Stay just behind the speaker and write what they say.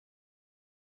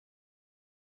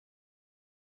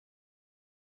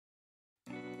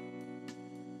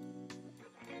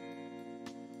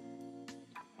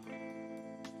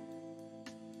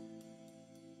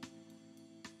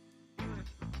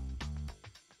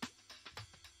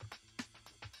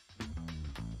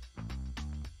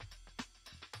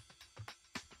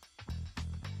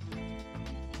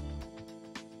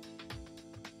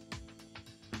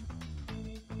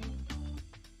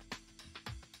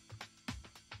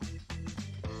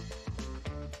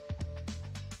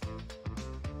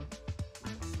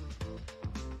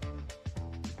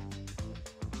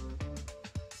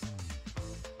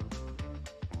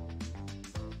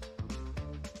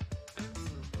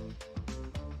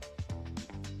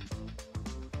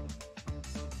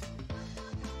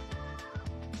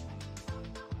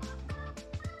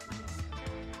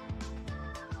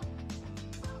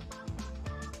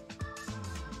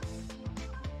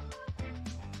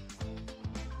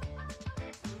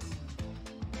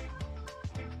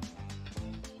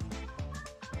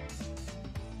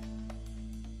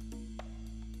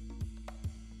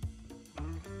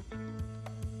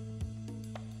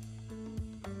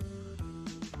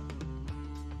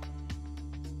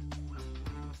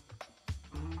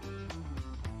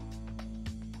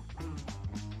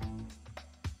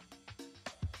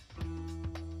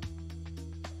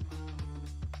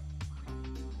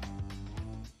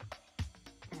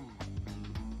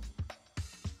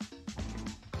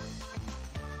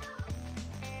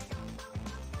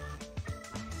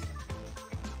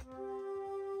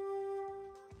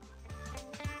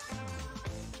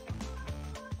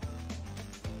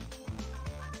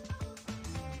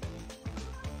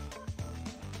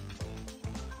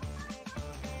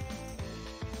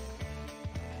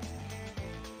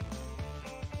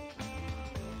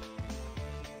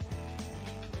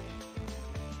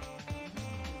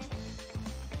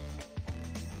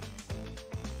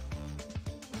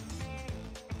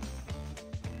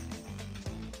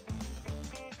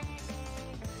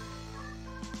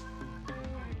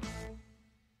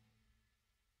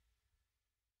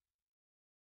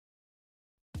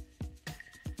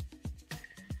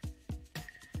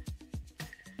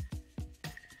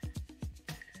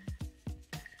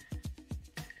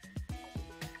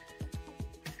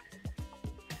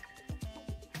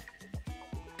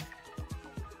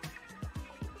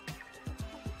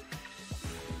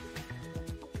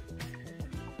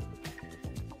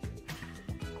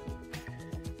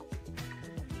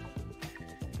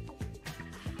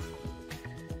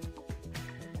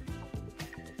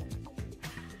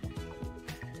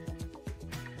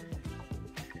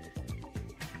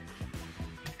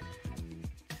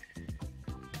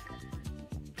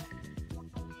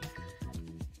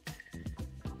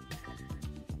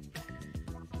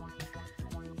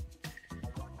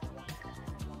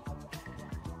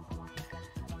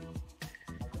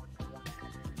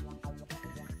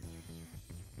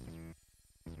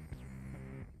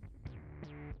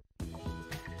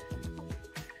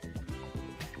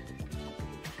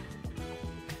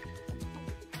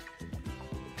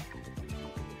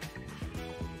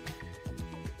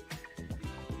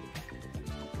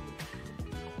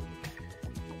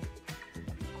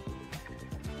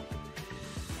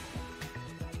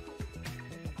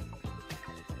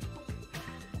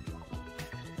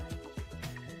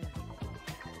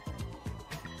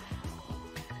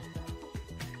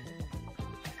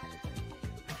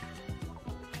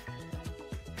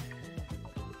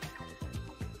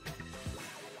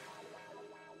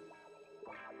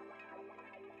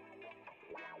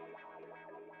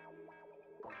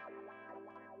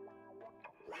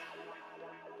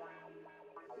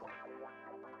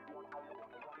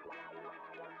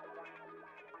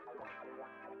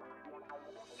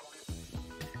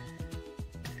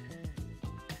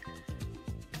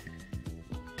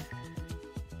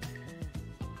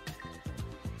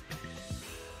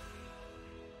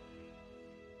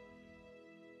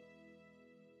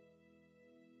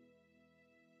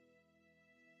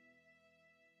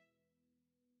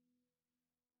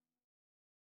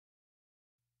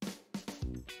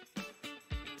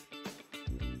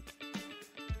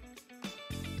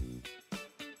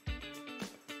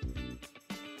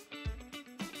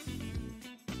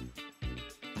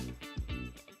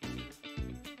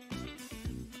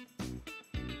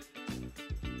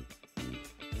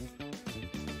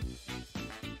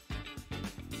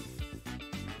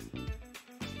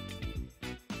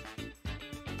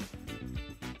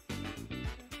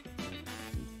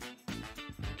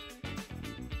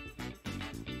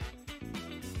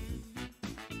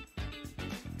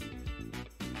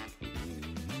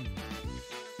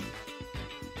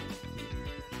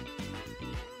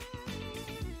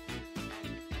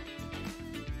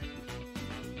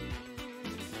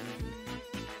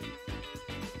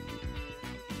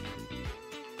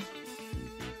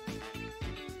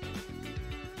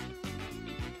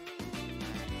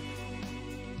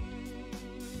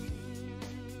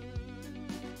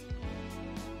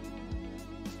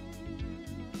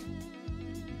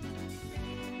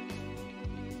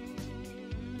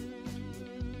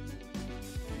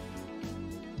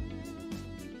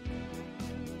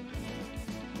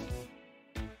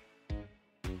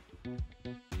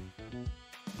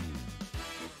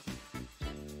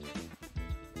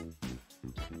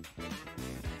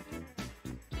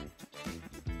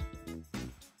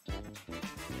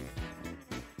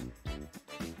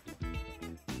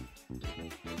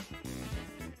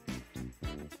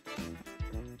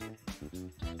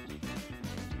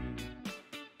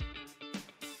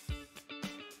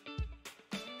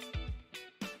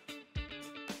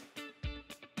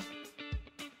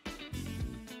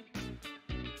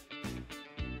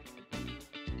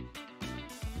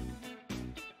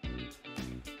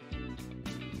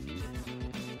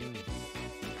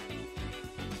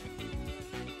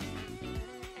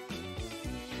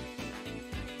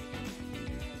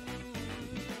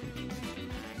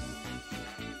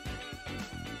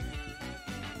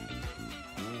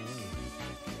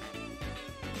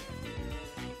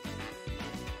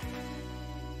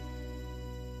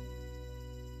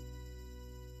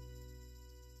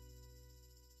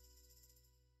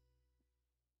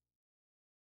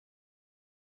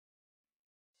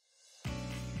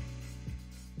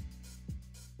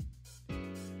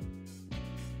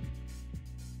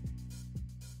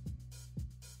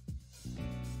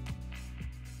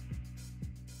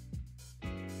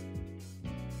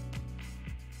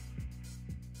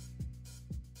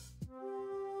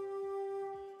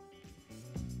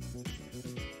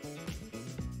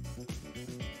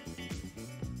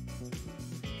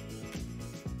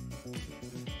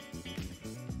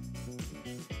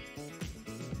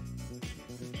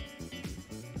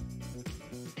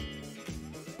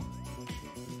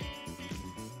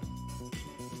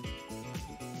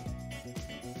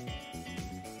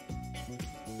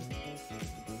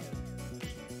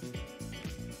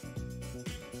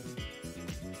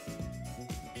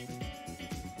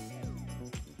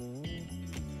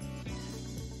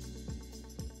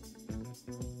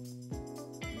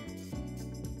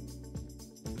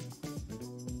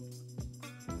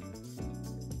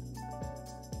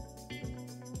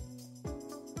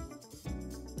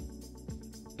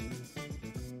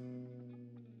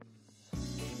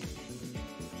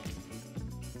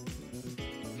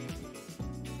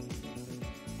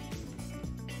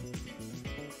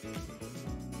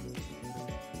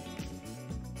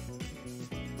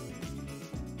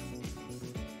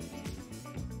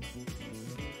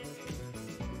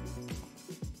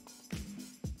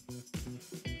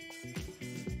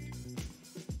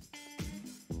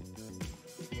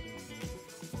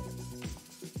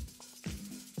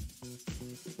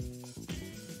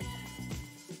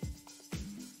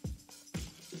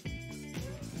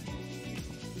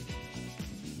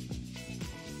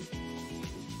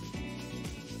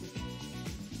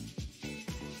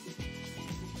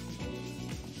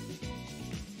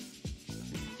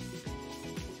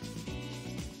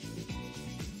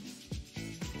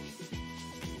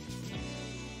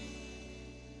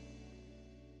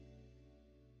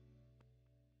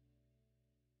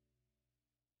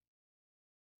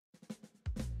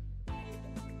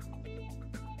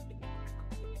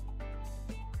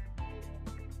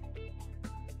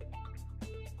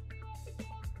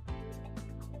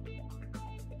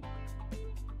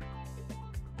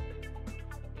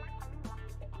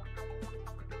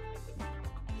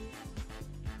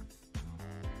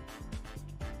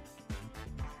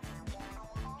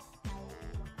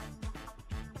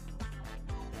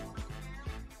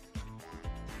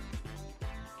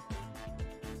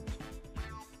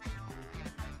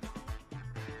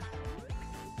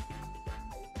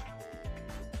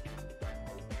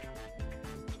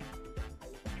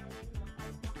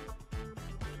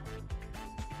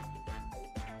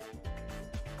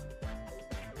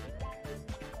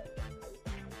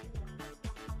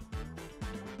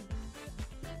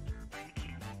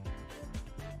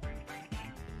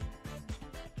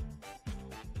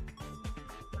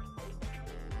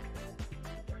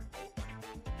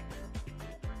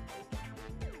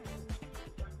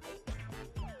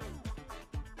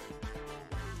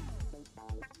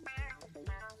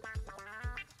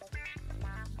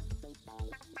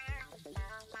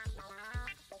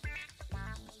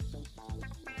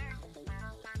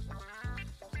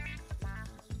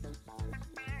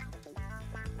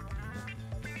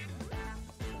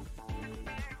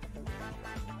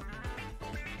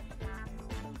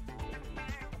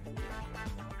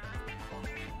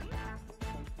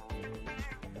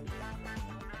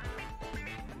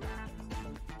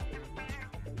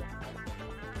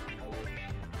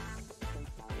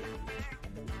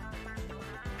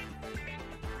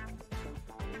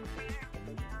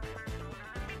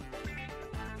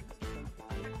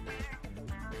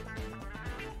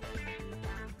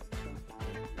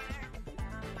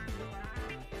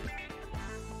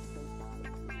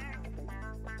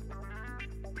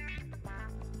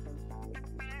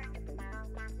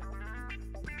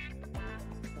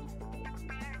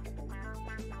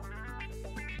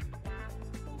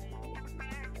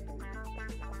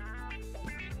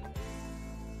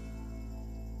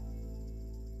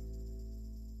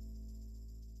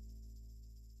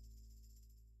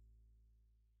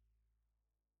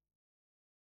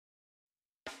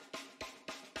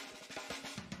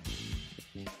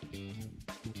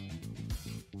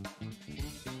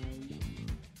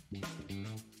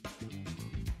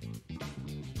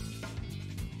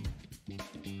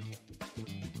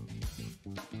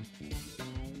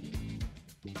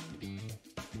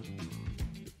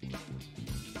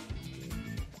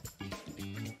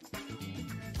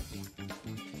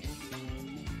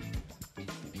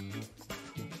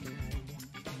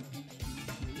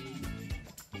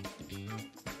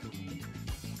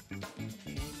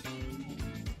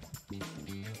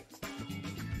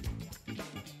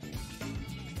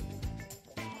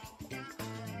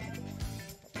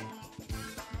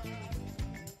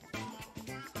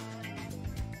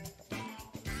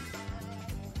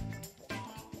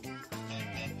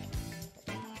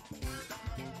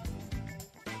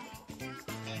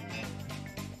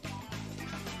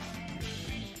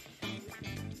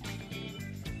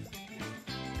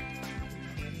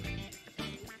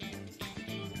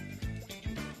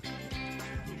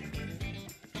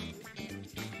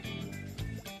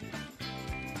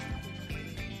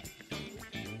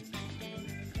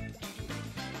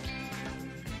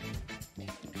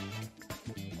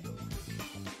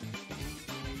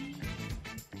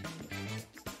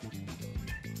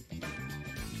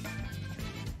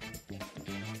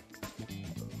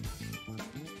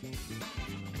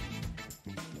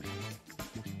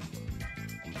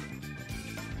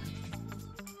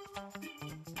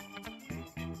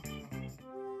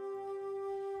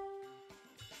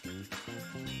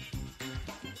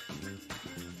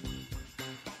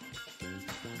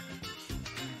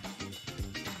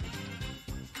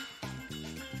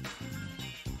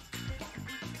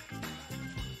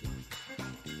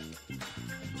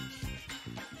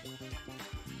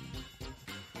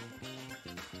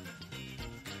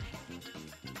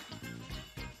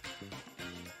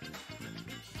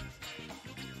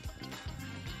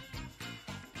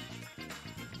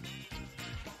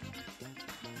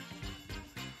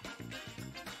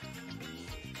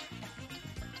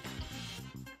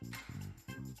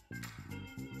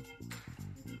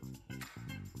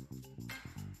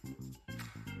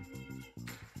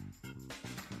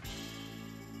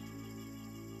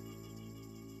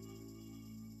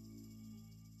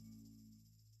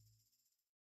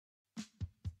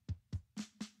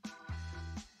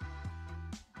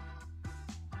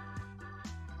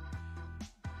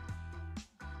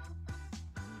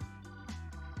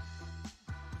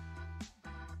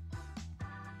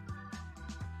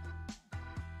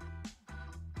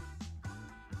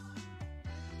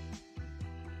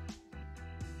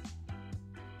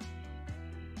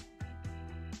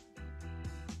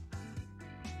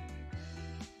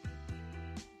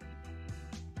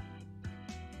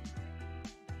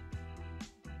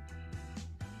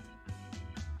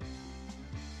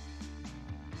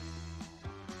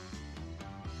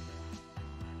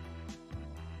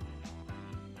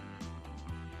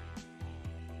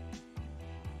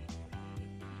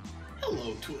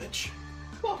Hello, Twitch.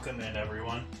 Welcome in,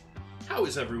 everyone. How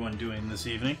is everyone doing this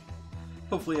evening?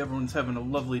 Hopefully everyone's having a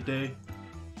lovely day.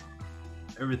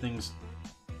 Everything's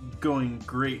going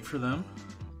great for them.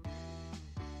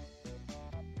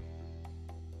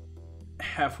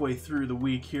 Halfway through the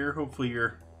week here. Hopefully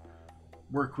your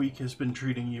work week has been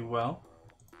treating you well.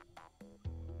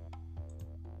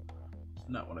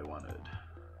 Not what I wanted.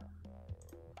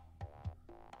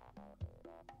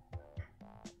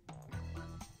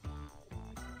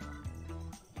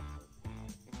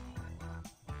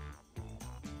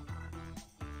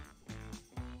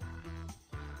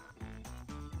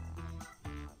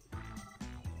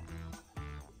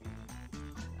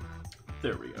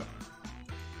 There we go.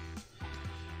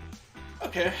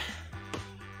 Okay.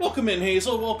 Welcome in,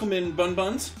 Hazel. Welcome in, Bun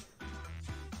Buns.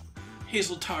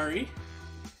 Hazel Tari.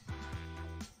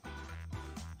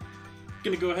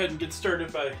 Gonna go ahead and get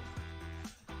started by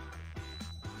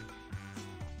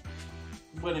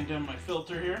wetting down my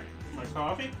filter here, my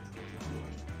coffee.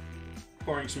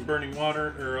 Pouring some burning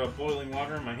water, or boiling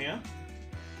water in my hand.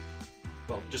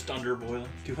 Well, just under boiling.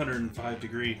 205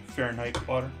 degree Fahrenheit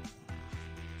water.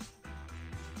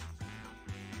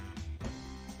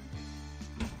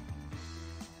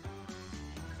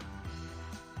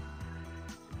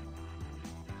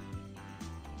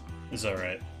 Is that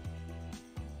right?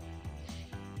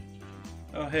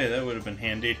 Oh, hey, that would have been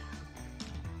handy.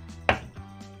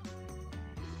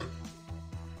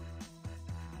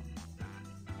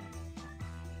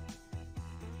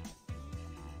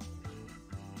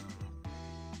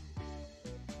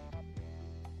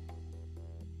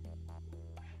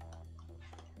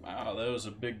 Wow, that was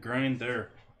a big grind there.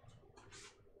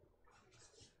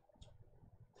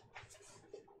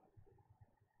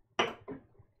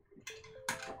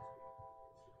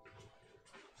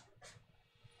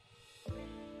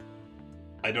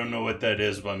 I don't know what that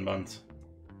is, Bun Buns.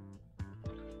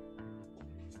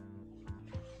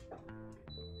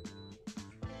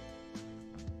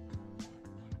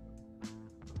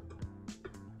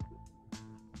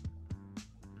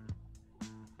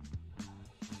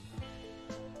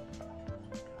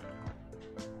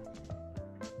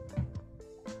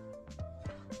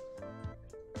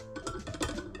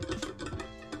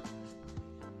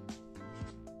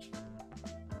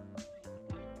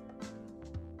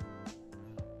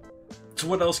 So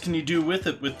what else can you do with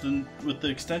it with the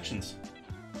extensions?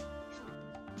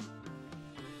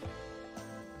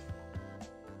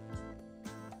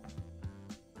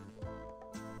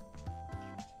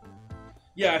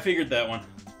 Yeah, I figured that one.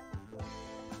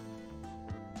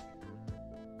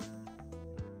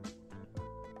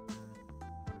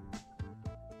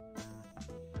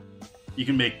 You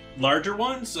can make larger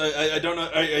ones? I don't know.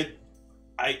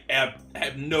 I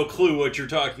have no clue what you're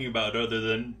talking about other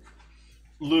than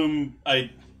loom. I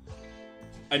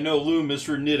know loom is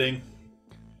for knitting.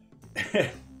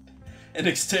 And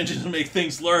extensions make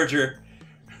things larger.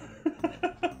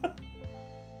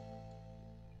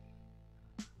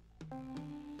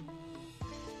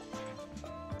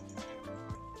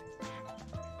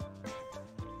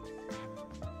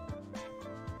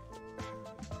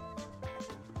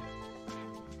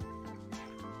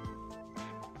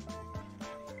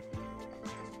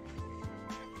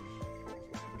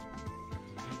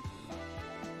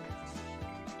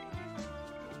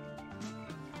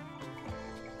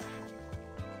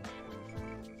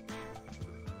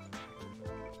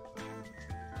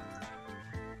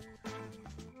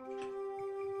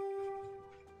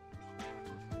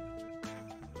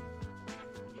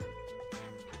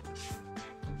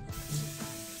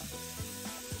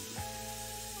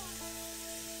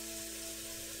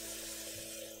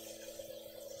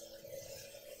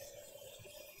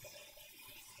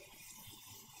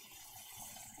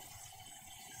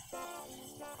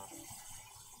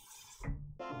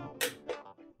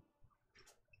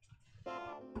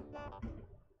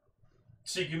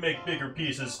 So you can make bigger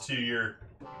pieces to your...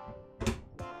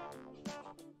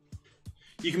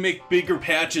 You can make bigger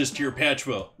patches to your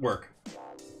patchwork.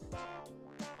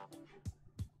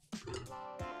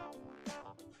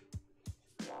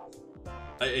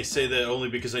 I say that only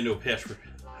because I know patchwork.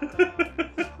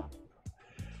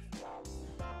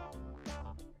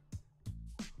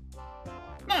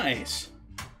 Nice!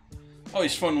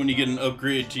 Always fun when you get an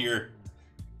upgrade to your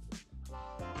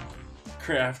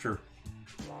craft or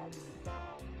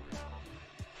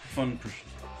fun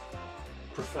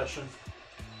profession.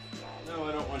 No,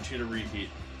 I don't want you to reheat.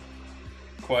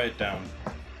 Quiet down.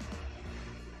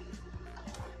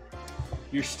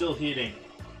 You're still heating.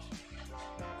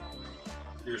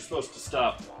 You're supposed to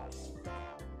stop.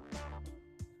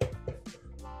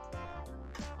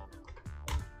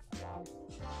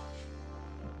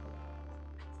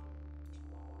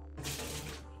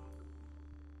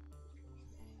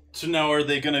 So now are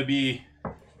they going to be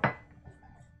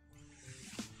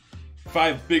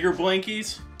 5 bigger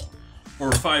blankies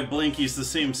or 5 blankies the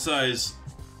same size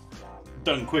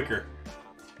done quicker?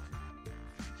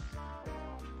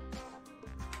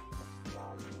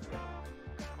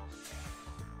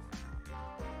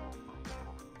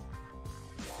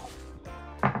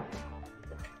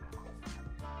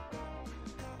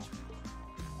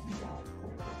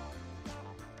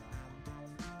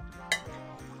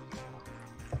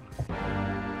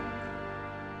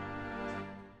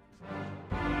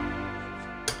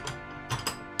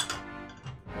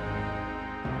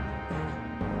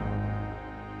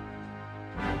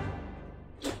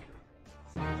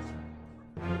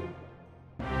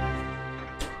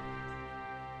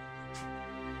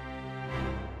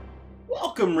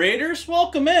 Welcome, Raiders.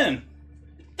 Welcome in.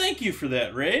 Thank you for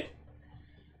that, raid.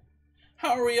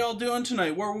 How are we all doing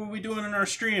tonight? What were we doing in our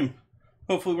stream?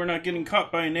 Hopefully we're not getting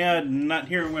caught by an ad and not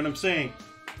hearing what I'm saying.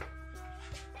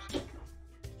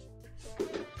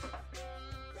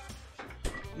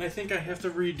 And I think I have to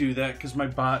redo that because my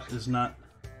bot is not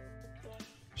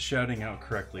shouting out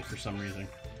correctly for some reason.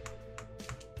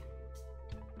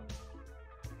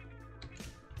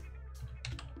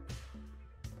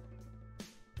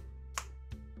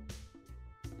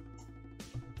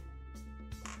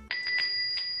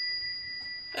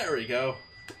 There we go.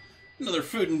 Another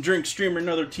food and drink streamer,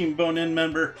 another Team Bone In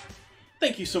member.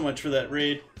 Thank you so much for that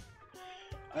raid.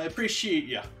 I appreciate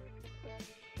ya.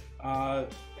 I'm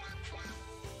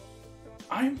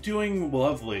doing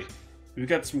lovely. We've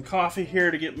got some coffee here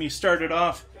to get me started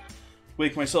off.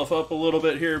 Wake myself up a little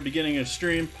bit here, beginning of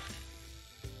stream.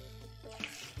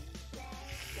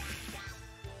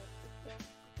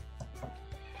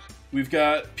 We've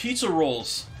got pizza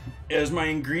rolls as my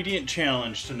ingredient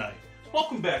challenge tonight.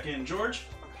 Welcome back in, George.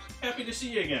 Happy to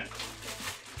see you again.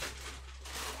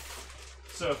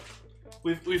 So,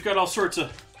 we've got all sorts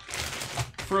of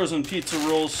frozen pizza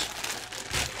rolls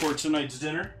for tonight's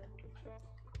dinner.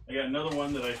 I got another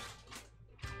one that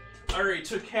I already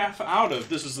took half out of.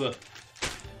 This is the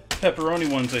pepperoni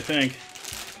ones, I think.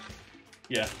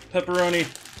 Yeah, pepperoni.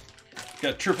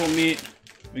 Got triple meat.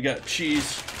 We got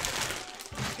cheese.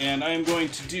 And I am going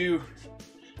to do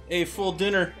a full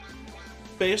dinner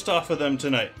based off of them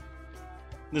tonight.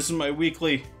 This is my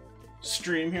weekly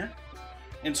stream here.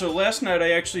 And so last night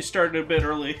I actually started a bit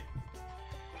early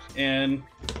and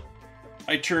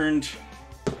I turned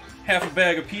half a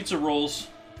bag of pizza rolls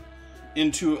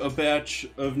into a batch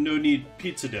of no-knead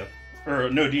pizza dough, or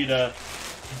no-knead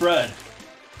bread.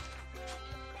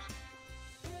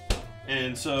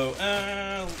 And so,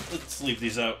 let's leave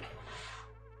these out.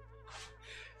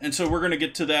 And so we're gonna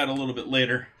get to that a little bit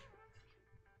later.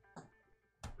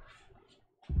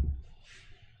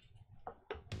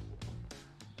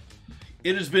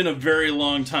 It has been a very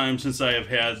long time since I have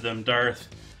had them, Darth.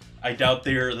 I doubt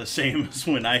they are the same as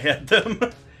when I had them.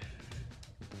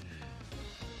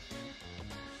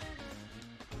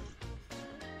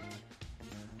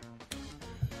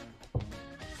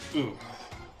 Ooh.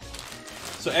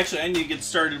 So actually I need to get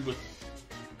started with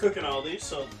cooking all these,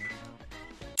 so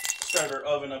start our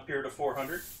oven up here to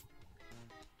 400.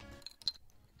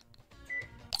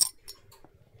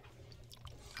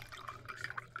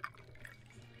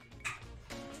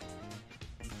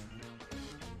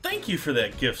 Thank you for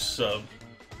that gift sub.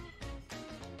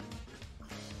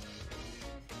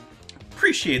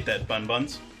 Appreciate that, Bun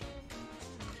Buns.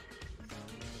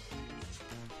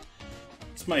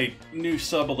 It's my new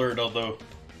sub alert, although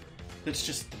that's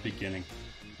just the beginning.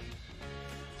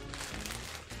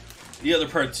 The other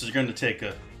parts are going to take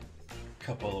a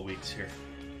couple of weeks here.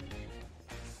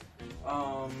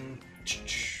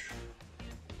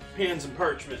 Pans and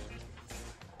parchment.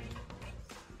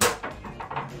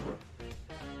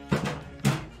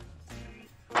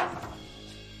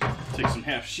 Take some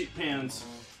half sheet pans,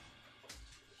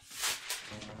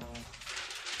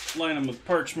 line them with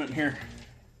parchment here,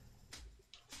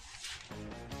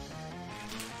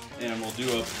 and we'll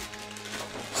do up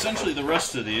essentially the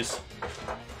rest of these.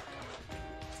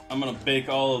 I'm going to bake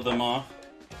all of them off.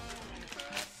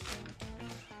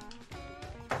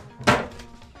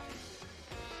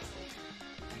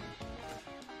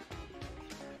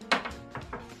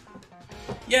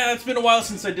 Yeah, it's been a while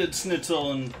since I did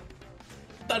schnitzel and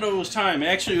thought it was time.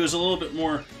 Actually, it was a little bit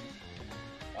more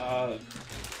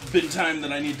been time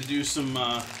that I need to do some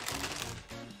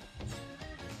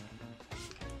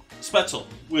spätzle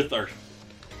with our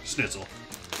schnitzel.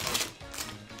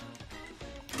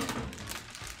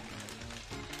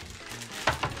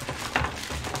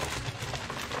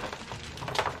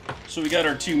 So we got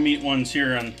our two meat ones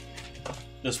here on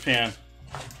this pan.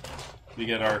 We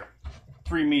got our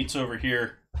 3 meats over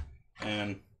here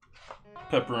and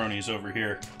pepperonis over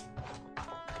here.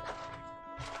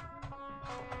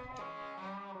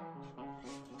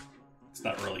 It's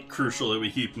not really crucial that we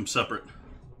keep them separate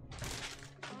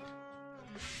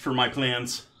for my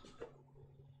plans.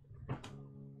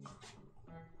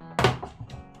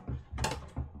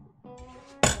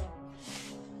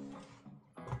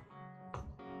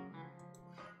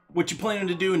 What you planning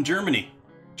to do in Germany?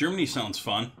 Germany sounds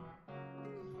fun.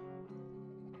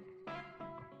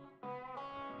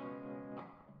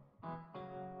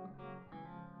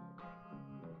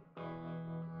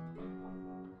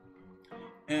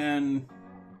 And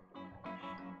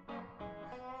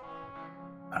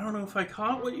I don't know if I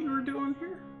caught what you were doing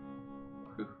here.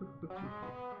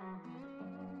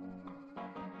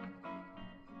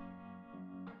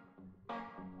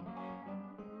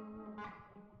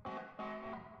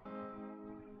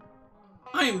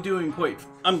 I am doing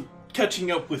I'm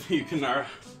catching up with you, Kanara.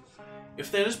 If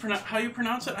that is how you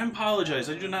pronounce it, I apologize.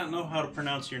 I do not know how to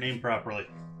pronounce your name properly.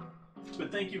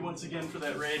 But thank you once again for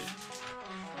that raid.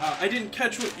 I didn't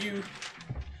catch what you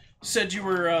said you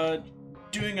were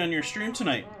doing on your stream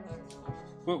tonight.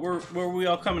 What were we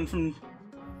all coming from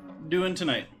doing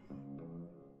tonight?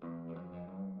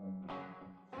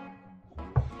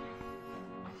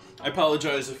 I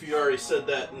apologize if you already said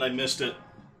that and I missed it.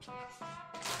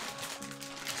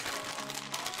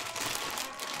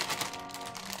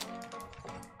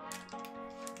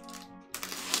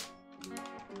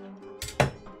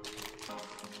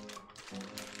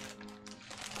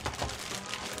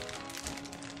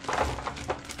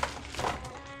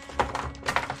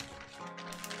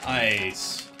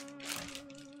 Nice.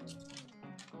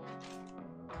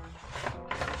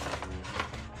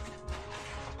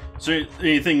 So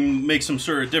anything makes them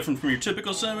sort of different from your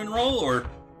typical cinnamon roll, or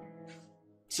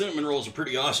cinnamon rolls are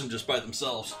pretty awesome just by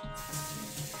themselves?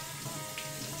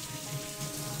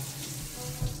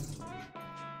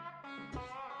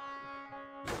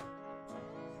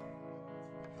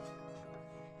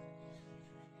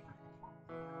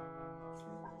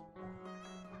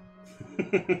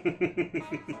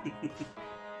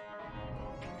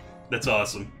 That's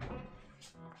awesome.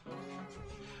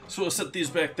 So we'll set these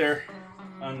back there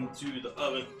onto the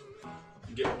oven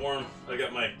and get warm. I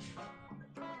got my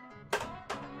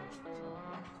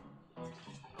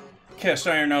cast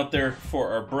iron out there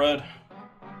for our bread.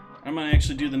 I'm gonna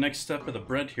actually do the next step of the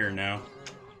bread here now.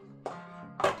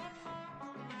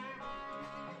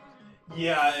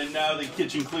 Yeah, and now the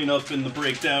kitchen cleanup and the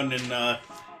breakdown, and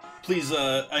please,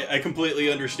 I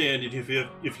completely understand it if you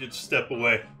step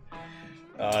away.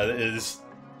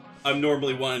 I'm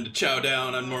normally wanting to chow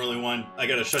down. I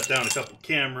gotta shut down a couple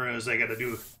cameras. I gotta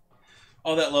do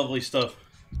all that lovely stuff.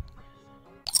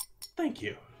 Thank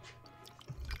you.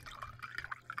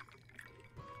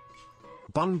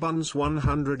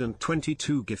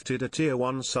 BunBuns122 gifted a tier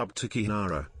 1 sub to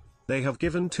Kinara. They have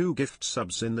given 2 gift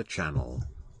subs in the channel.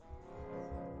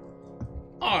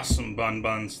 Awesome, Bun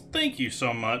Buns. Thank you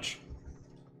so much.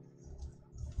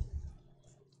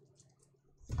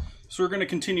 So we're going to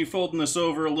continue folding this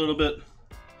over a little bit.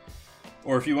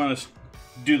 Or if you want to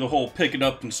do the whole pick it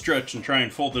up and stretch and try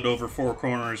and fold it over 4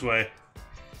 corners way.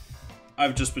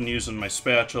 I've just been using my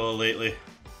spatula lately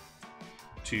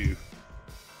to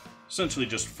essentially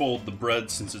just fold the bread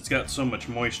since it's got so much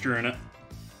moisture in it.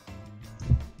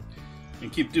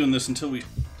 And keep doing this until we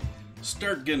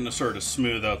start getting a sort of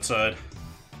smooth outside.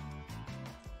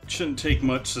 It shouldn't take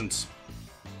much since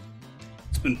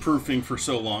it's been proofing for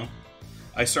so long.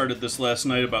 I started this last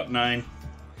night about 9,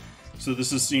 so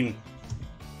this has seen,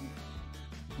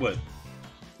 what,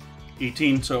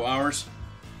 18 so hours?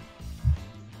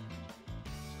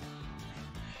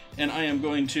 And I am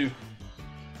going to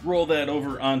roll that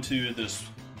over onto this,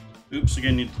 oops,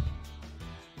 again, need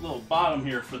a little bottom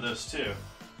here for this too.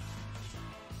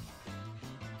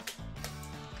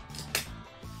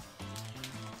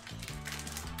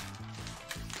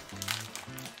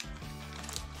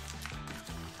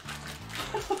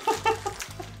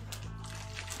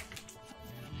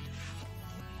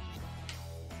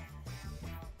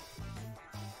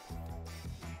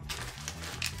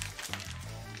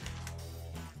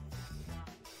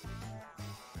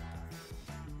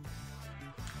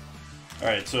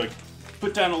 Alright, so I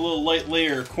put down a little light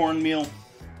layer of cornmeal.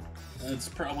 It's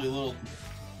probably a little,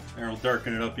 I'll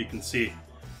darken it up, you can see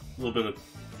a little bit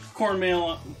of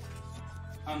cornmeal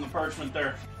on the parchment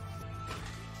there.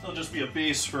 It'll just be a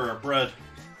base for our bread.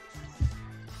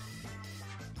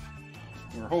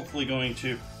 We're hopefully going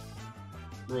to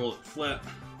roll it flat.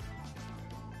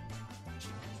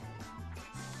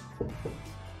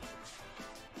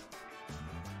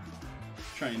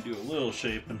 Try and do a little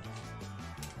shaping.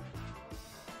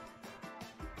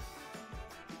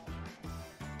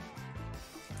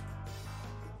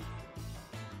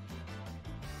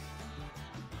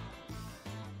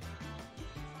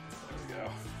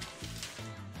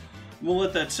 We'll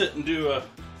let that sit and do a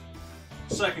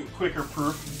second quicker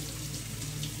proof.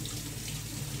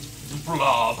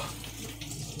 Blob.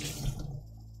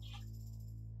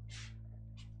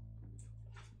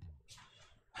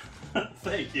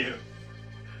 Thank you.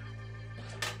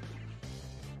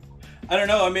 I don't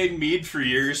know, I made mead for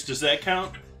years. Does that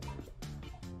count?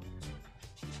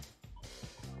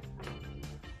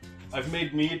 I've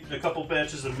made mead, a couple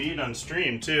batches of mead on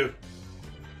stream too.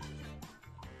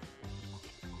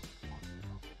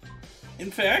 In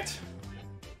fact,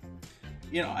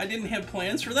 you know, I didn't have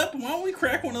plans for that, but why don't we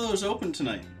crack one of those open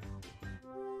tonight?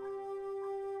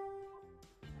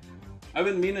 I've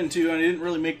been meaning to, and I didn't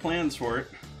really make plans for it.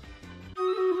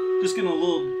 Just getting a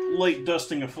little light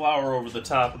dusting of flour over the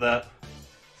top of that.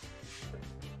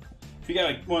 If you got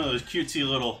like one of those cutesy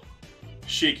little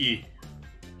shaky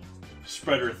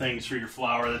spreader things for your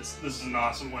flour, this is an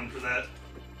awesome one for that.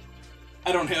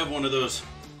 I don't have one of those.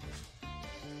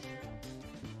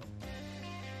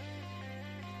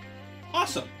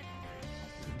 Awesome.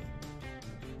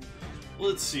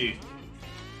 Let's see.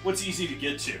 What's easy to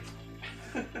get to?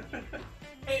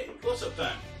 Hey, close-up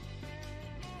time.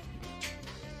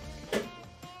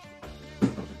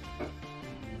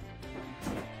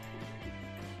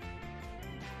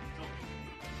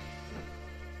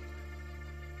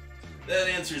 That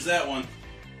answers that one.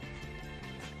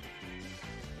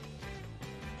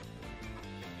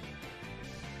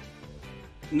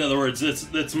 In other words,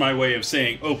 that's my way of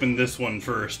saying open this one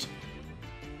first.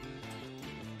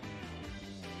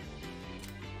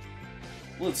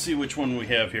 Let's see which one we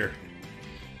have here.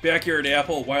 Backyard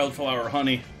Apple, Wildflower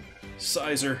Honey,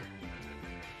 Sizer,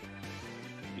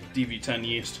 DV10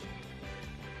 yeast.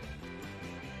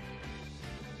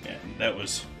 And that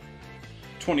was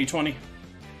 2020.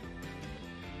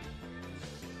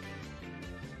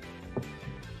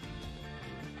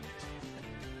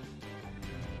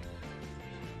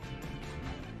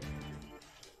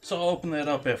 So I'll open that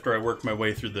up after I work my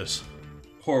way through this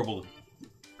horrible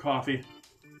coffee.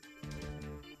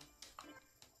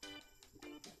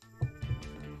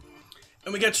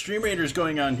 And we got Stream Raiders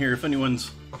going on here if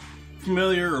anyone's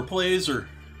familiar or plays or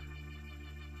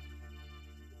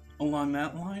along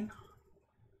that line.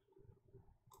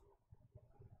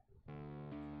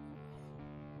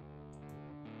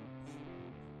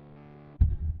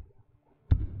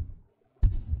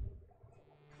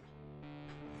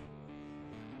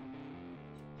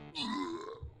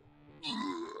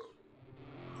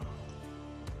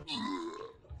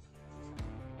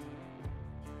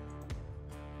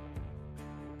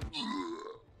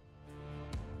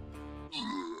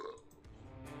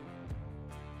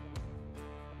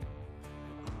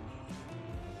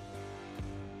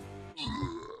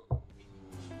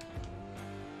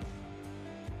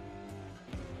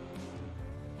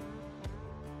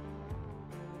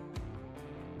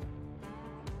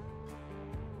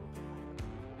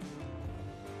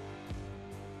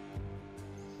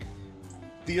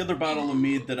 The other bottle of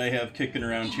mead that I have kicking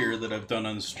around here that I've done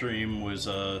on stream was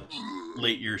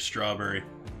late year strawberry.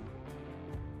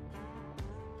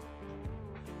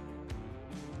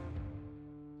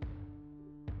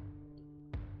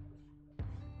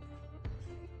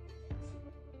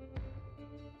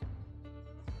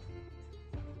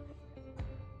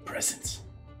 Presents.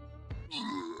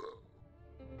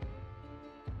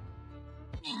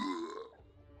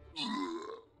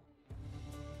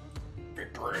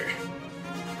 Victory.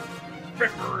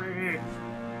 Victory!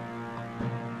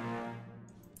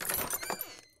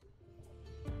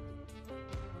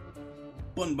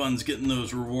 Bun's getting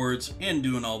those rewards and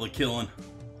doing all the killing.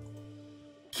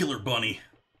 Killer Bunny.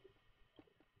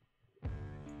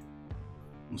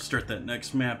 Let's start that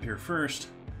next map here first.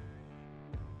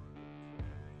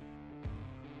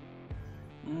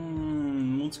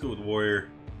 Let's go with Warrior.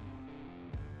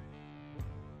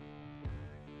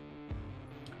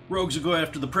 Rogues will go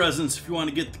after the presents if you want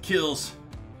to get the kills.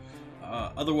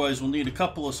 Otherwise, we'll need a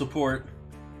couple of support.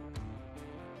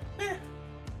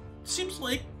 Seems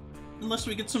like, unless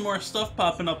we get some more stuff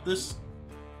popping up, this is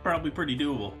probably pretty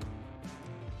doable.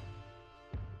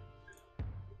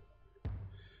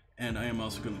 And I am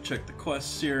also going to check the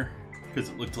quests here, because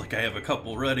it looked like I have a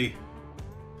couple ready.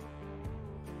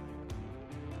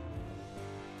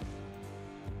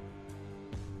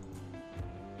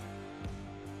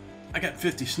 I got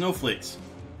 50 snowflakes.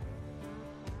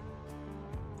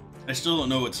 I still don't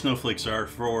know what snowflakes are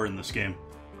for in this game.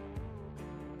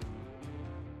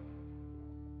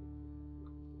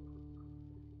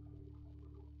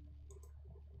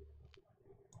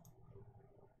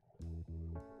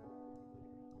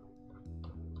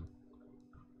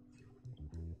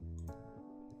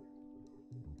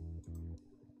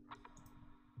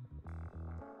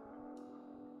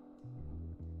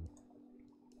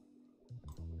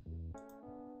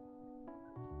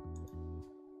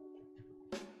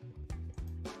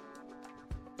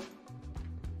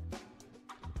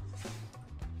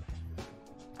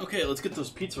 Okay, let's get those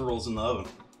pizza rolls in the oven.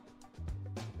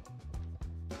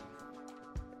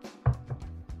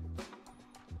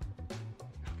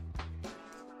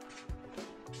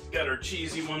 Got our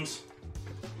cheesy ones.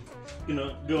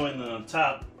 Gonna go in the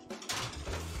top.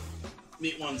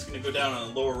 Meat one's gonna go down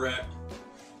on the lower rack.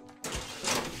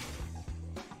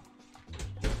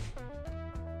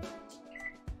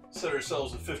 Set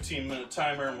ourselves a 15-minute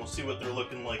timer and we'll see what they're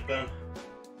looking like then.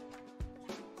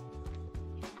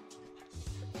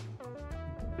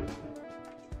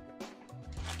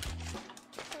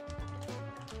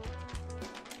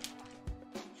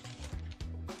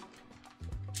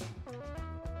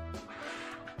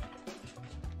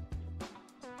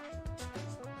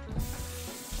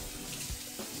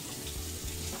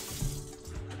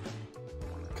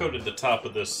 Coated the top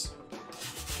of this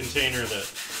container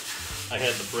that I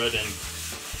had the bread in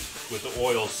with the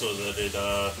oil so that it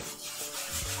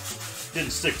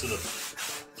didn't stick to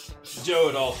the dough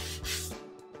at all.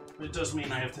 But it does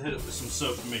mean I have to hit it with some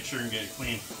soap to make sure and get it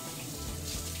clean.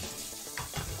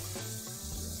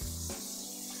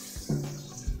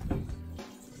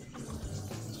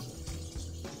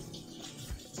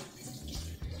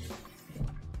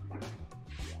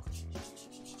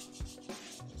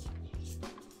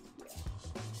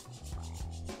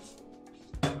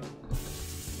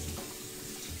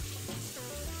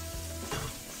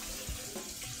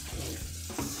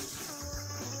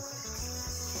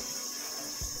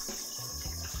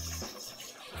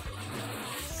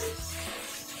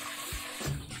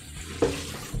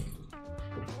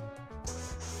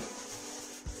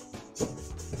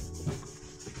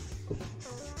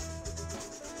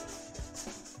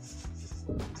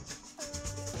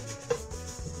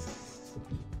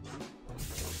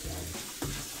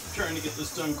 Trying to get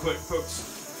this done quick,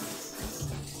 folks.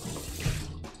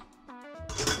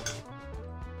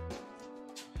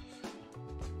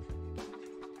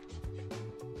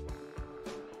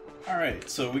 Alright,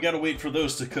 so we gotta wait for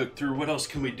those to cook through. What else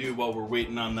can we do while we're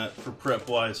waiting on that for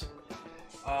prep-wise?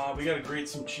 We gotta grate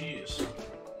some cheese.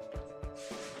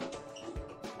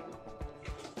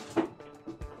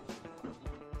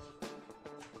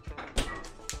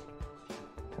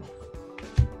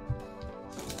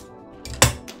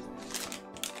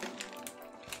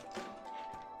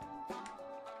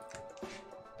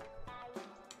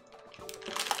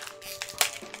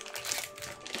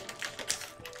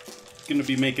 Gonna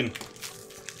be making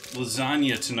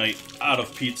lasagna tonight out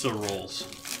of pizza rolls.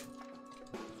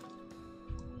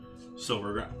 So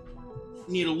we're gonna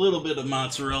need a little bit of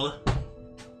mozzarella.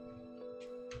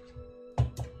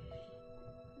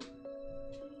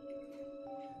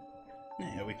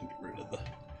 Yeah, we can get rid of the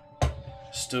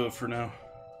stove for now.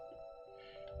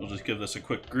 We'll just give this a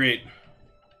quick grate.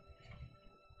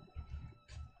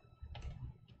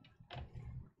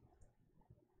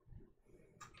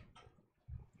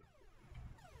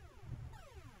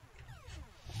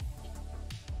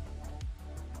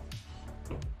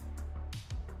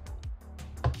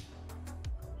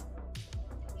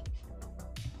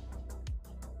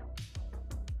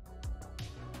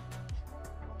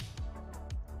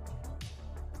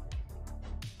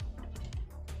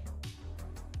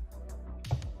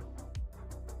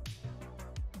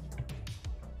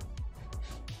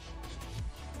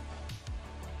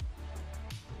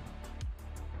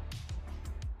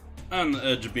 On the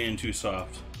edge of being too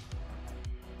soft,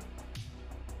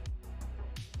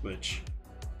 which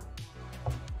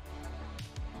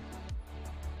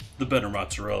the better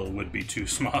mozzarella would be too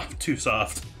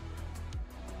soft.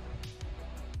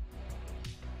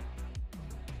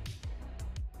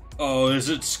 Oh, is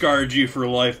it scarred you for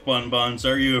life, Bun Buns?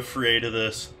 Are you afraid of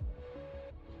this?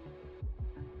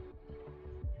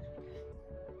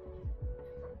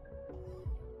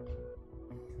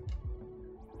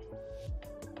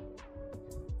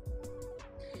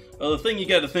 Well, the thing you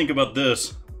got to think about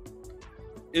this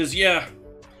is, yeah,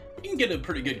 you can get a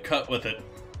pretty good cut with it.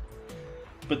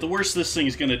 But the worst this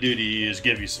thing's going to do to you is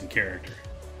give you some character.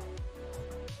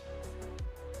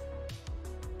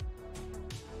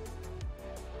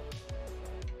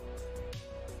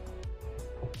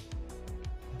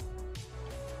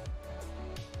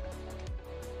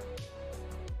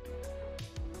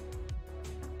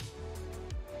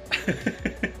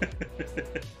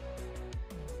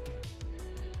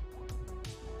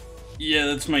 Yeah,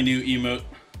 that's my new emote.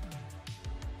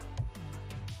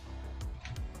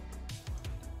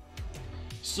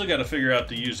 Still got to figure out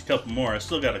to use a couple more. I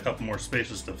still got a couple more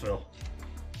spaces to fill.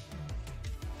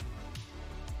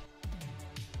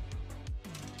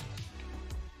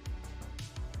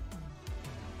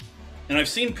 And I've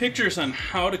seen pictures on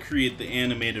how to create the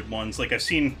animated ones. Like, I've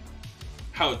seen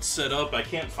how it's set up. I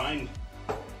can't find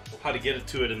how to get it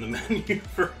to it in the menu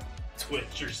for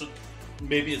Twitch or something.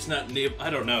 Maybe it's not enabled. I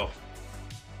don't know.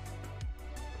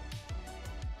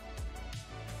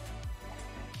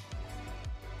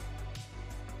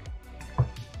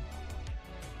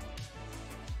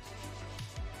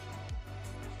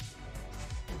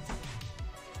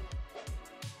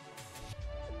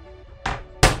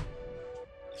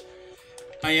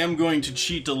 I am going to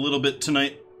cheat a little bit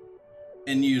tonight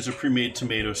and use a pre-made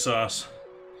tomato sauce.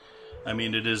 I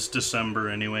mean, it is December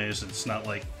anyways. It's not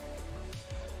like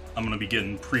I'm going to be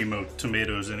getting primo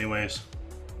tomatoes anyways.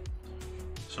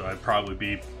 So I'd probably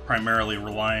be primarily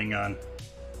relying on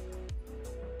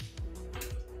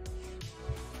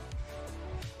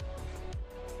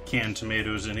canned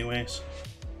tomatoes anyways.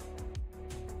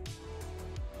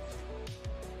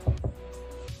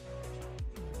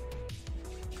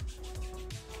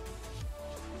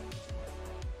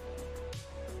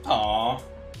 Aww.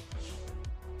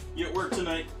 You at work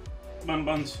tonight, Bun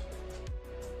Buns?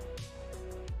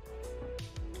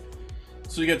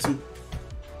 So we got some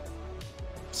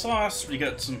sauce, we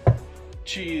got some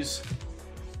cheese,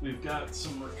 we've got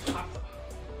some ricotta.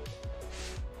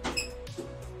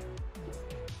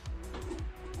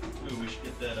 Ooh, we should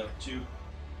get that up too.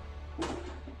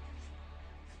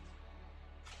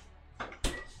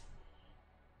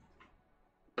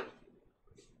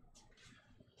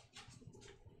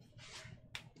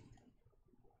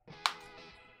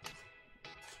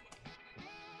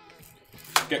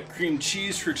 Got cream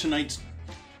cheese for tonight's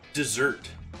dessert.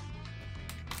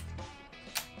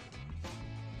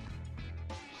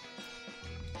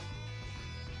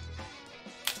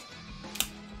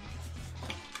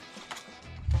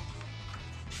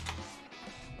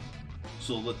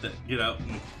 So let that get out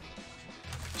and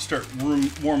start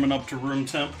warming up to room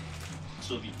temp,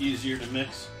 so it'll be easier to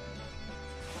mix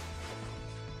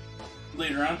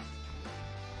later on.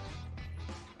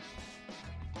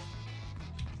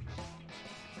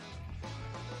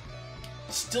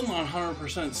 Still not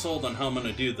 100% sold on how I'm going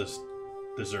to do this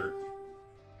dessert.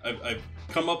 I've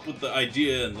come up with the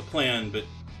idea and the plan, but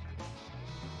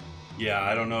yeah,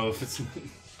 I don't know if it's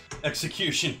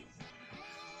execution.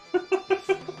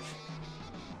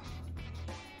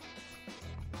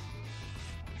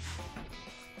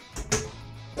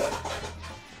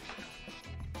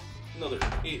 Another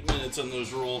 8 minutes on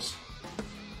those rolls.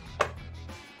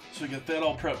 So we got that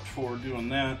all prepped for doing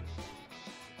that.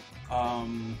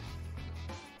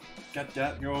 Got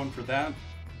that going for that.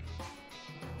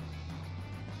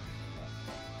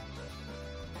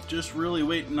 Just really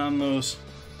waiting on those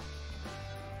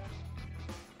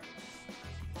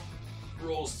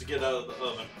rolls to get out of the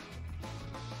oven.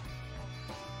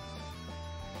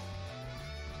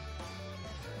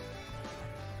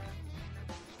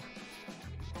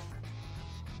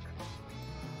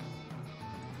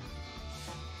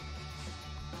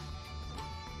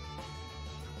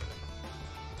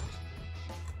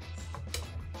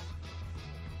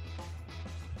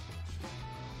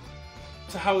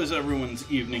 So how is everyone's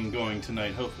evening going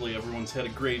tonight? Hopefully everyone's had a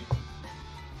great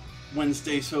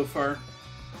Wednesday so far.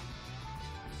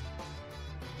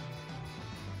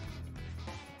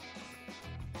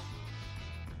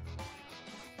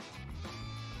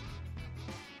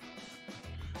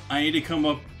 I need to come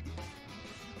up...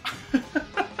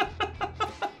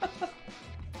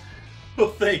 Well,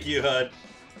 thank you, Hud.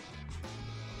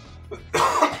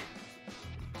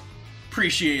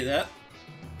 Appreciate that.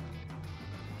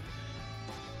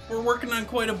 We're working on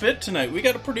quite a bit tonight. We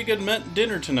got a pretty good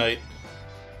dinner tonight.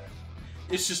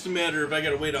 It's just a matter of I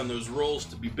gotta wait on those rolls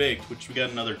to be baked, which we got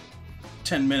another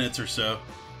 10 minutes or so.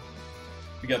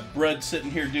 We got bread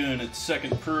sitting here doing its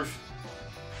second proof.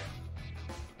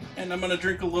 And I'm gonna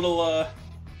drink a little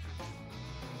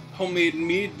homemade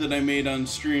mead that I made on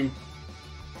stream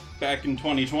back in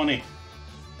 2020.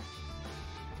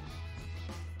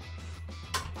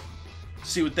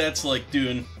 See what that's like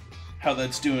doing, how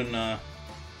that's doing,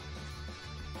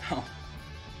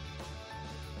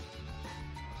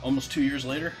 almost 2 years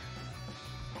later.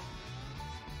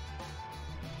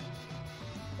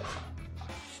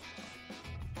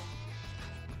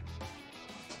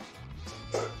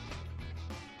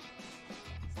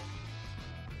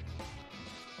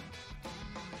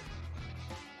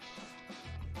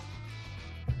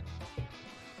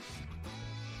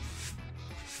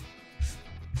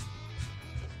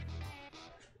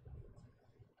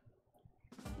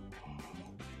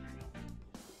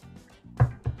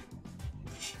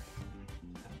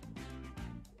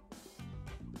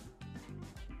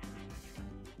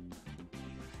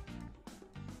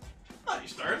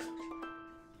 Nice, Darth.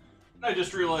 I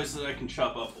just realized that I can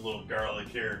chop up a little garlic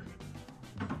here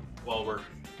while we're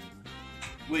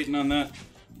waiting on that.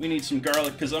 We need some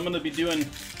garlic because I'm going to be doing...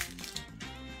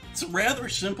 It's a rather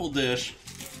simple dish.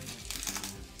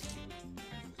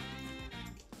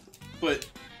 But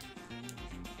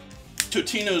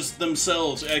Totino's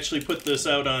themselves actually put this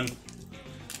out on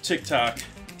TikTok.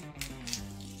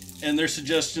 And their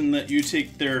suggestion that you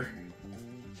take their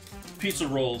pizza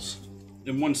rolls,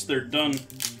 and once they're done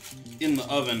in the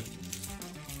oven,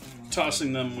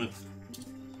 tossing them with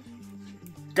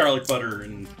garlic butter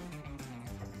and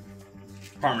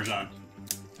Parmesan.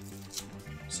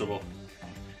 So we'll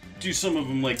do some of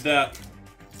them like that.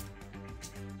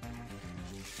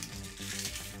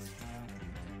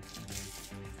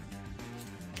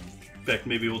 In fact,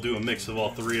 maybe we'll do a mix of all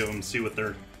three of them, see what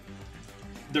they're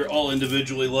all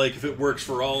individually like, if it works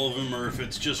for all of them or if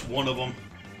it's just one of them.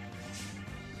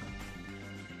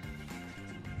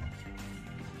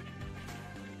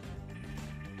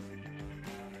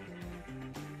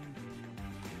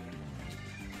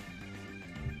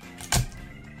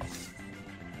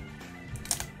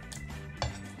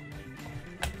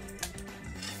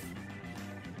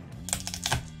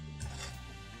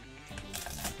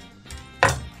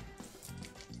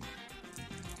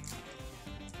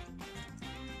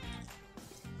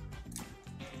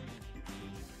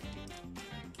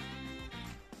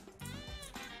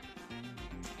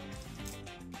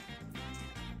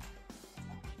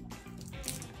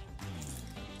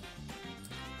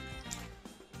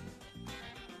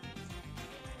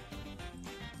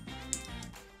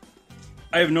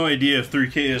 I have no idea if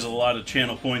 3K is a lot of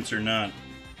channel points or not.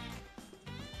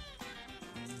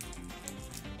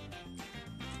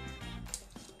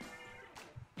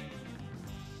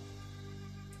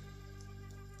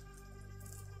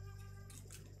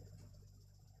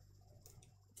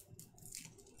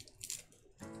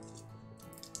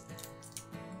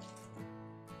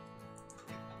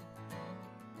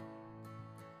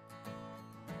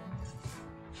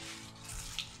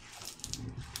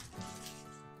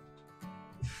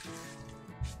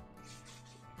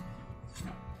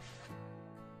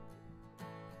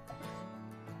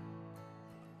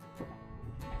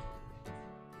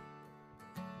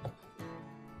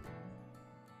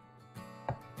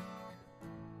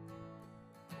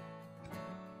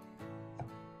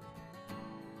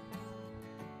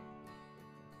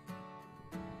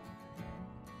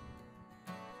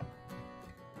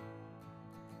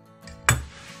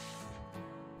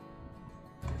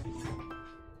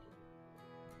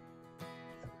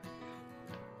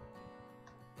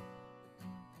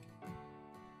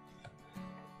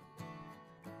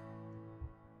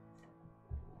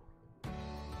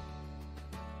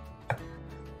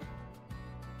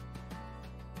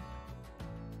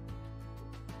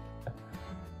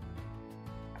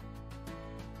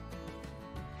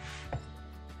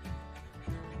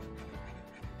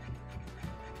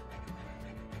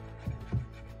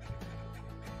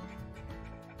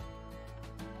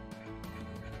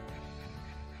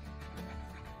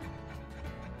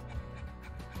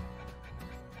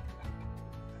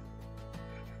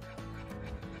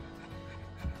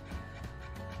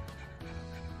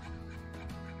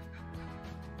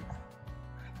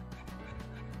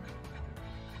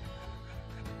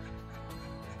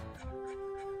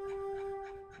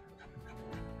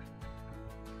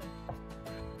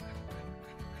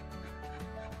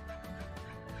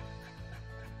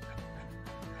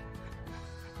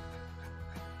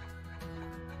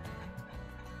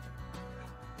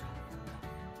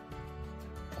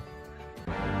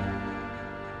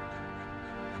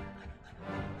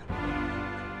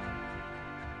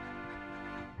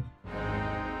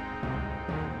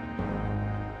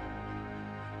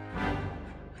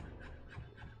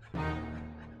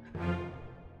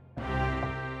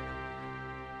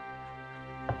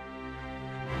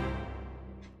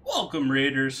 Welcome,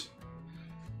 Raiders.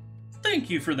 Thank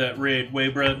you for that raid,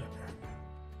 Waybread.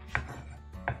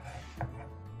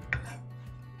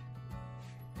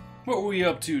 What were we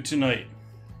up to tonight?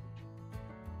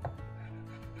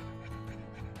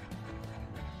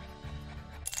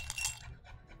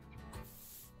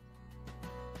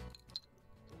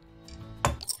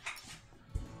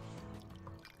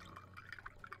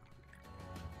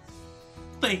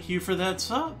 Thank you for that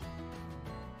sub.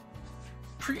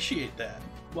 Appreciate that.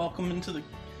 Welcome into the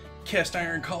Cast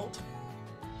Iron Cult.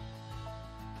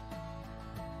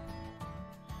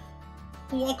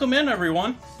 Welcome in,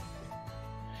 everyone.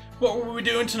 What were we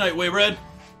doing tonight, Waybread?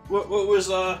 What was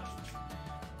the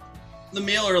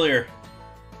meal earlier?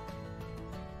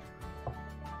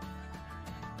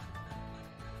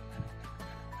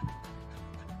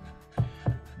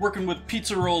 Working with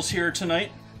pizza rolls here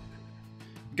tonight.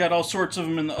 Got all sorts of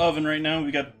them in the oven right now.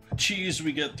 We got cheese,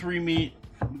 we got 3 meat,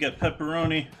 we got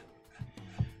pepperoni.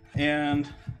 and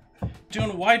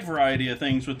doing a wide variety of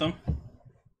things with them.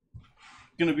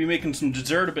 Gonna be making some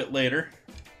dessert a bit later,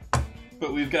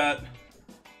 but we've got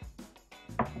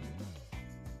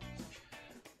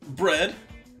bread.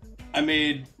 I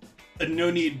made a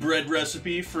no-knead bread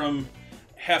recipe from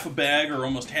half a bag or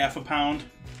almost half a pound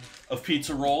of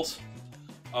pizza rolls.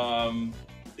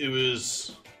 It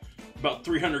was about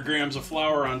 300 grams of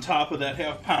flour on top of that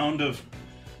half pound of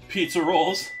pizza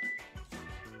rolls.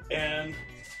 And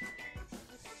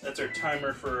that's our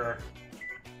timer for our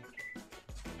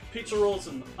pizza rolls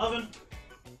in the oven.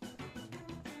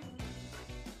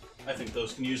 I think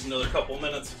those can use another couple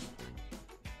minutes.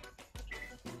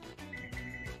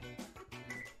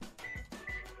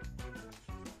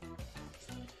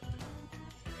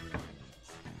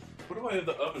 What do I have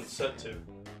the oven set to?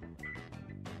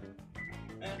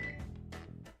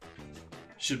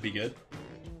 Should be good.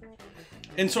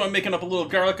 And so I'm making up a little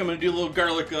garlic. I'm going to do a little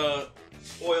garlic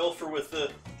oil for with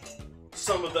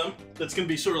some of them. That's going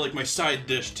to be sort of like my side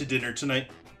dish to dinner tonight.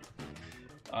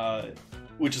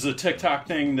 Which is a TikTok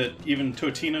thing that even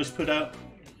Totino's put out.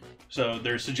 So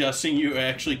they're suggesting you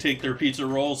actually take their pizza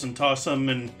rolls and toss them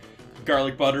in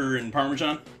garlic butter and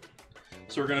Parmesan.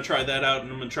 So we're going to try that out, and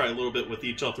I'm going to try a little bit with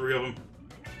all three of them.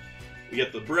 We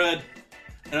get the bread,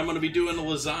 and I'm going to be doing a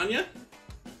lasagna.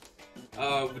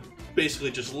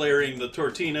 Basically just layering the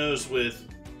Totino's with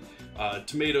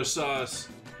tomato sauce,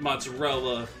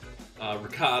 mozzarella,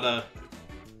 ricotta,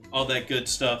 all that good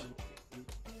stuff.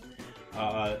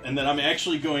 And then I'm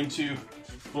actually going to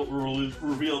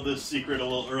reveal this secret a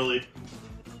little early.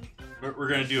 We're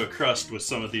going to do a crust with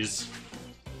some of these.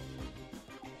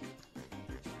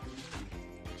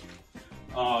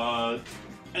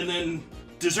 And then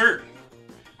dessert.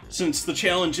 Since the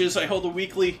challenge is I hold a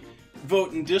weekly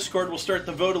vote in Discord, we'll start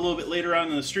the vote a little bit later on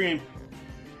in the stream.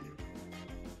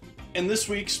 And this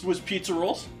week's was pizza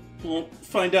rolls. We'll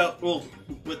find out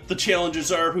what the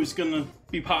challenges are, who's going to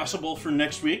be possible for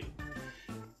next week.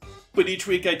 But each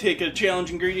week I take a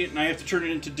challenge ingredient and I have to turn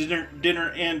it into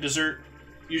dinner and dessert.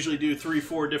 Usually do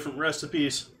 3-4 different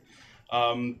recipes.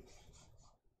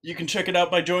 You can check it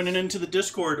out by joining into the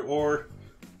Discord, or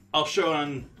I'll show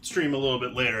on stream a little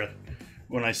bit later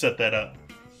when I set that up.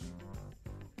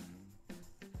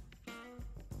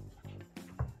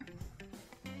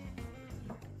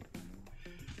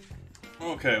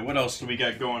 Okay, what else do we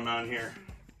got going on here?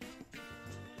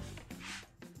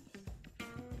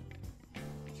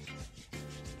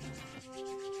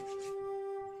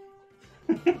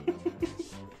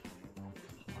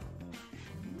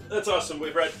 That's awesome.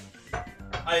 Wait, Brett.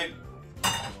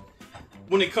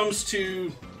 When it comes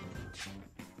to...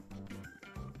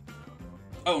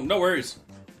 Oh, no worries.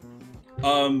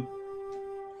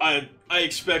 I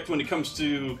expect when it comes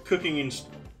to cooking and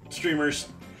streamers,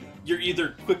 you're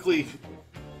either quickly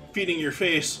feeding your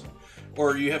face,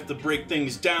 or you have to break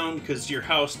things down because your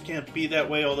house can't be that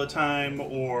way all the time,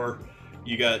 or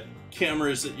you got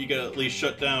cameras that you gotta at least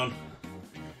shut down.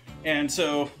 And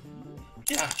so,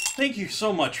 yeah, thank you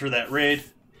so much for that raid,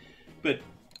 but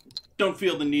don't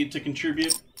feel the need to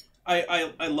contribute.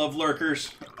 I love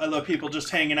lurkers. I love people just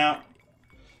hanging out.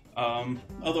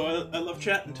 Although I love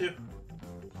chatting too.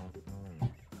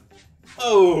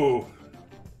 Oh!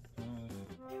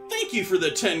 Thank you for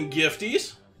the 10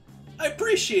 gifties. I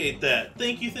appreciate that.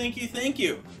 Thank you, thank you, thank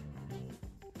you.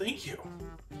 Thank you.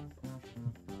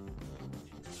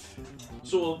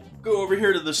 So we'll go over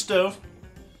here to the stove,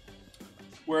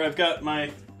 where I've got my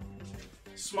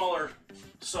smaller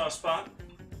sauce pot.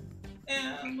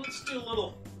 And let's do a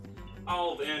little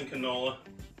olive and canola.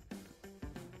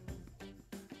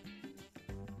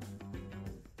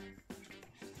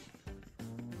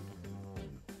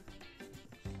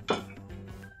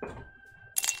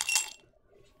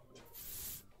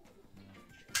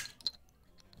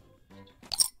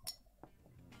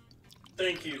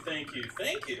 Thank you, thank you,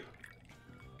 thank you.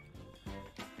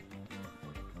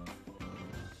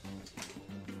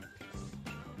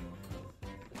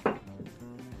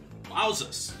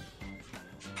 Wowzers.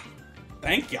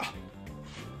 Thank ya.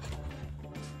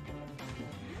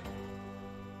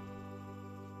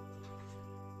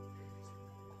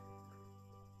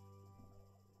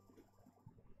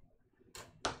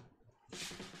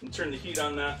 Turn the heat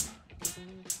on that.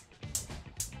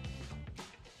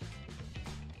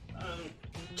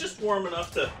 Just warm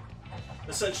enough to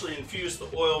essentially infuse the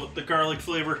oil with the garlic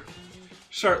flavor.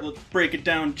 Start to break it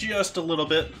down just a little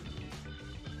bit.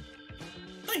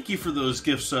 Thank you for those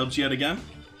gift subs yet again.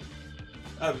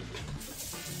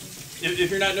 If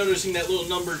you're not noticing that little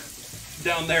number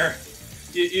down there,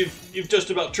 you've just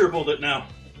about tripled it now.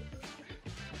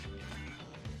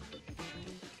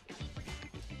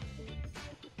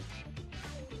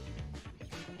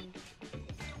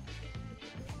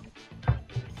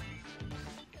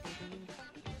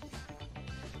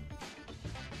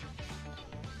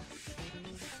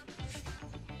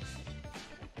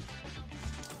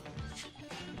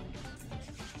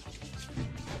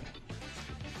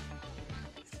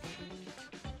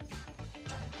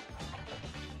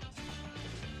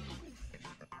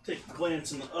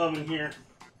 glance in the oven here.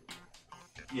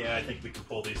 Yeah, I think we can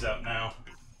pull these out now.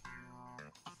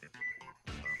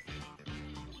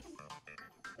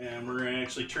 And we're going to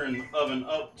actually turn the oven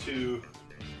up to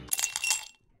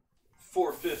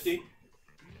 450.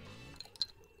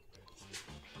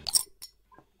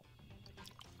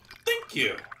 Thank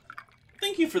you.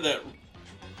 Thank you for that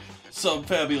sub,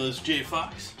 Fabulous J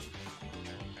Fox.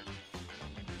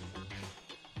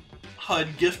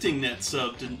 HUD gifting that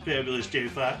sub to Fabulous J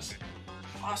Fox.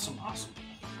 Awesome, awesome.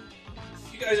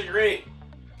 You guys are great.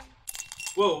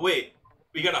 Whoa, wait.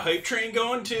 We got a hype train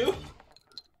going too?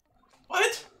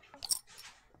 What?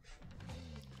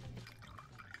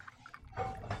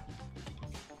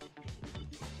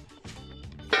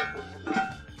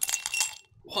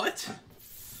 What?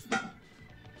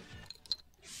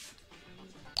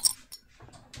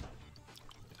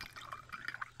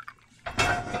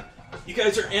 You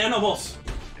guys are animals.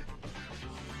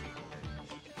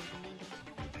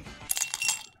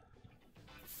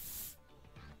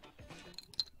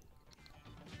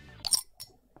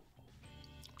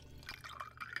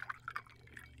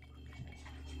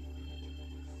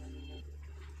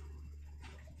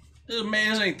 This is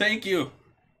amazing. Thank you.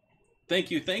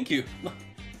 Thank you. Thank you.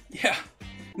 Yeah.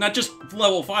 Not just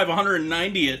level 5,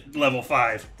 190 at level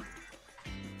 5.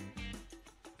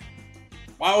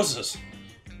 Wowzers.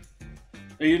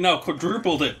 You now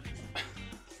quadrupled it.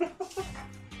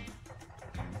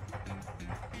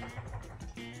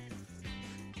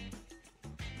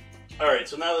 Alright,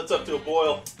 so now that's up to a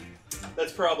boil.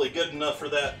 That's probably good enough for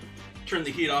that. Turn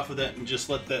the heat off of that and just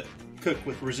let that cook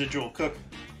with residual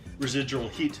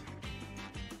heat.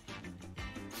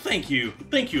 Thank you.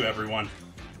 Thank you, everyone.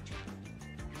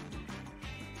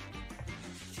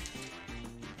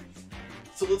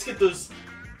 So let's get those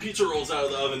pizza rolls out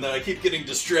of the oven that I keep getting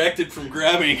distracted from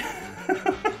grabbing.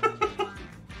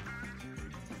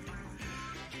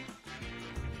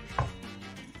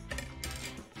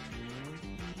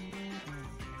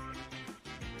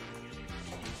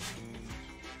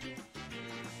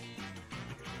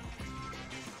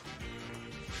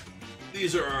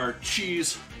 These are our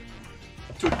cheese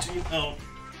tortilla. Oh,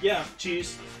 yeah,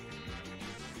 cheese.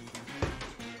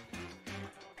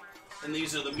 And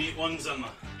these are the meat ones on the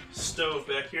stove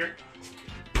back here.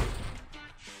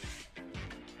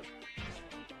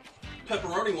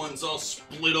 Pepperoni ones all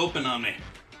split open on me.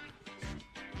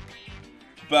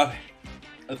 About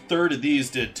a third of these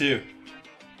did too.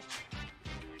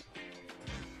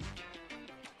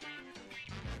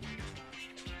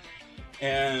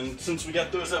 And since we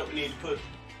got those out, we need to put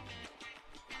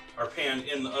our pan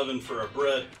in the oven for our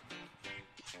bread.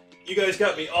 You guys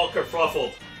got me all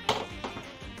kerfuffled.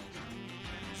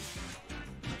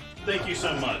 Thank you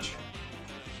so much.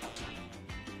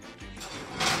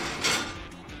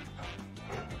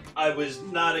 I was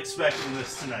not expecting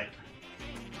this tonight,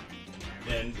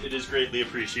 and it is greatly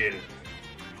appreciated.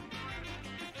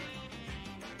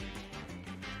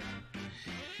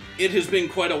 It has been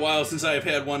quite a while since I have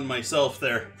had one myself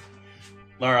there,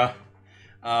 Lara.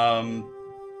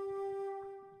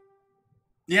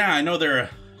 Yeah, I know they're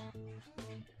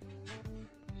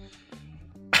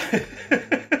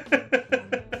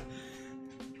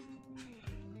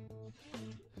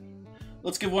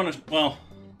Let's give one a... well,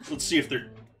 let's see if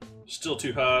they're still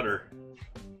too hot or...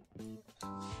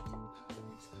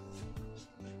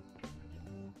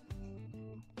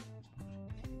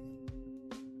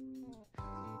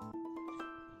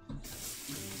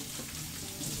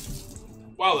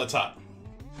 Wow, that's hot.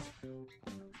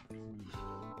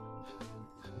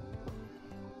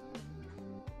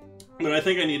 But I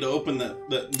think I need to open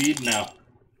that mead now.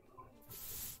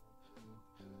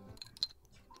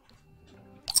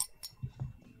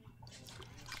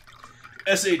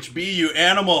 SHB, you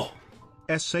animal!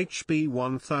 SHB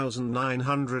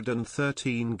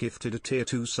 1913 gifted a tier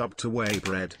 2 sub to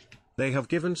Waybread. They have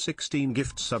given 16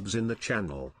 gift subs in the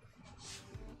channel.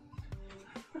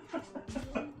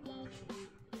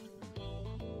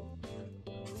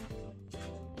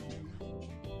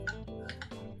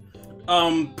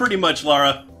 Pretty much,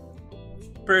 Lara.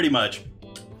 Pretty much.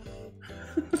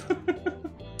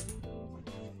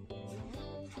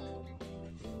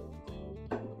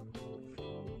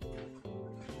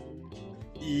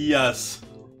 Yes.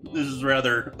 This is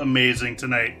rather amazing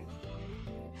tonight.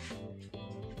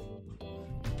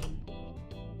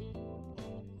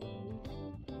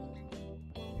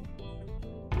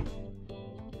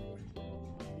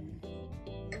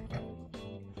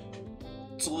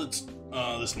 So let's...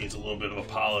 this needs a little bit of a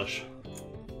polish.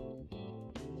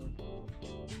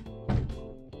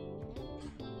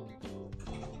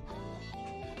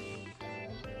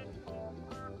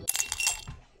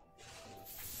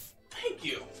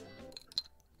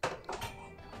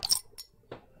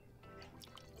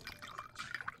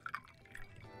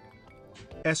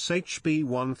 SHB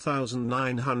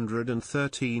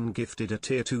 1913 gifted a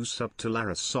tier 2 sub to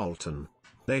Laris Sultan.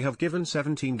 They have given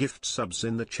 17 gift subs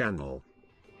in the channel.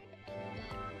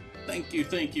 Thank you,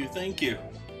 thank you, thank you.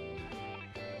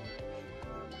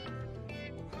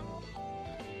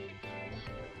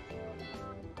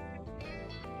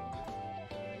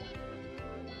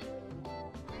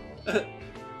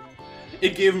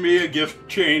 It gave me a gift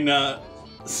chain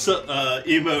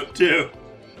emote too.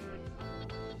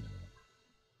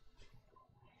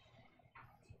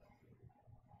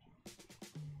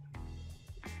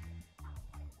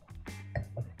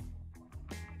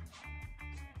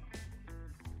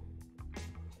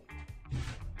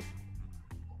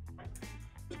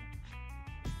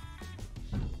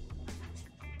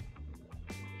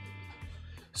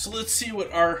 So let's see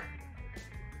what our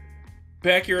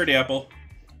backyard apple,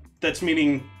 that's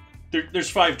meaning there's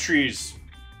 5 trees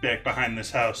back behind this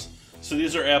house. So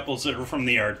these are apples that are from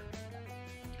the yard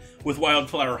with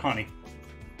wildflower honey.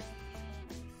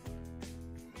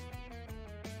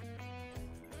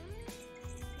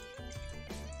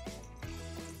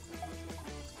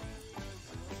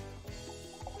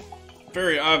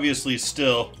 Very obviously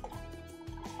still,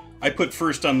 I put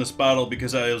first on this bottle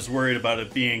because I was worried about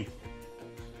it being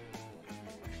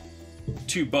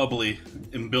too bubbly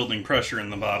and building pressure in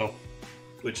the bottle,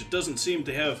 which it doesn't seem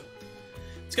to have.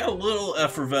 It's got a little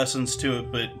effervescence to it,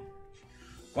 but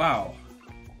wow,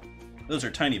 those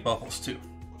are tiny bubbles too.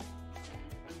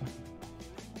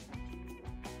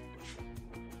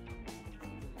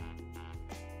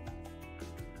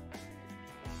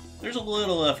 There's a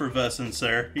little effervescence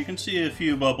there. You can see a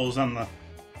few bubbles on the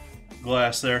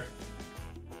glass there.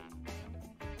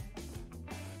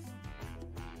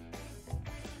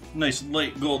 Nice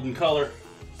light golden color.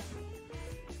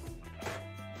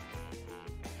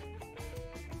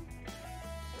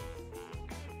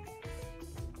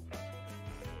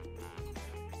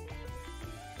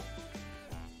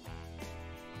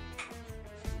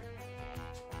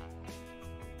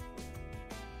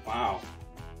 Wow.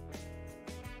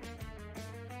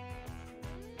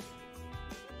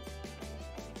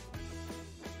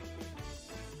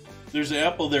 There's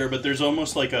apple there, but there's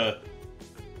almost like a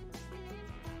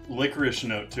licorice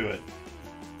note to it.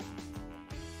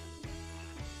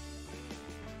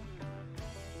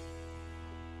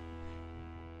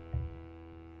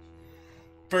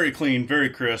 Very clean, very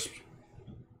crisp.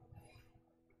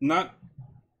 Not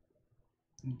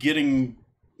getting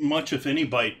much, if any,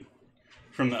 bite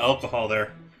from the alcohol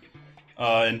there.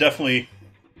 And definitely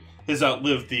has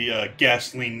outlived the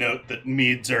gasoline note that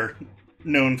meads are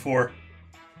known for.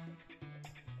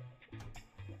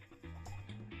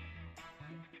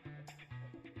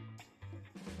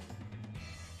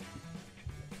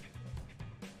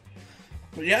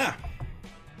 But yeah,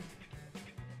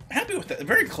 happy with that.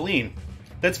 Very clean.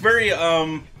 That's very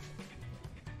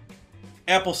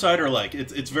apple cider like.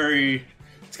 It's very.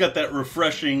 It's got that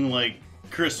refreshing like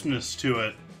crispness to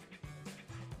it.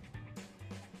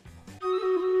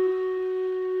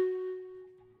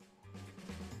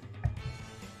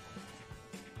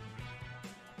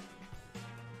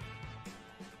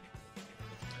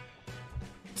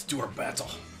 Let's do our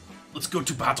battle. Let's go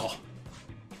to battle.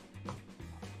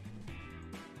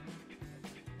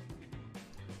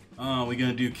 Are we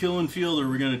gonna do kill and field, or are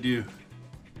we gonna do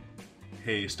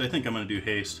haste? I think I'm gonna do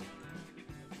haste.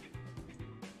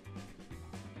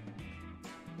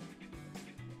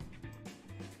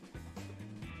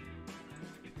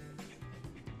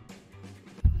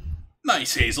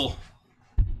 Nice, Hazel.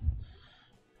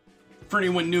 For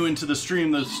anyone new into the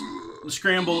stream, the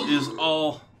Scramble is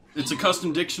all... It's a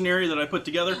custom dictionary that I put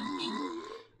together.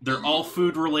 They're all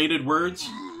food-related words.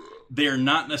 They are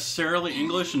not necessarily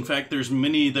English. In fact, there's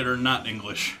many that are not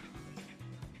English.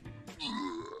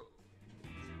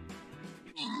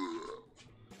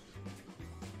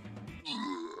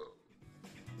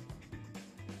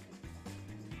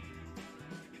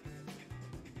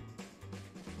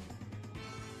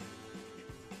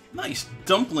 Nice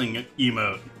dumpling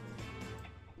emote.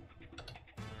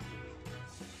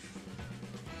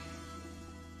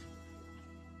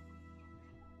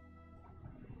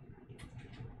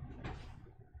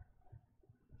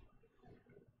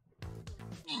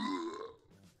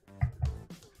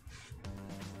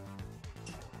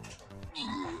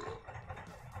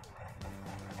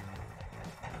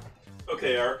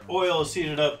 Okay, our oil is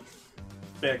heated up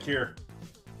back here.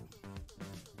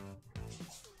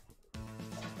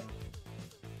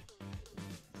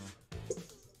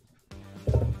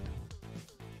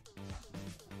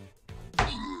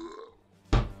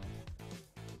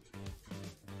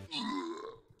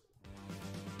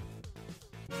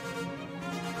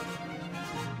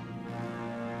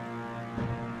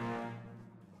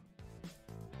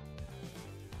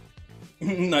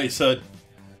 Nice HUD.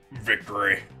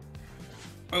 Victory.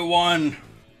 I won.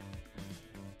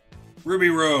 Ruby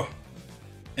Row.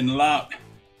 And a lot.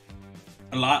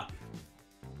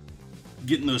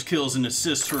 Getting those kills and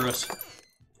assists for us.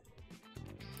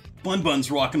 Bun Bun's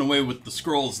walking away with the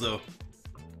scrolls, though.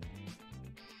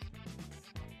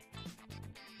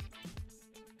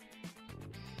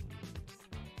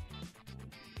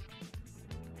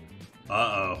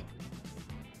 Uh-oh.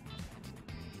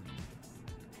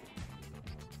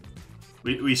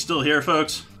 We still here,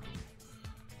 folks?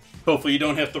 Hopefully you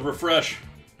don't have to refresh.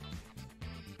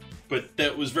 But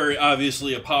that was very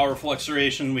obviously a power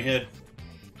fluctuation. We had a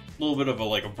little bit of a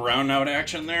brownout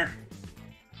action there.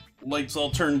 Lights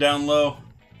all turned down low.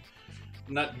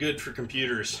 Not good for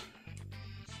computers.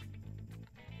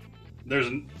 There's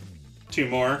 2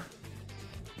 more.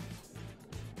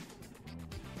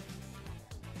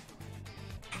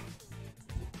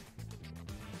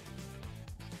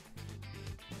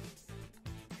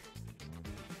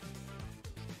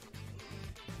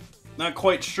 Not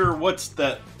quite sure what's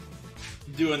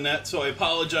doing that, so I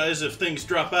apologize if things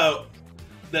drop out.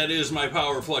 That is my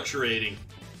power fluctuating.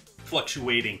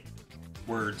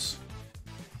 Words.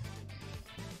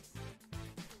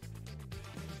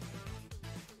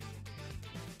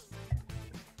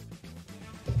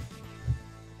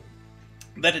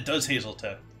 That it does,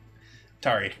 Hazeltap.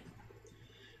 Tari.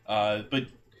 But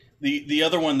the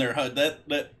other one there, HUD,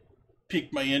 that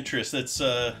piqued my interest. That's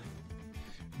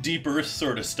Deep Earth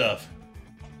sort of stuff.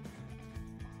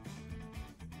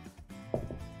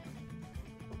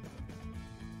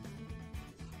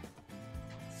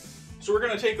 So we're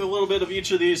going to take a little bit of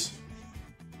each of these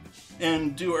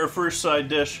and do our first side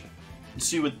dish and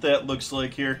see what that looks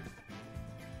like here.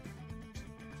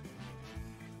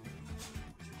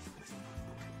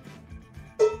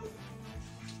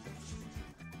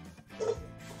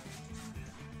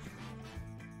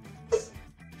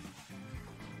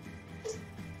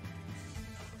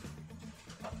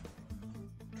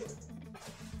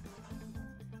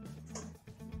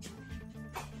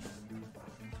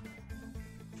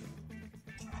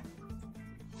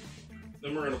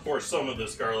 Then we're going to pour some of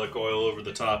this garlic oil over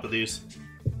the top of these.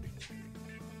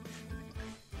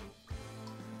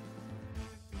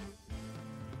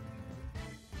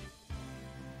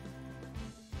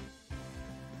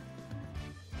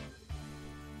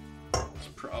 It's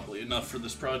probably enough for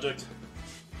this project.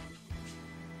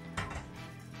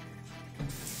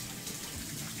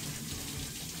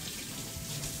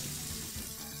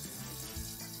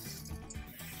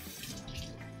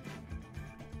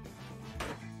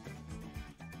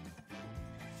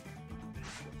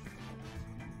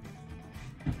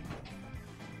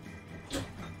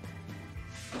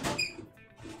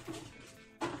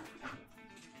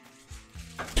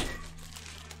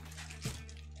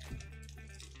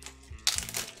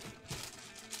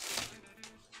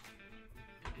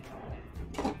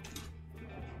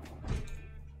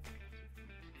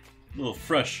 A little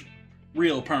fresh,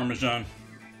 real Parmesan.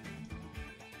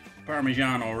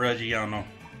 Parmigiano Reggiano.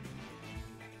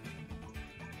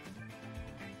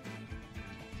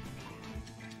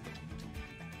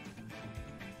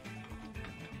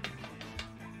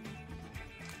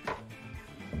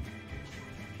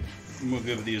 And we'll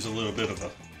give these a little bit of a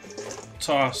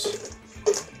toss.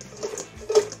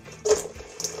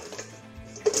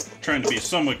 Trying to be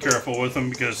somewhat careful with them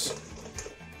because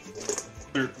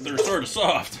they're sort of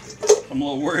soft. I'm a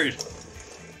little worried.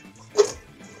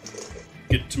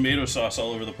 Get tomato sauce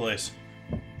all over the place.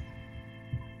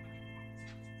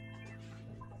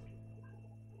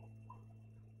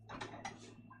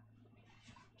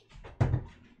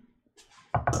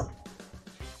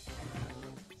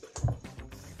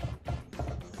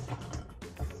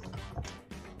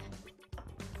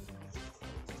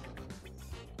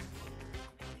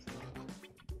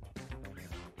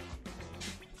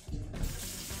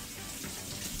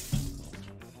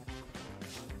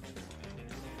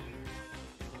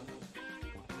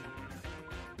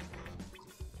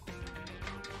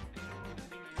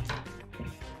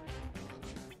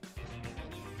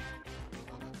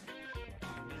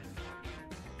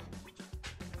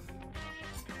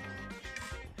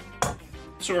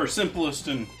 So our simplest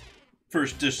and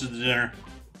first dish of the dinner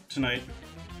tonight.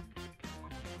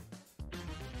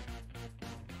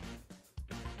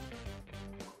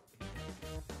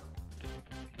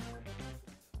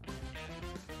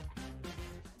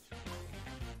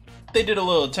 They did a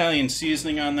little Italian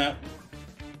seasoning on that.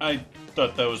 I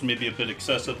thought that was maybe a bit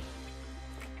excessive.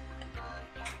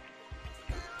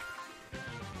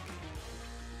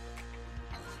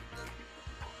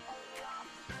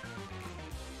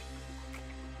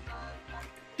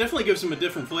 Definitely gives them a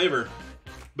different flavor,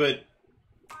 but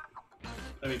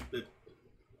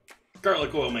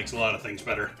Garlic oil makes a lot of things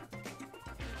better.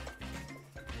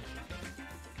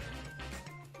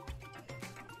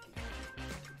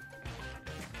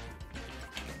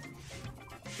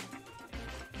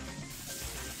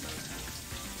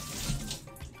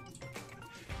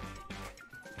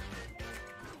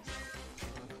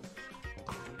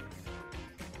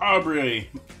 Aubrey,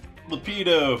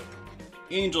 Lapido,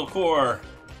 Angel Core,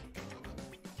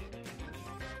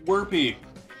 Werpy,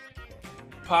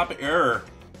 Pop Error,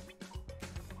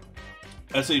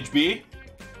 SHB,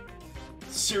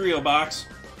 Cereal Box,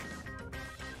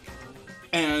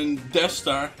 and Death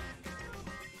Star.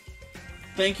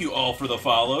 Thank you all for the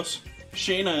follows.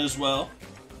 Shayna as well.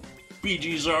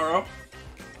 BG Zaro.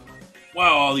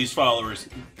 Wow, all these followers.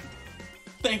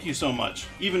 Thank you so much.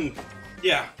 Even,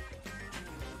 yeah.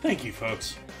 Thank you,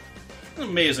 folks. An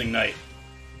amazing night.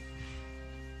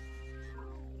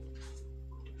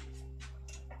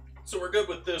 So we're good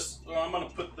with this. I'm going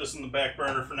to put this in the back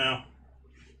burner for now.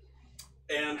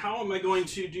 And how am I going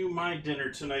to do my dinner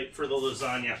tonight for the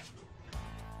lasagna?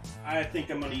 I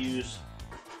think I'm going to use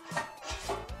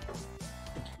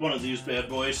one of these bad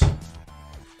boys.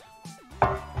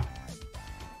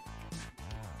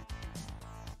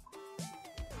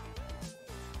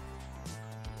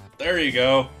 There you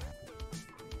go.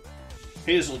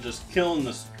 Hazel just killing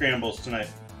the scrambles tonight.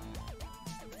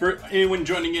 For anyone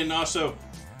joining in also,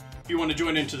 if you want to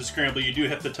join into the scramble, you do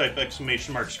have to type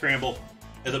 !scramble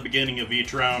at the beginning of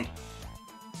each round.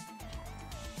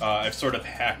 I've sort of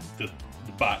hacked the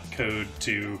bot code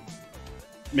to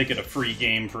make it a free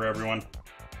game for everyone.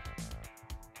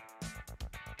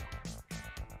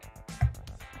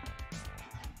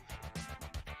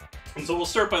 And so we'll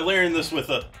start by layering this with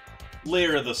a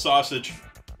layer of the sausage,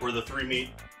 or the 3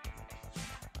 meat.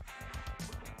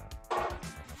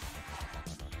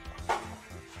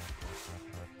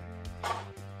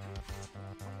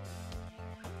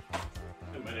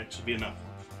 That might actually be enough.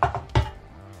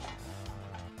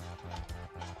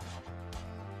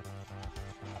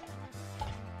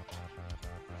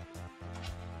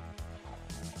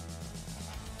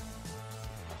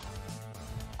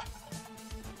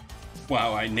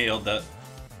 Wow, I nailed that.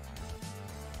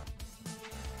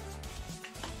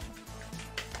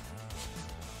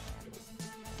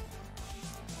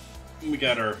 We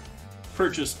got our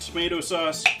purchased tomato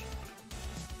sauce.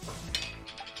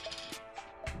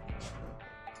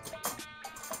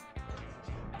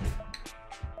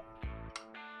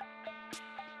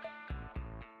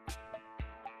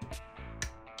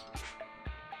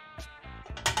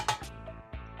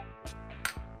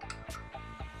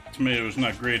 Tomato's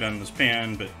not great on this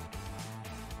pan, but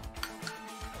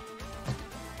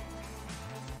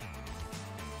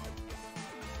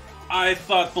I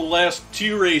thought the last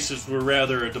 2 races were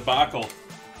rather a debacle.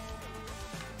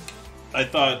 I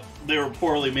thought they were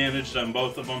poorly managed on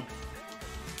both of them.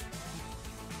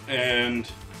 And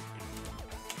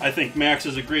I think Max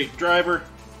is a great driver,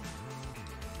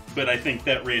 but I think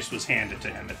that race was handed to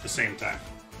him at the same time.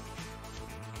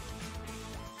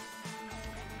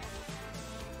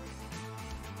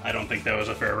 I don't think that was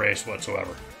a fair race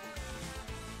whatsoever.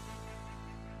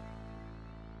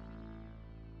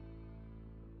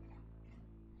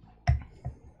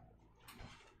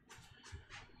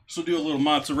 So do a little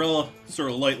mozzarella,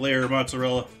 sort of light layer of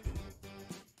mozzarella.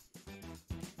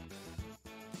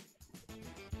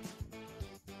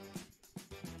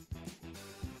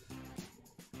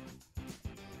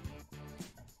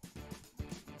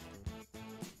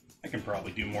 I can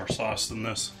probably do more sauce than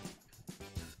this.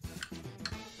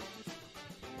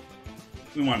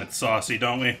 We want it saucy,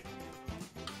 don't we?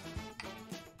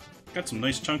 Got some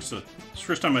nice chunks of... It's the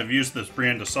first time I've used this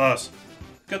brand of sauce.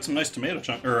 Got some nice tomato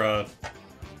chunks, or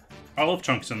olive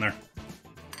chunks in there.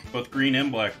 Both green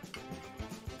and black.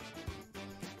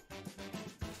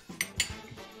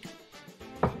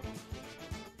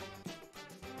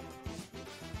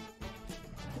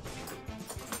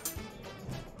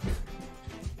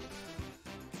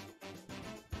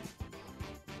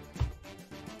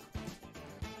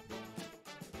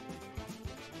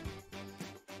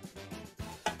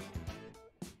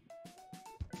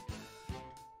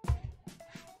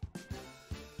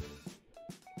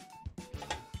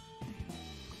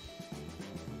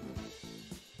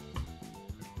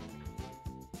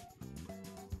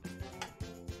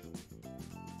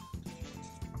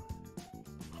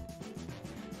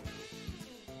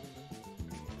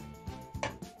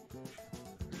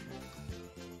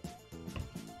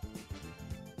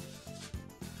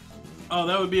 Oh,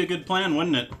 that would be a good plan,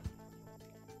 wouldn't it?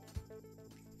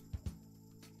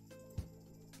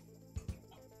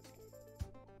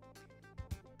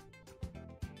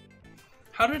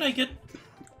 How did I get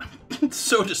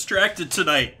So distracted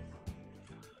tonight.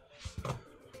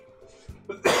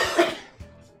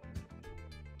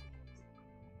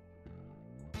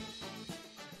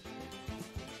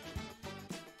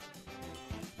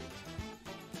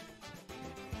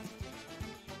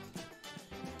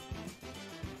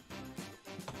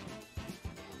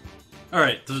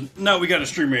 Alright, now we got a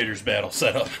Stream Raiders battle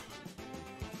set up.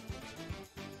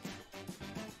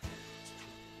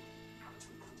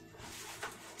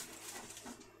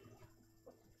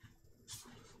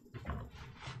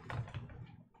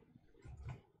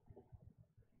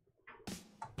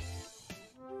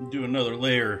 Do another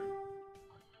layer.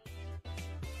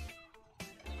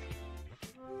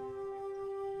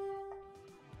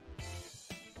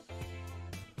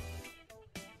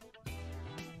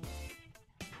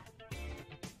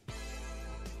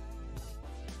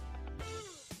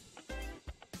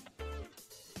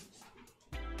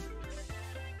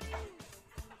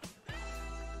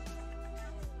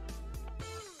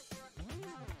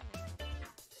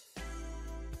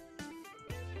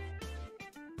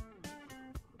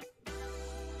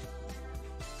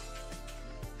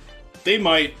 They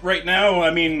might. Right now, I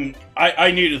mean,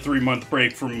 I need a 3-month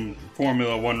break from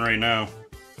Formula 1 right now.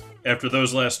 After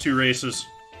those last 2 races.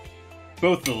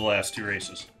 Both of the last 2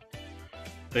 races.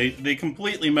 They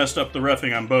completely messed up the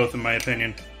reffing on both, in my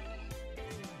opinion.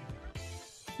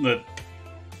 The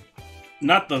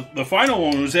final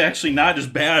one was actually not as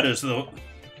bad as the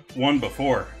one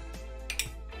before.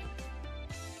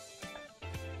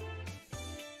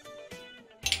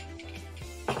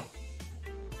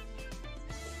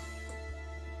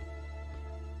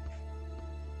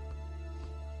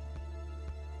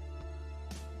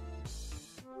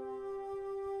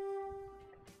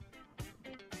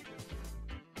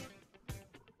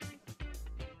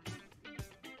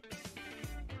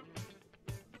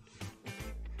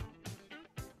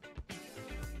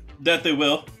 That they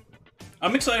will.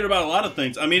 I'm excited about a lot of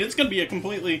things. I mean, it's going to be a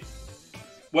completely...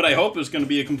 What I hope is going to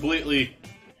be a completely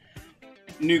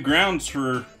new grounds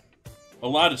for a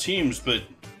lot of teams, but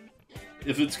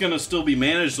if it's going to still be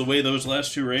managed the way those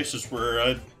last 2 races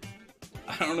were,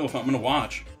 I don't know if I'm going to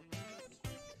watch.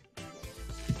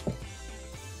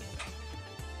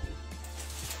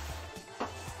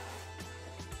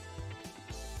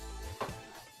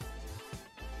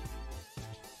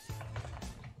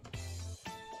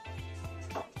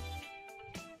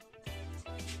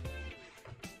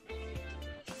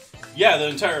 Yeah, the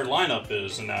entire lineup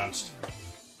is announced.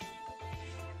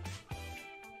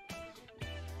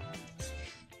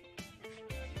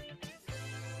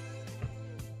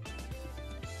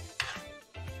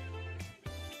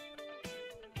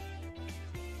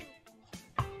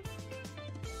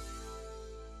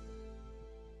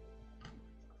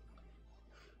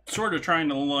 Sort of trying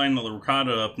to line the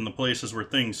ricotta up in the places where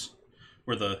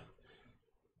the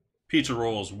pizza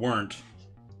rolls weren't.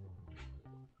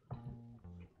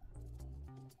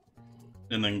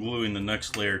 And then gluing the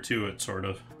next layer to it, sort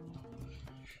of.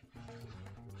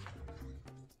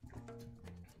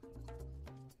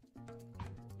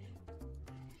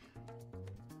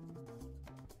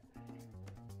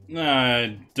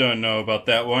 I don't know about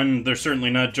that one. They're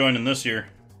certainly not joining this year.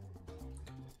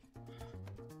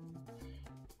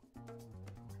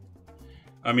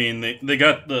 I mean, they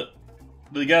got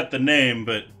the name,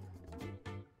 but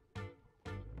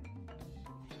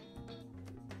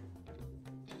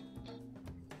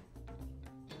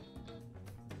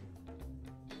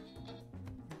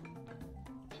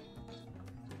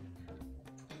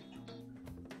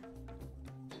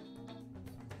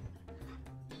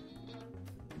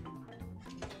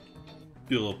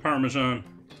do a little Parmesan.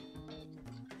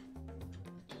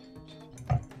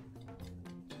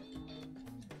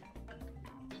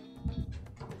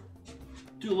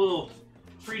 Do a little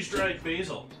freeze-dried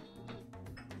basil.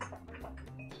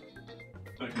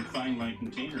 If I can find my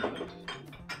container of it.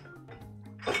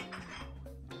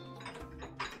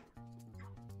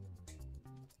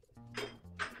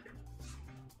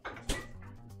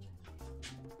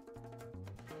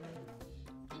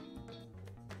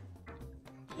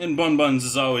 And Bun Buns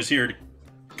is always here to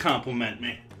compliment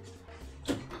me.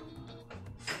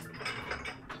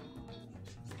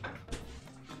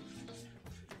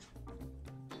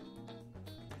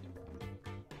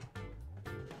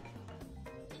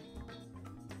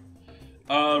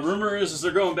 Rumor is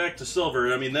they're going back to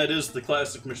silver. I mean, that is the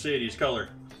classic Mercedes color.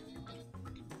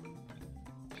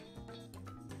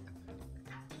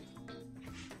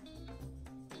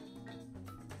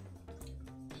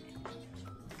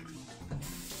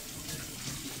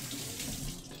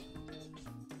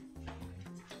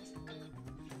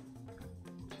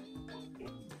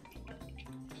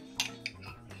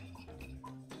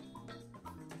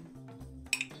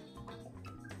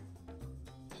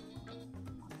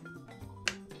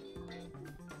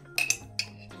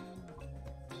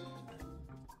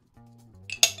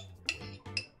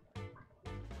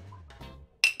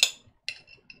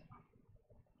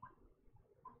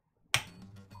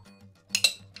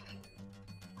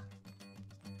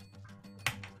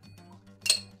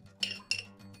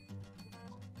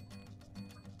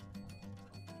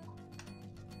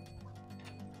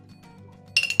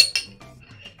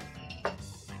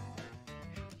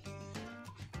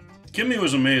 Kimmy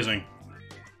was amazing.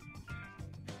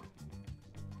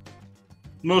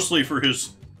 Mostly for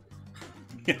his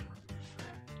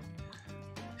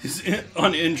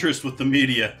uninterest with the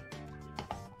media.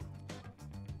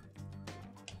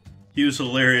 He was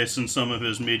hilarious in some of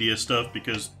his media stuff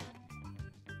because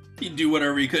he'd do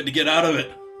whatever he could to get out of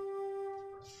it.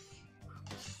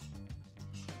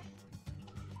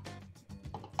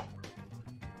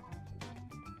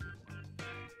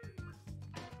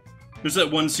 There's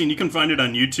that one scene, you can find it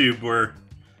on YouTube, where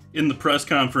in the press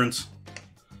conference,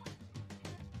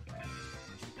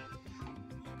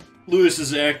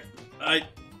 Lewis's act,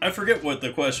 I forget what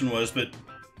the question was, but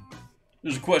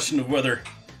there's a question of whether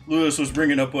Lewis was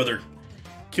bringing up whether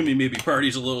Kimmy maybe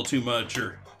parties a little too much,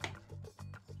 or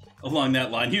along that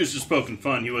line. He was just poking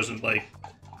fun. He wasn't, like,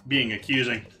 being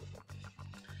accusing.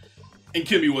 And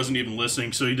Kimmy wasn't even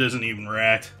listening, so he doesn't even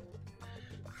react.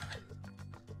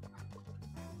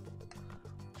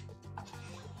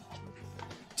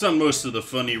 It's on most of the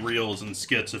funny reels and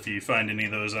skits if you find any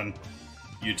of those on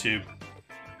YouTube.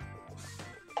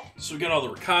 So we got all the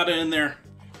ricotta in there.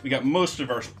 We got most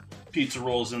of our pizza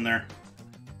rolls in there.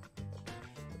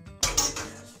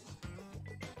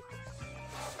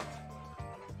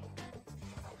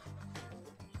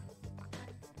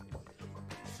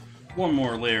 One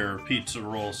more layer of pizza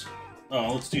rolls.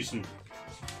 Oh, let's do some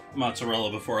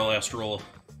mozzarella before our last roll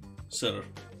set of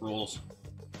rolls.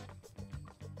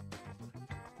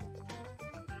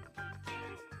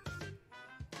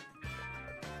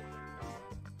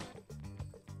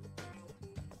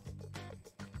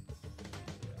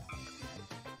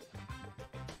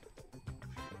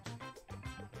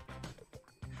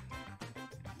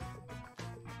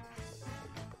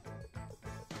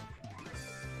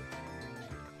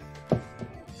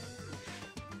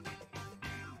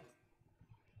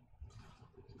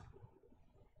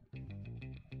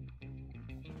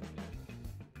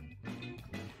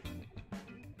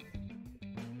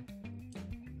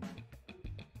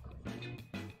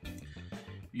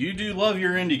 You do love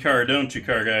your IndyCar, don't you,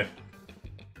 car guy?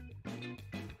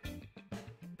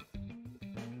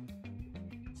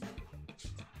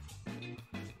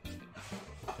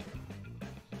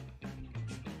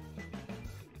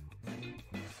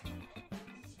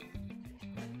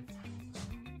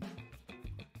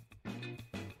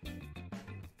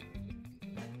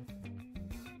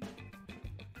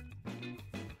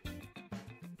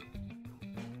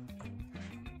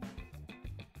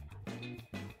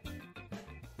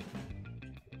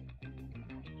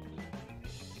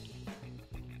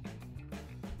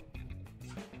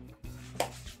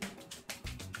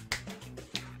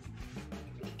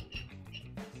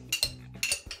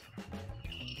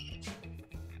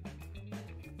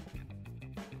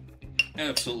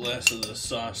 Absolute last of the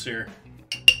sauce here.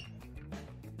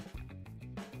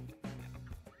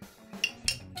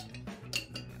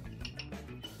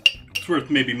 It's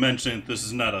worth maybe mentioning that this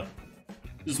is not a,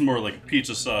 this is more like a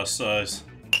pizza sauce size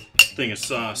thing of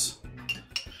sauce.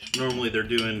 Normally they're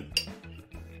doing,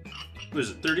 what is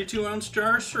it, 32 ounce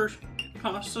jars for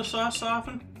pasta sauce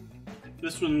often?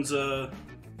 This one's a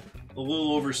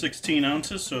little over 16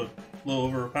 ounces, so a little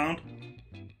over a pound.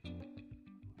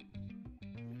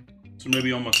 So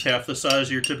maybe almost half the size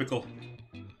of your typical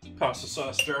pasta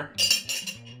sauce jar.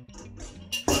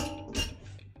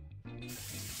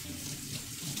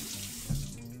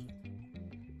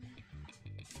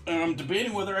 And I'm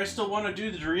debating whether I still want to do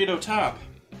the Dorito top,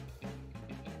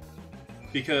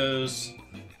 because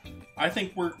I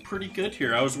think we're pretty good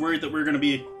here. I was worried that we were going to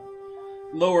be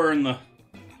lower in the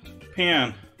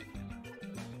pan.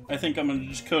 I think I'm going to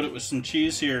just coat it with some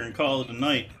cheese here and call it a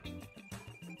night.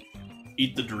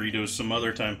 Eat the Doritos some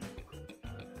other time.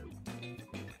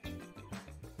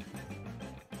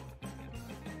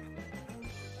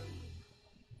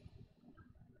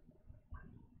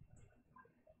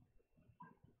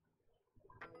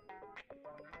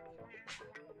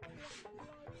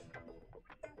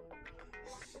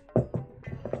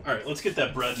 Alright, let's get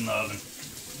that bread in the oven.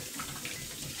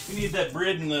 We need that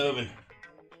bread in the oven.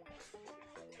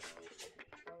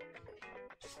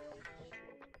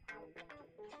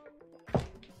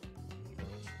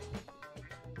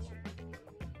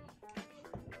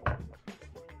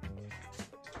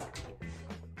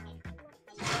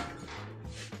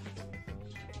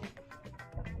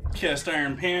 Cast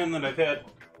iron pan that I've had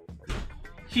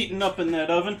heating up in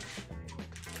that oven.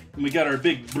 And we got our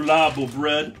big blob of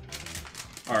bread,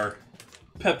 our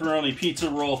pepperoni pizza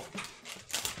roll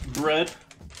bread.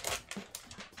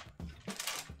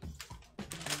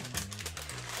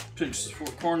 Pinch the four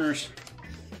corners,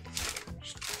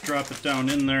 just drop it down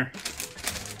in there.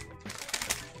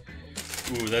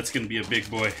 Ooh, that's gonna be a big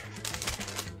boy.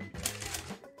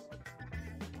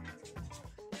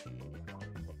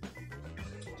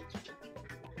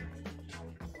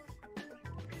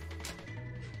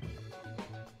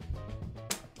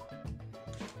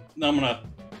 Now I'm gonna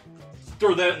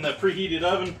throw that in the preheated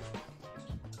oven.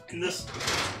 And this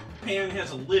pan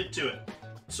has a lid to it,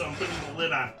 so I'm putting the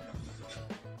lid on.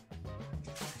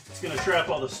 It's gonna trap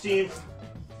all the steam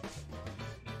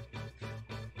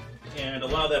and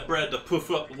allow that bread to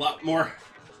poof up a lot more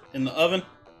in the oven.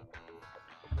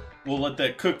 We'll let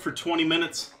that cook for 20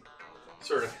 minutes,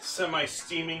 sort of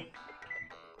semi-steaming.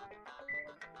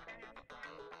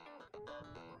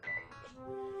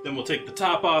 Then we'll take the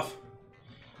top off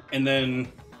and then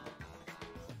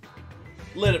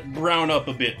let it brown up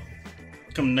a bit.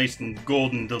 Become nice and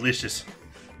golden delicious.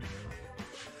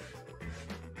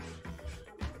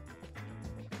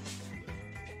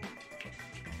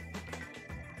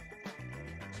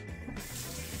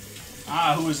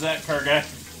 Ah, who is that car guy?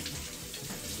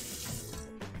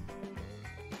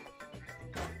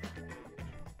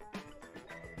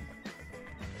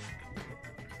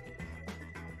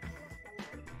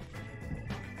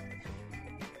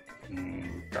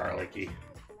 Garlicky.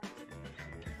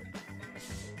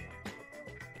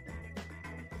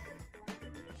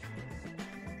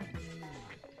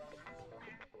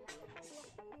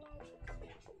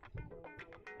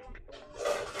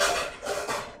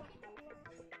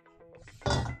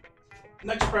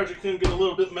 Next project can get a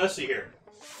little bit messy here.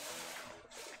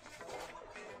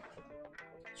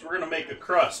 So we're going to make a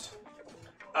crust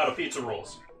out of pizza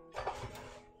rolls.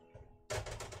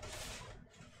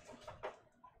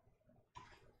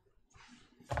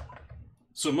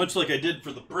 So much like I did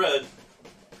for the bread,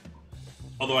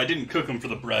 although I didn't cook them for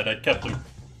the bread, I kept them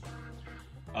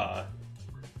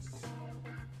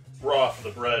raw for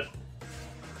the bread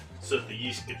so that the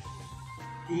yeast could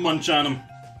munch on them.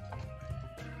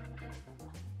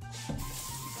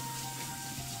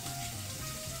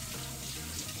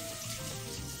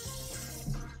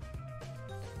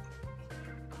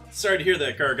 Sorry to hear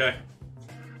that, car guy.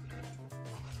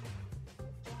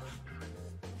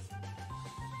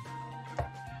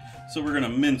 So we're gonna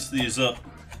mince these up.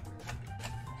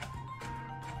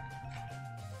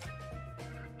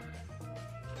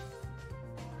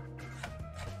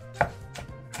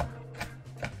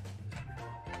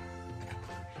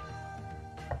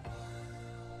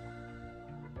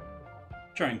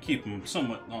 Try and keep them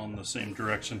somewhat on the same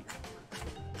direction.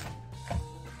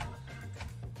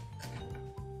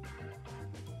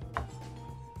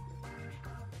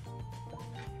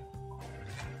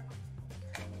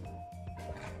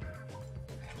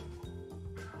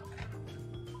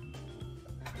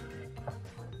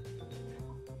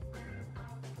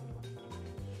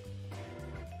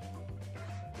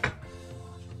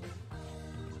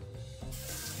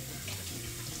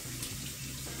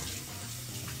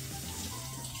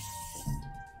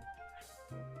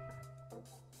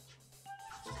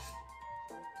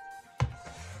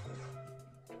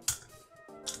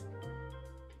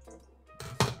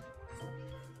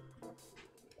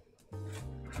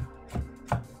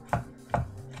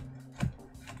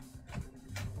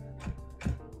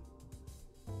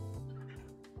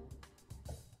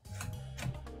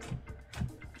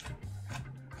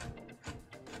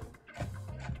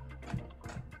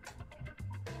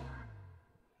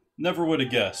 Never would have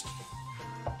guessed.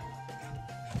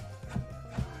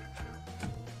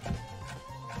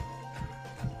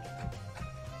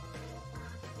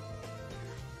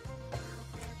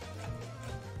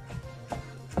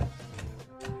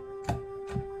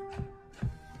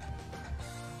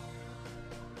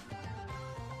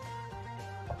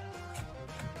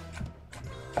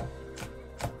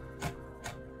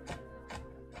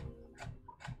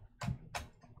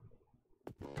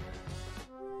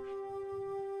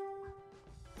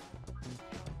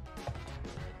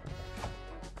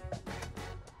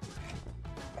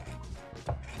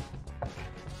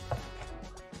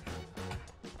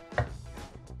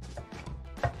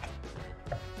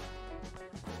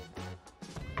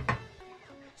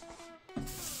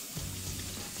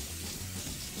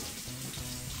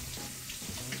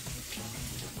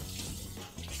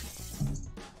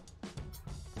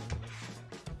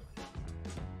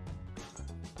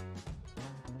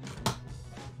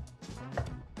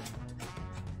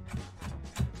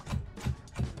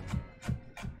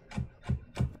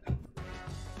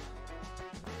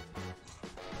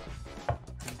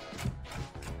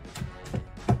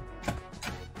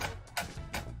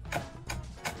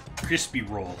 Crispy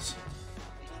rolls.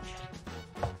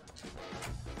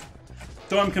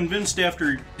 Though I'm convinced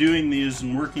after doing these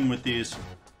and working with these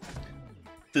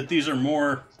that these are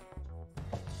more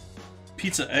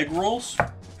pizza egg rolls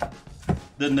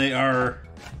than they are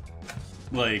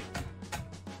like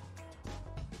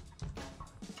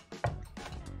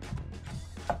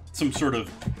some sort of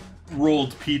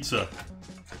rolled pizza,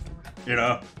 you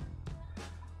know?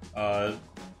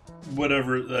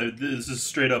 Whatever. This is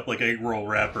straight up like egg roll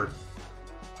wrapper.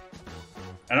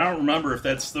 And I don't remember if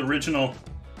that's the original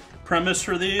premise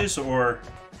for these or.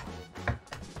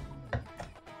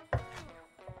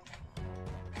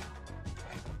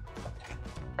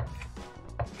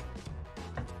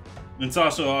 It's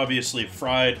also obviously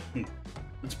fried.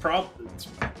 It's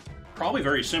probably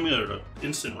very similar to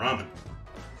instant ramen,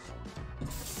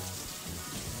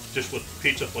 just with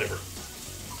pizza flavor.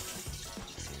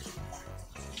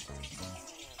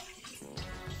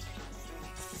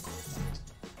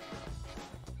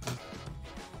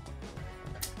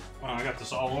 Wow, I got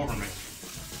this all over me.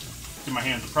 Give my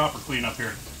hands a proper clean up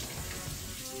here.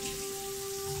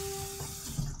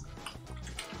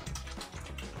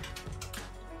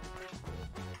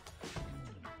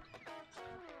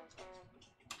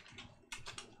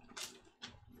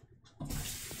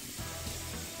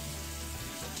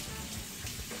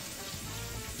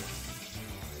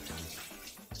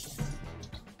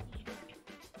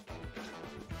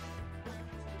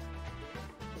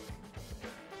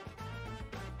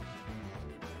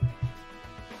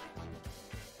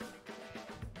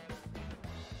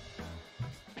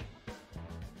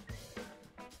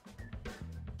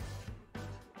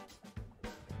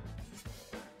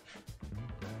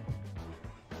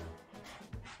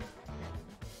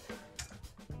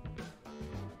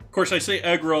 Of course, I say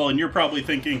egg roll, and you're probably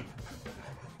thinking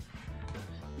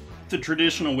the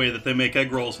traditional way that they make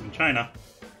egg rolls in China,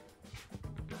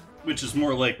 which is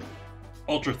more like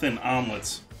ultra-thin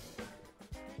omelets,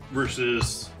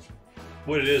 versus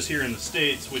what it is here in the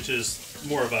States, which is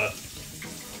more of a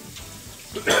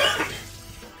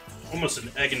almost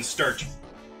an egg and starch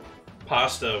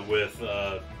pasta with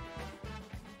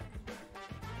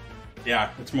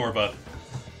yeah, it's more of a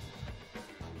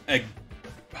egg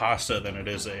pasta than it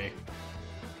is a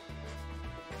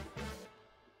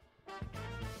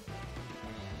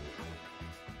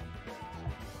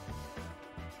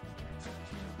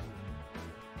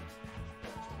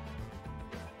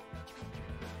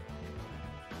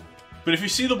But if you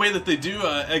see the way that they do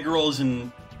egg rolls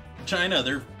in China,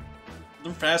 they're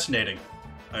fascinating.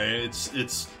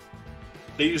 It's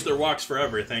they use their woks for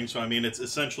everything, so I mean it's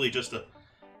essentially just a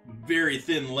very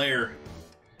thin layer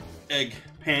egg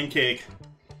pancake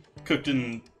cooked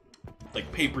in like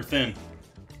paper thin.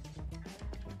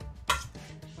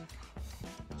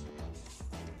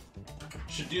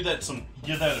 Should do that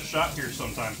give that a shot here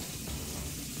sometime.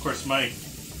 Of course, my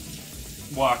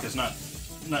wok is not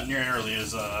nearly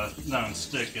as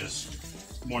non-stick as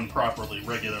one properly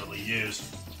regularly used.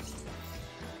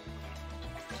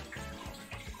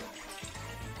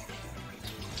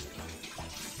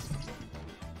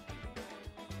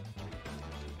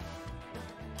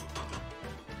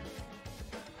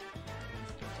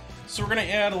 So we're gonna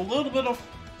add a little bit of,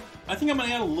 I think I'm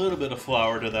gonna add a little bit of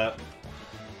flour to that.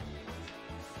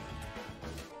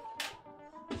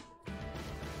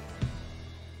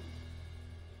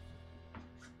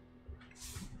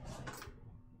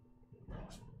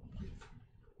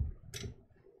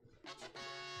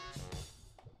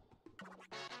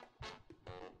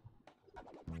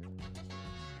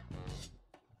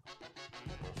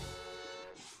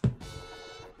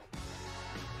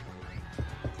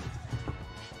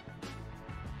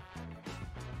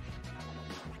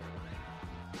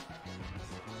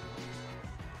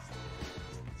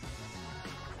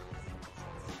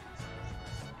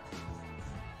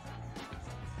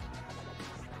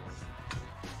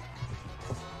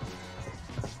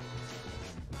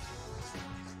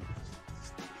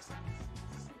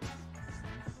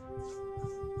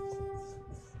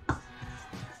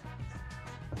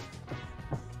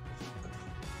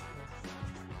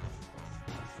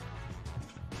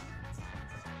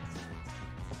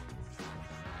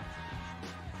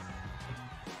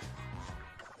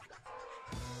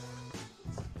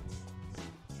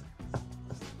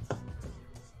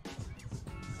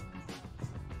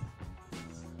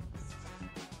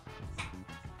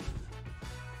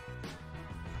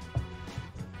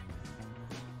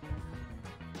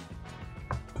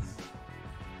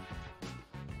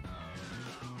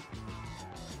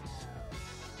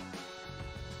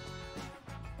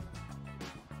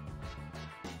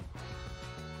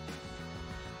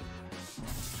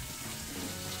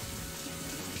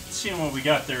 Seeing what we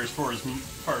got there as far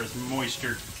as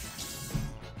moisture.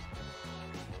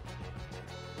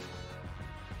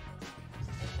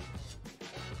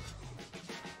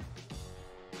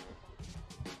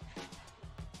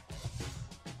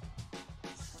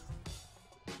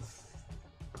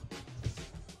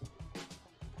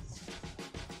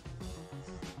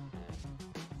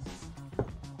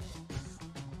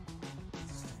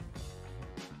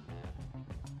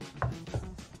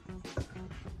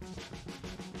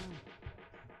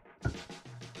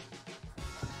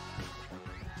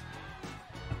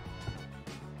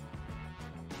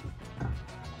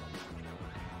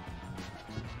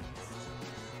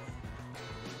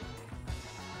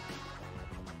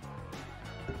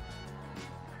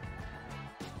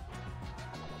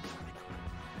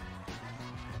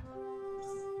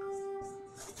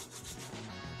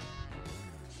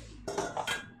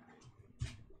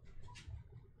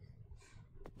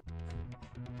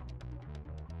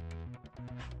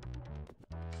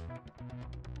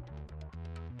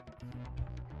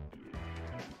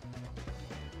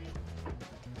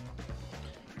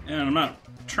 And I'm not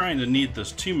trying to knead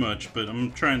this too much, but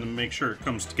I'm trying to make sure it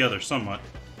comes together somewhat.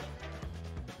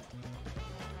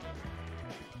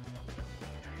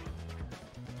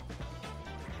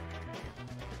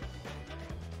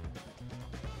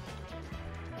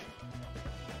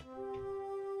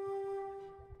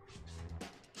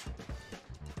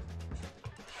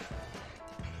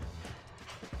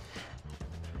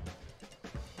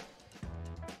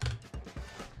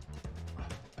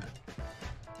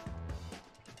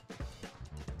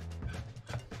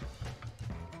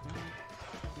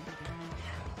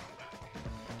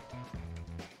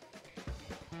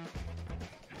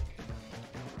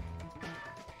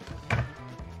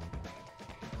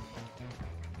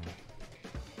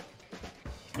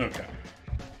 Okay.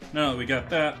 Now that we got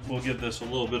that, we'll give this a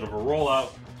little bit of a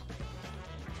rollout.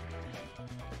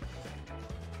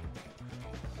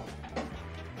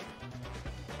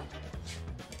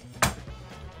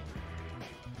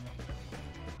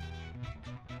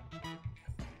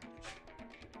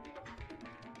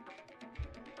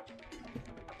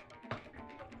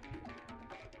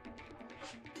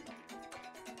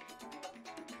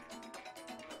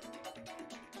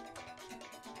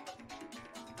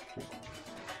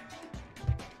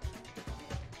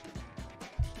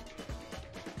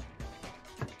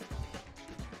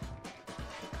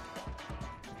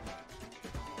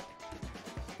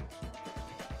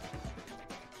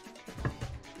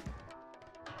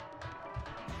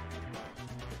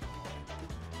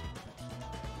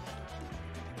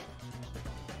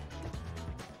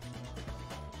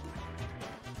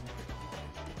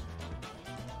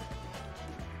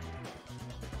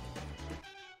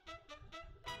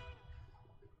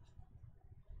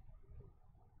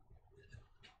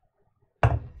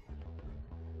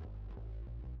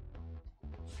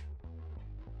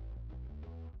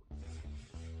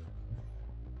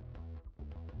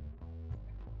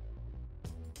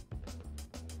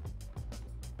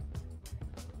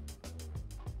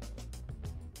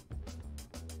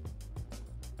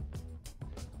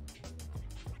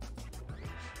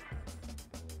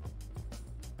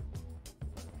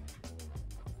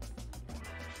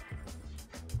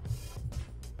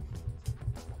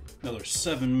 Another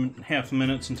 7.5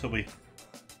 minutes until we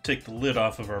take the lid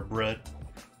off of our bread.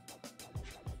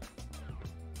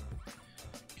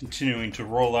 Continuing to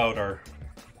roll out our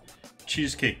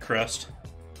cheesecake crust.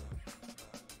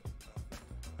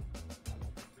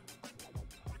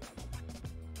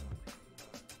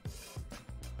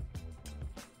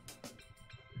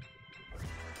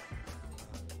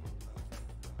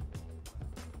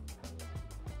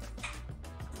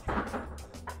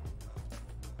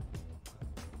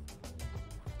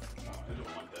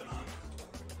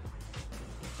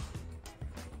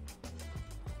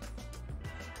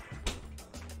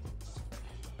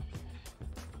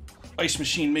 Ice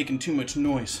machine making too much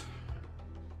noise.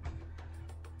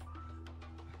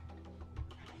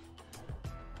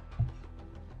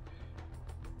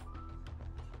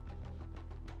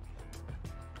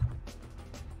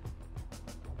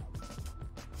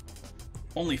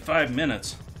 Only 5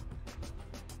 minutes.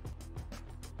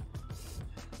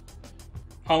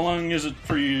 How long is it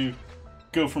for you to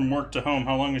go from work to home?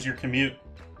 How long is your commute?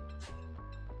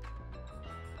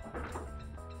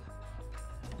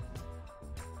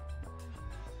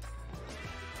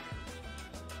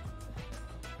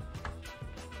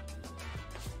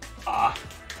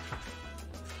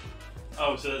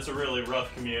 Oh, so that's a really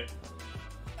rough commute.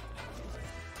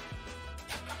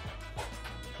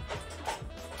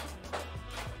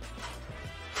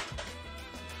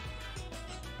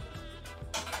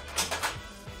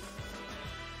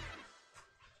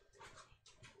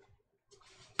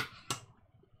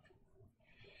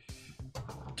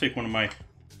 Take one of my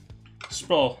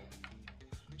small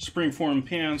springform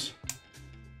pans.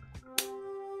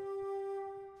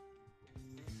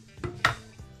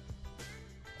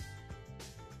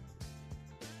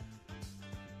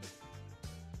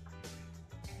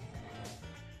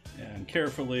 And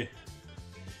carefully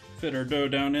fit our dough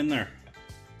down in there.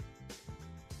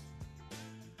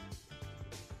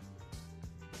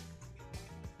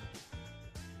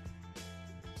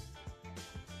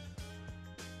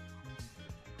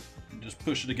 Just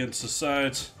push it against the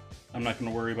sides. I'm not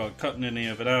going to worry about cutting any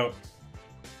of it out.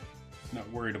 Not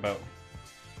worried about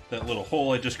that little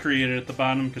hole I just created at the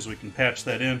bottom because we can patch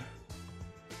that in.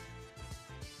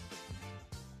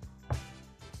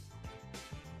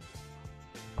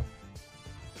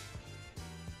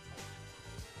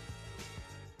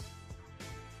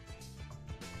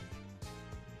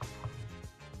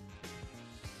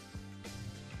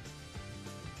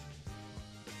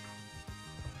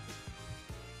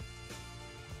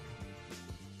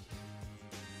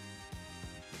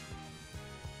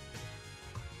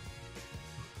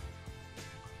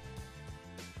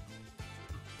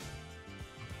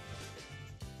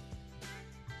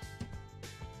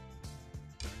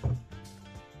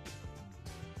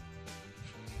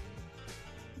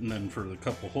 And then for the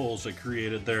couple holes I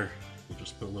created there, we'll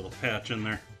just put a little patch in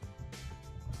there.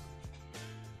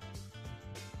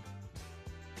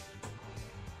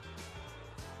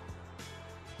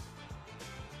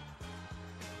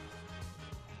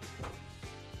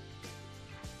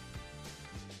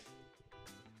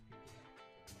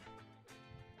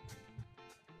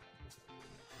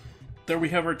 There we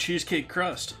have our cheesecake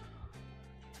crust.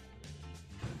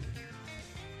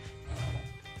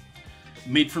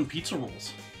 Made from pizza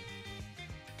rolls.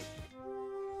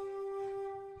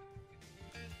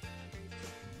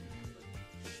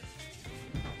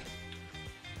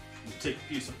 We'll take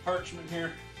a piece of parchment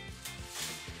here.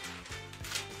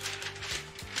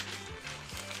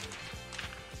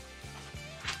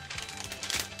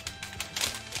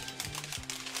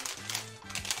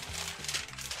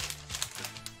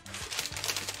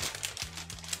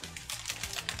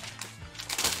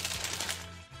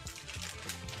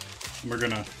 We're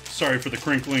gonna, sorry for the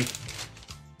crinkling,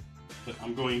 but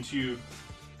I'm going to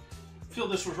fill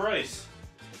this with rice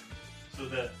so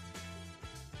that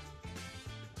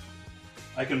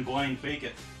I can blind bake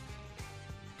it.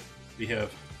 We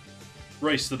have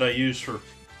rice that I use for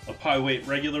a pie weight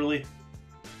regularly,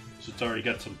 so it's already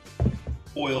got some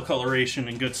oil coloration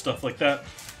and good stuff like that.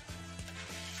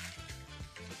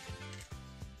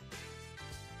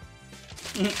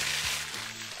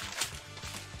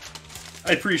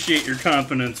 I appreciate your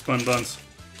confidence, Bun Buns.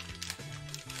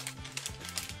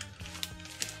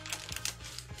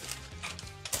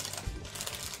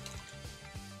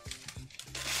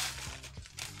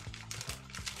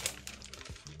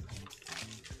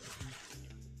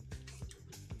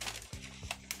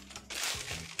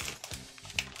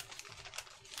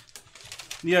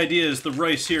 The idea is the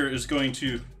rice here is going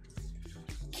to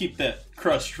keep that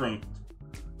crust from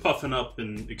puffing up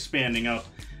and expanding out.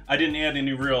 I didn't add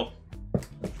any real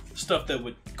stuff that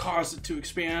would cause it to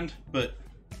expand, but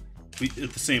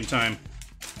at the same time,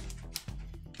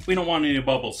 we don't want any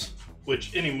bubbles,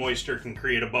 which any moisture can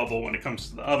create a bubble when it comes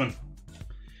to the oven.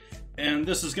 And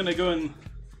this is gonna go in.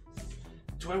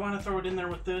 Do I want to throw it in there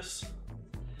with this?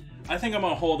 I think I'm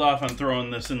gonna hold off on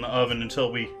throwing this in the oven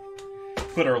until we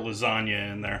put our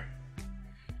lasagna in there.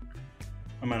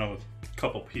 I'm gonna have a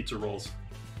couple pizza rolls.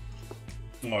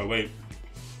 Oh, wait.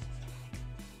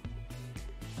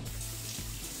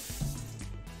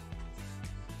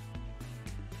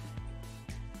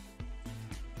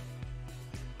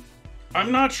 I'm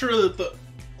not sure that the...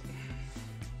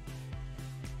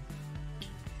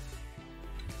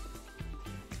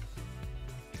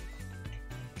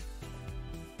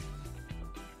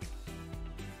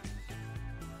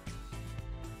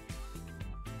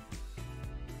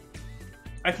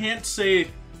 I can't say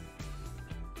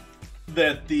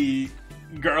that the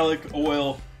garlic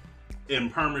oil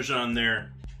and Parmesan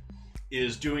there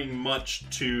is doing much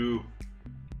to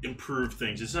improve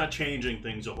things. It's not changing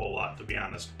things a whole lot, to be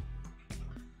honest.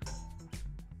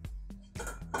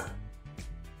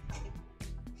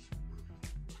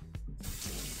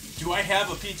 Do I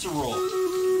have a pizza roll?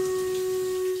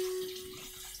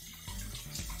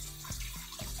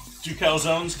 Do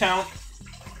calzones count?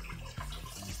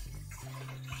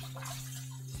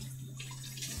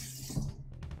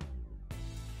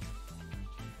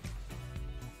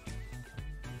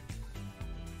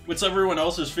 What's everyone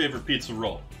else's favorite pizza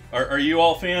roll? Are you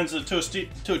all fans of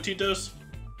Totitos?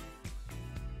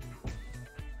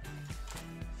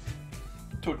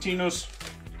 Totinos?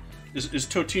 Is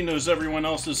Totino's everyone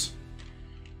else's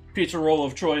pizza roll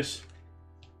of choice?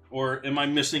 Or am I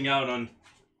missing out on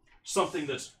something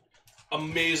that's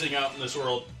amazing out in this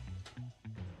world?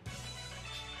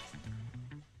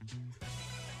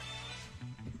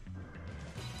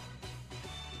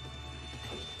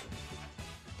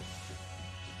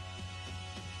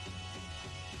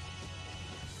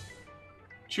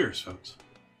 Cheers, folks.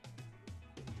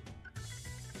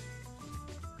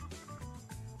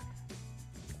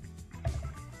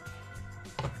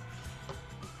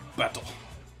 Battle.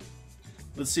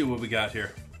 Let's see what we got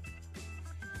here.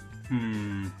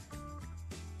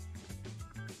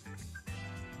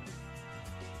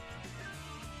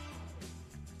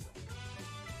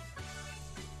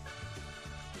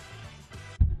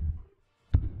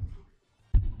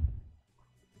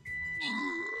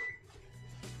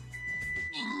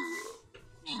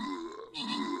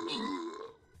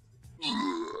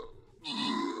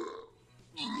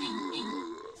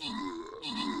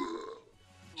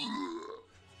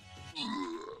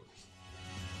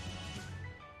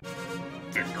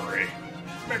 Victory!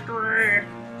 Victory!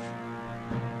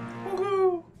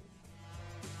 Woohoo!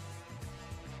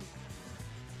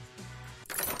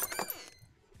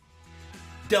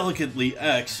 Delicately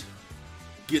X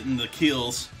getting the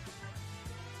kills.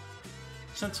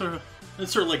 It's sort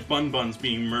of like Bun Bun's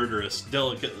being murderous,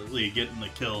 delicately getting the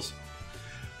kills.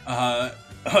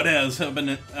 Hodaz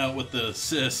helping out with the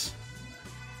sis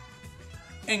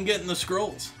and getting the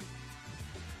scrolls.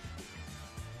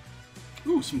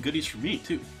 Ooh, some goodies for me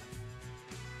too.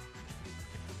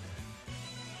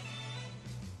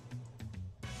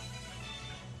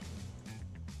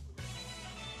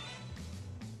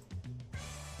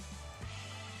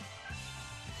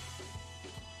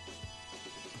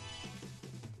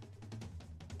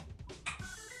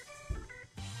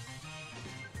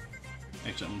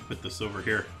 Actually, I'm gonna put this over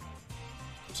here.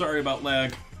 Sorry about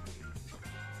lag.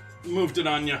 Moved it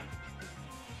on ya.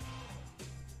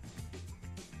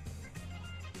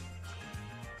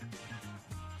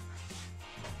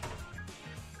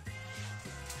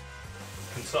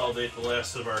 Consolidate the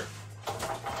last of our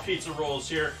pizza rolls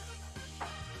here.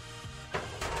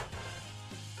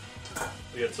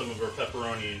 We had some of our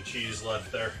pepperoni and cheese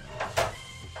left there.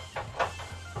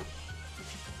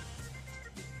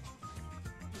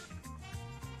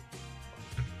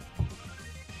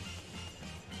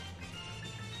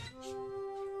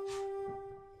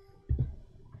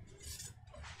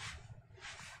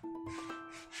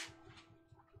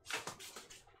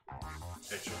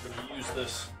 Actually, we're going to use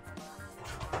this,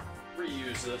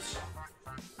 reuse this.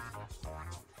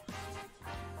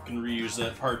 Can reuse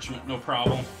that parchment, no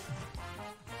problem.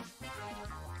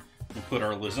 We'll put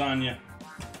our lasagna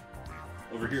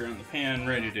over here in the pan,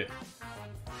 ready to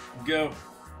go.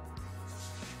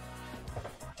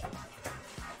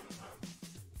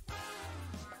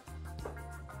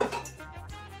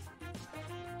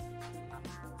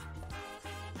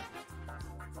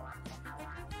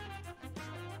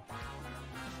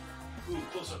 Ooh,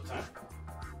 close up time.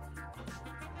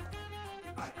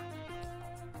 Hi.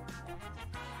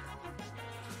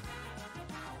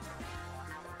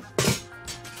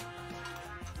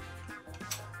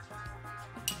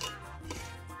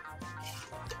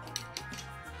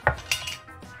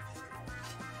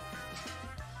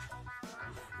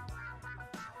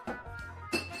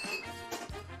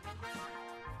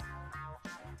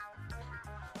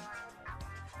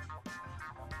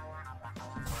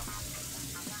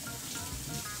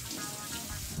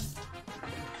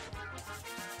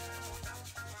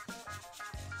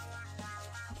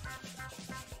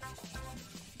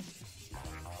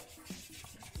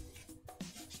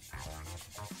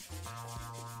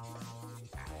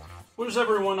 What does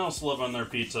everyone else love on their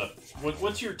pizza?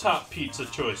 What's your top pizza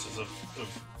choices of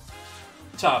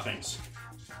toppings?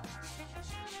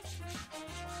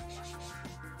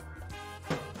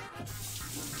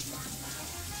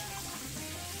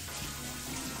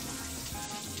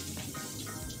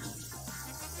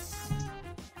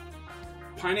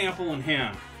 Pineapple and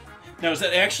ham. Now, is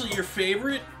that actually your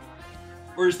favorite?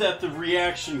 Or is that the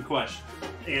reaction question?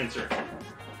 Answer.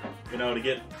 You know, to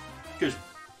get... Because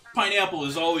pineapple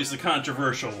is always the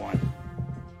controversial one.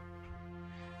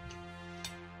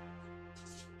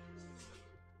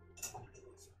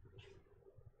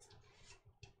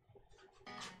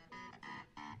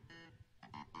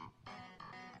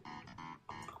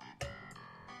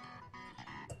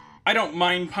 I don't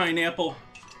mind pineapple,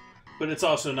 but it's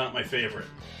also not my favorite.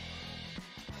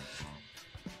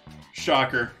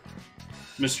 Shocker.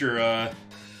 Mr.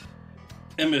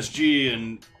 MSG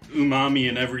and umami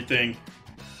and everything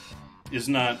is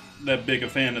not that big a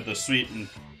fan of the sweet and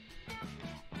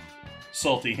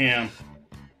salty ham.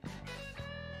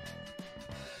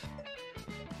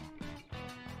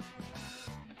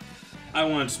 I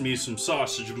want me some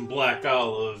sausage and black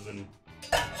olive and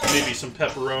maybe some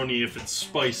pepperoni if it's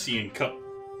spicy and cup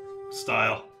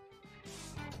style.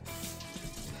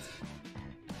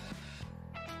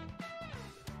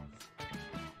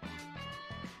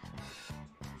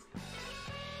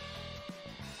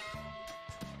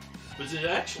 Was it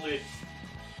actually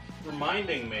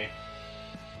reminding me?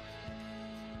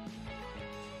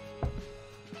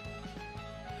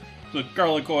 Look,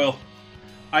 garlic oil.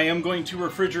 I am going to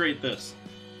refrigerate this.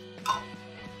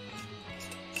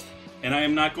 And I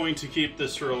am not going to keep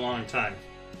this for a long time.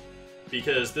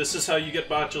 Because this is how you get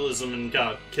botulism in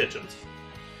kitchens.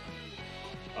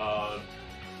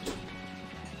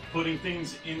 Putting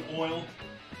things in oil,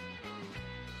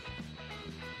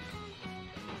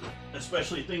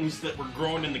 especially things that were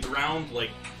grown in the ground, like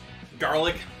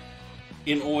garlic,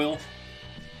 in oil,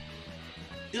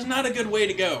 is not a good way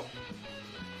to go.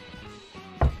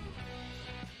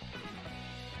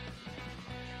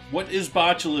 What is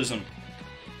botulism?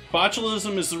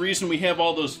 Botulism is the reason we have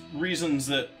all those reasons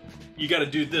that you got to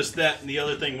do this, that, and the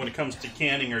other thing when it comes to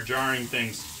canning or jarring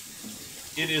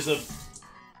things. It is a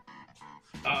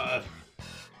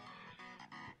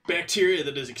bacteria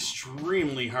that is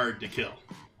extremely hard to kill.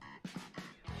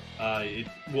 It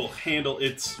will handle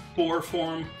its spore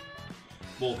form,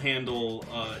 will handle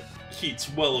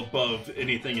heats well above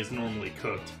anything is normally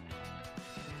cooked.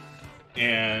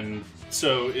 And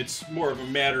so it's more of a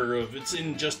matter of, it's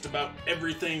in just about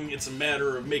everything. It's a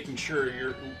matter of making sure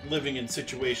you're living in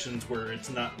situations where it's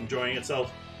not enjoying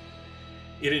itself.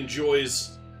 It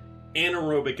enjoys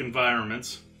anaerobic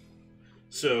environments,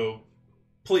 so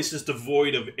places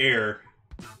devoid of air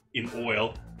in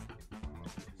oil.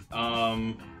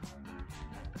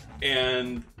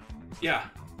 And yeah,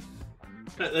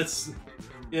 that's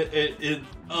it.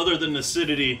 Other than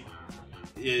acidity,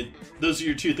 those are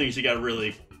your two things you got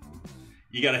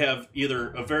to have either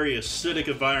a very acidic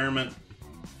environment,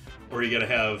 or you got to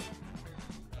have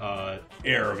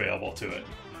air available to it.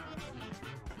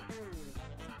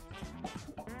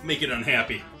 Make it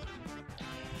unhappy.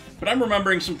 But I'm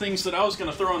remembering some things that I was going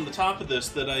to throw on the top of this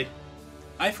that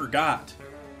I forgot.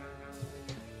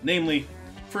 Namely,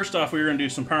 first off, we were going to do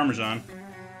some Parmesan.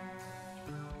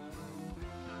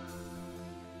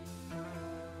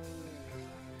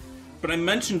 But I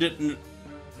mentioned it and it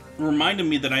reminded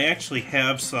me that I actually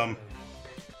have some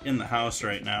in the house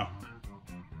right now.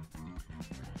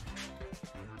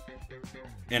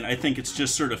 And I think it's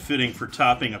just sort of fitting for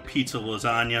topping a pizza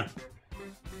lasagna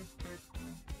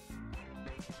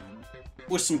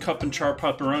with some cup and char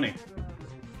pepperoni.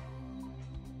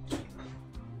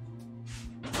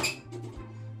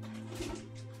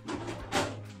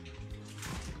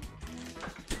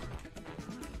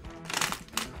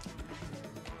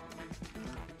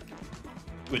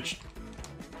 Which,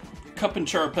 cup and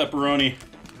char pepperoni,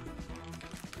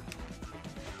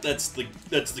 that's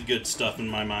the good stuff in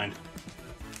my mind.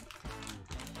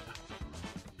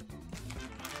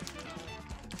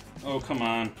 Oh, come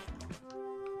on.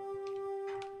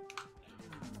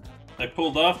 I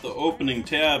pulled off the opening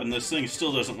tab and this thing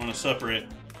still doesn't want to separate.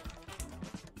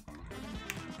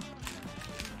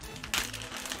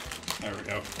 There we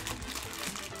go.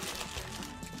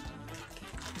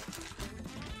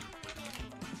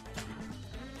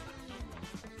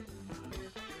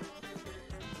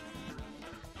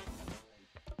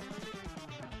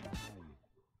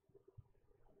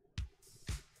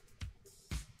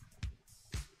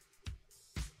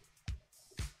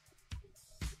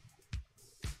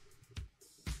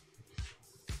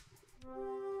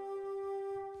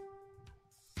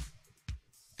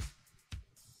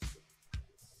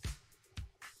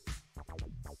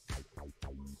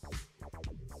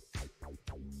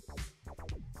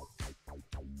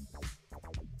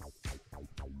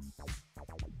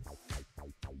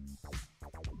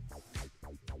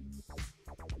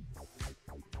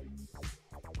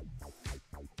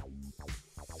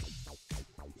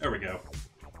 There we go.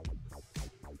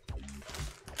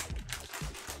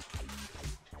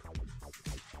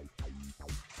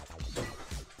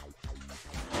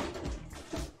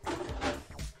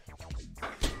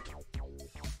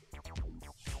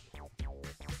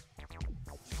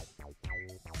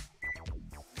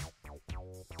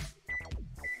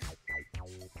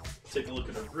 Take a look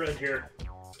at the bread here.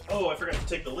 Oh, I forgot to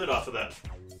take the lid off of that.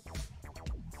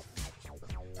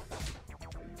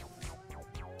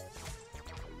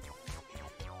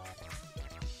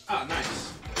 Ah,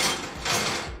 nice.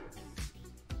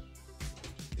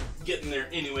 Getting there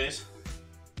anyways.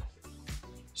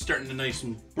 Starting to nice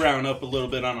and brown up a little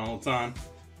bit on all it's on.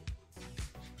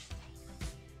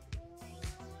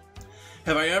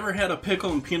 Have I ever had a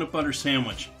pickle and peanut butter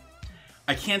sandwich?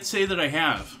 I can't say that I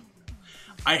have.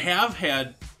 I have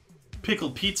had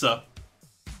pickled pizza.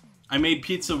 I made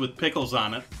pizza with pickles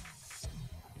on it.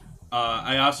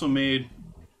 I also made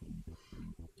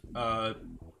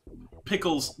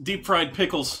pickles, deep fried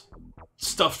pickles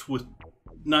stuffed with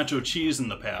nacho cheese in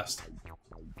the past.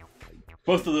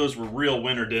 Both of those were real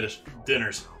winter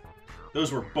dinners.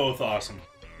 Those were both awesome.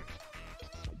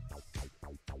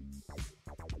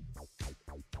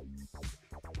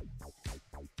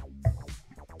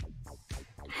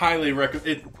 Highly recommend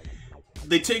it.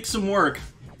 They take some work,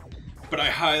 but I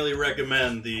highly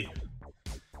recommend the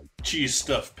cheese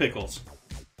stuffed pickles.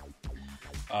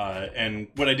 And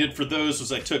what I did for those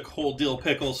was I took whole dill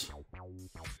pickles.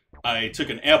 I took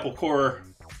an apple core,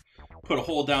 put a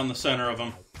hole down the center of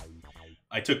them.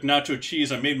 I took nacho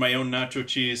cheese. I made my own nacho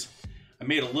cheese. I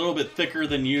made a little bit thicker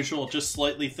than usual, just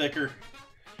slightly thicker,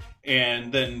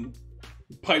 and then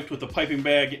piped with a piping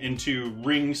bag into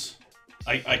rings.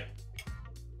 I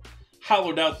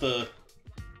hollowed out the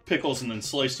pickles and then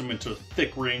sliced them into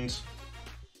thick rings.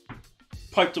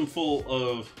 Piped them full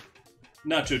of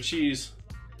nacho cheese.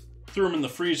 Threw them in the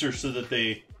freezer so that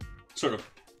they sort of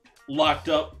locked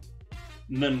up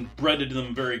and then breaded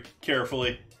them very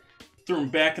carefully, threw them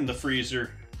back in the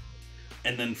freezer,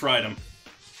 and then fried them.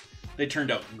 They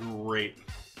turned out great.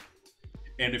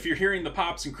 And if you're hearing the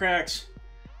pops and cracks,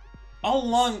 all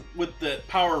along with the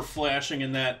power flashing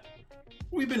and that,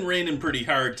 we've been raining pretty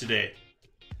hard today.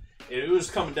 It was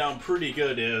coming down pretty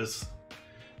good as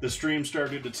the stream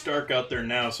started. It's dark out there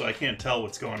now, so I can't tell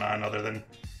what's going on other than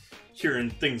hearing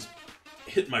things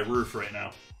hit my roof right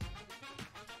now.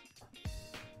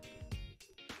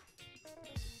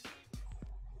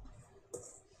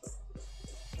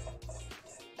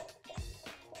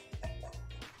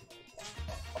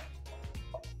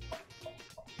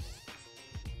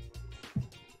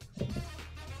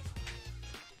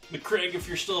 But Craig, if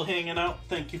you're still hanging out,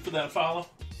 thank you for that follow.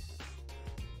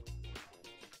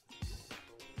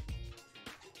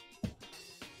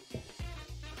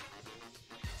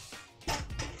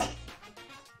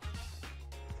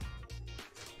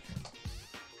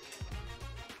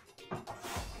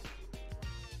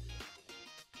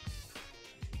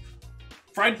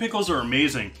 Fried pickles are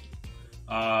amazing,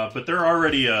 but they're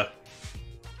already a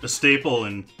staple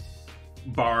in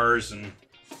bars and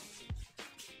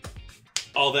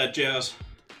all that jazz.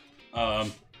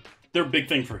 They're a big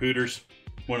thing for Hooters,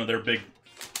 one of their big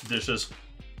dishes.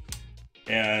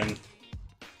 And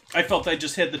I felt I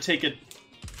just had to take it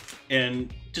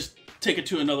and just take it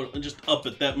to another, just up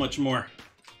it that much more.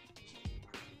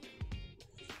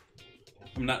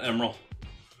 I'm not Emerald,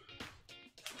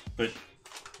 but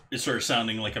it's sort of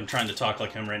sounding like I'm trying to talk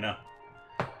like him right now.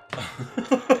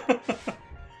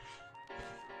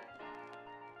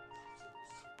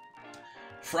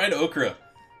 Fried okra.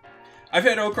 I've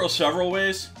had okra several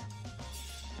ways.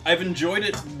 I've enjoyed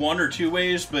it one or two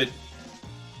ways, but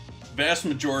vast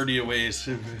majority of ways,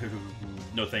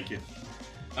 no thank you.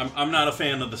 I'm not a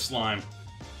fan of the slime.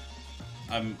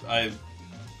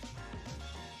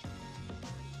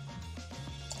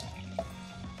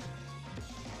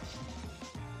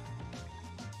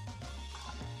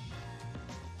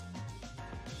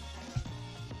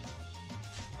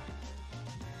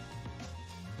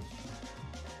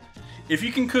 If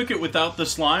you can cook it without the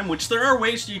slime, which there are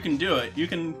ways you can do it, you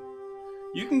can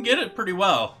get it pretty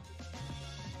well.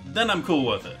 Then I'm cool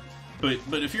with it.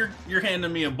 But if you're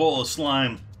handing me a bowl of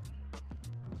slime,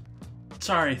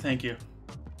 sorry, thank you.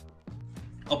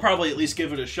 I'll probably at least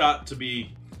give it a shot to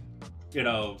be, you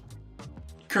know,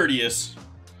 courteous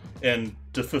and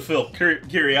to fulfill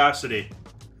curiosity,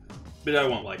 but I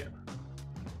won't like it.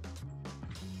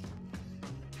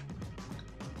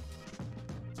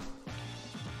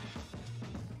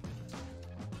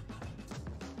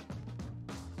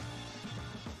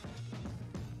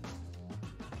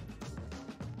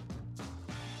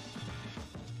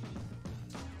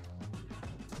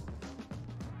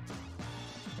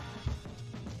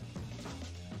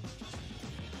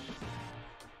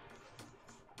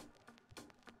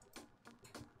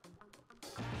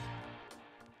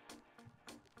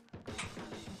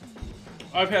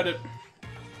 I've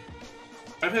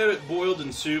had it boiled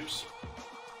in soups.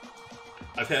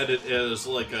 I've had it as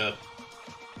like a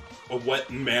wet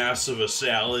mass of a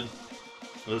salad.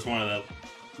 It was one of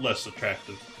the less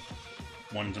attractive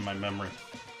ones in my memory.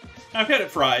 I've had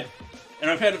it fried, and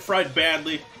I've had it fried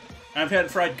badly, and I've had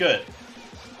it fried good.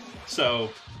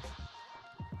 So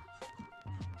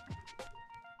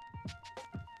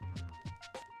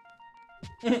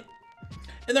and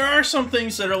there are some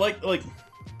things that are like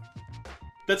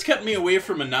that's kept me away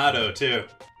from a natto too.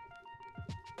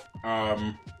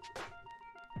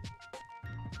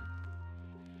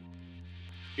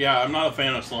 Yeah, I'm not a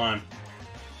fan of slime.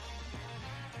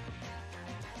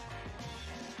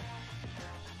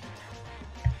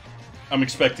 I'm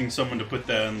expecting someone to put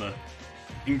that on the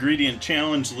ingredient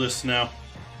challenge list now.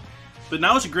 But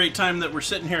now is a great time that we're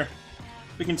sitting here.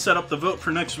 We can set up the vote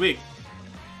for next week.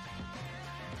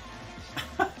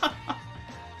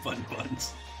 Fun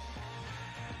buns.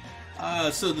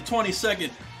 So the 22nd.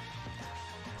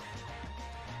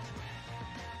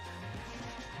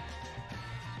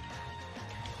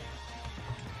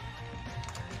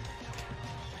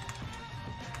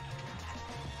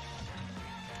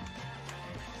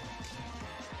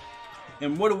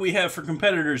 And what do we have for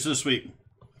competitors this week?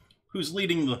 Who's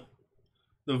leading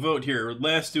the vote here?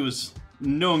 Last it was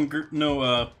no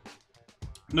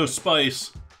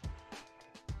spice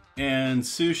and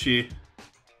sushi.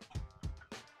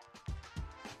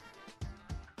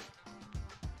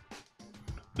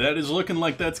 That is looking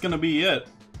like that's gonna be it.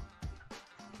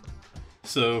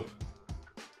 So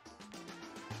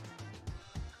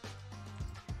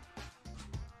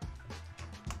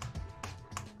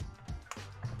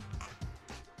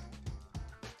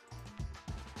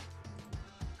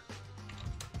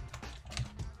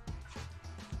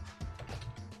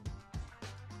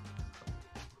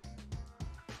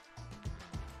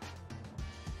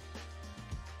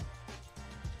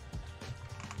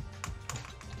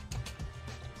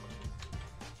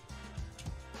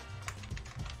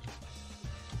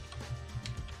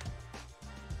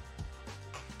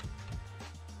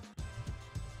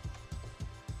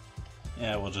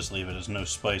Yeah, we'll just leave it as no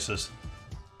spices.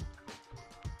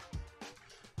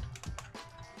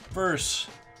 First,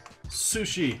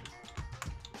 sushi.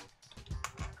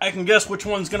 I can guess which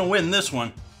one's gonna win this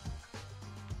one.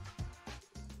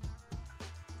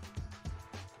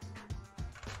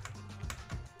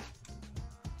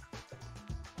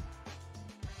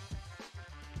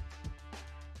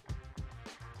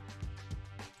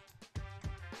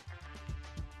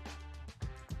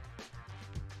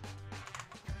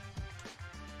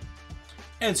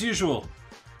 As usual,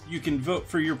 you can vote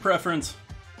for your preference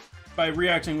by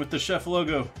reacting with the chef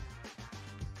logo,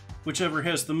 whichever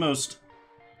has the most.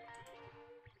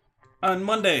 On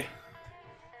Monday,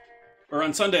 or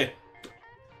on Sunday,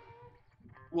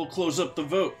 we'll close up the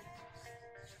vote.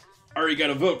 Already got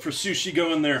a vote for sushi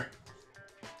going there.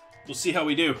 We'll see how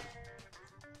we do.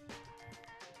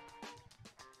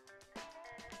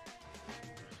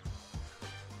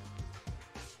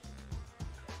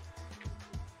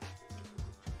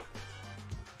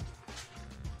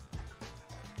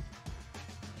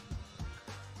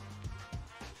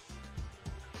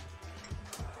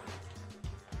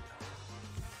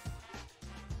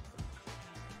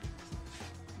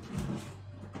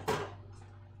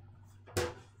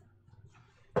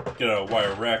 Get a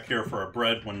wire rack here for our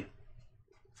bread when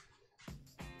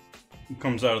it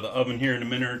comes out of the oven here in a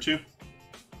minute or two.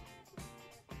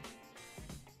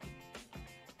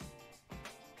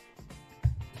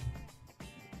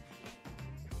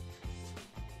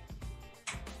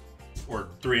 Or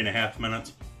 3.5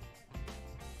 minutes.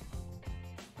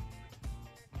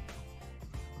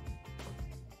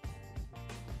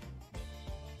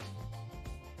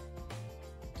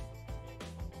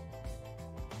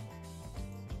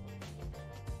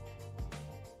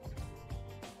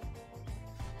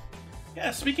 Yeah,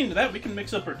 speaking to that, we can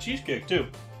mix up our cheesecake too.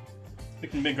 We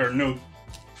can make our no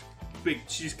big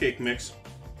cheesecake mix,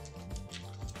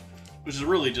 which is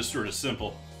really just sort of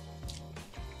simple.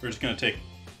 We're just going to take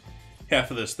half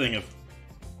of this thing of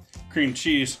cream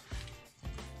cheese,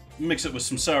 mix it with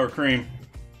some sour cream,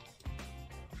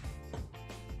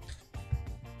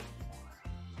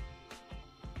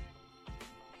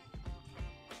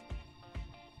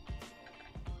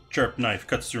 sharp knife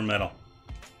cuts through metal.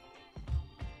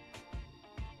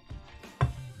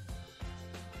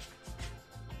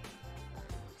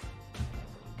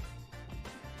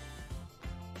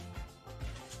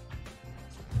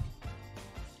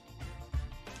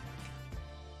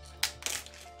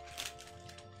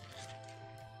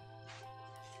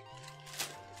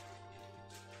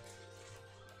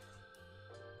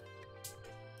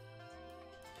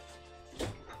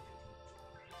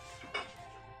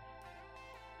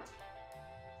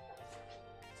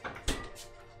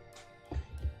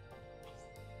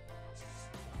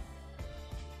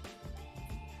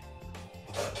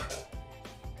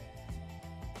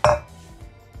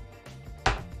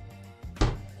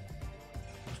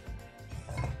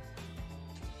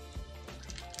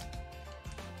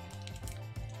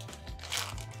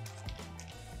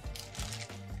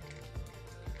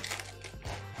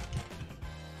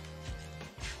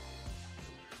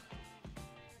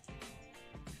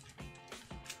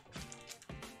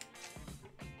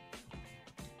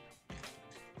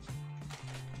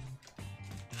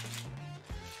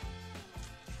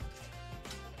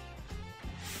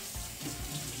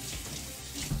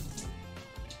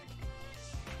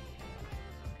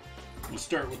 We'll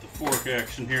start with the fork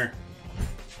action here.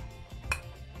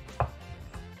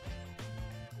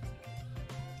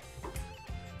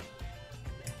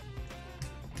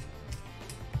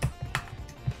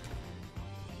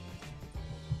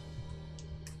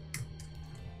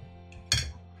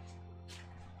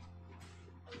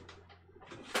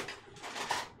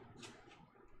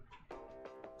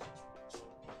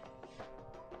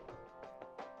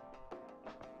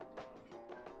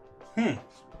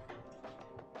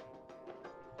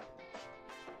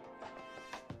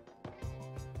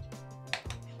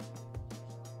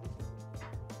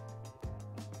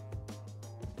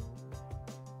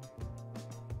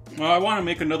 Well, I want to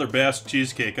make another Basque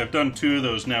cheesecake. I've done 2 of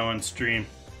those now on stream.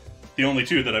 The only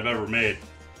 2 that I've ever made.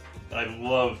 I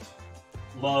loved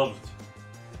both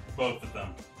of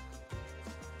them.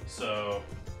 So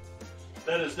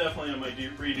that is definitely on my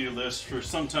redo list for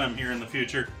sometime here in the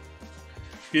future.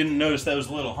 If you didn't notice, that was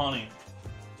a little honey.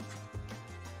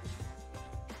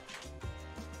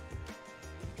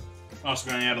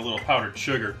 Also going to add a little powdered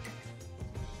sugar.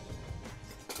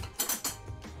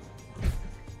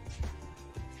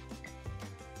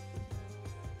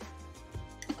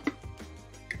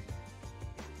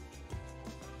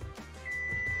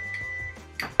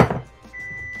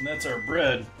 And that's our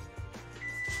bread.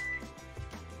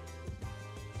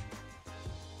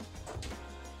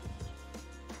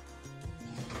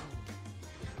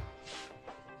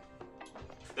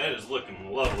 That is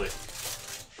looking lovely.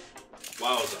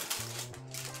 Wowza.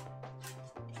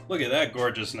 Look at that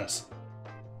gorgeousness.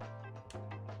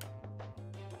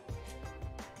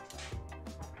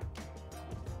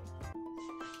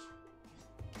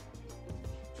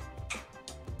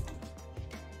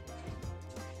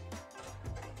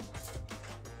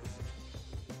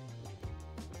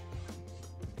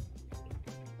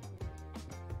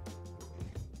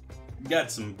 Got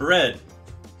some bread.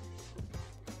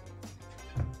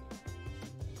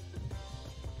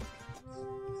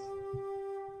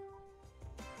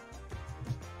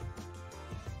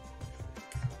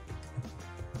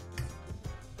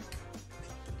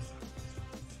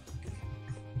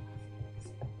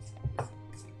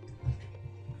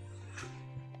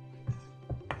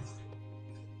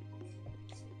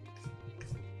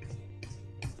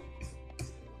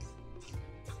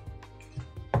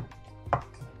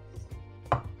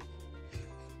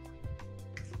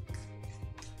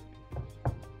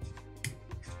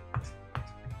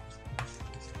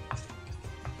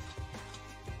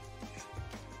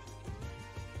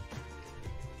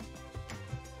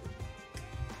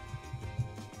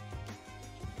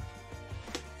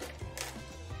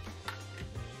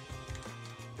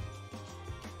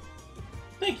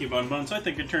 Thank you, Bun Buns. I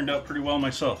think it turned out pretty well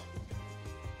myself.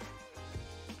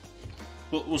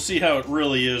 We'll see how it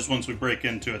really is once we break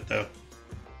into it, though.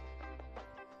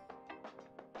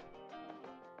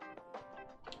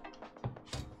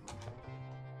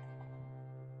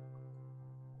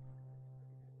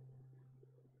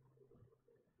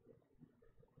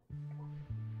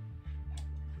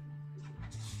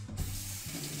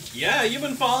 Yeah, you've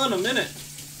been following a minute.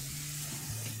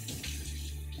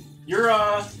 You're,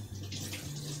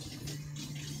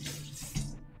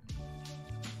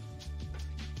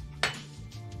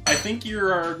 I think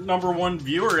you're our #1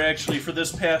 viewer, actually, for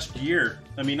this past year.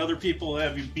 I mean, other people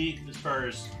have you beat as far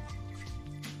as...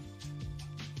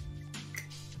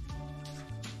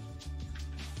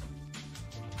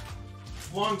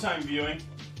 long-time viewing.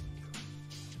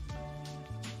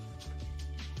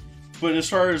 But as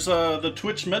far as the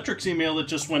Twitch metrics email that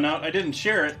just went out, I didn't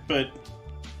share it, but...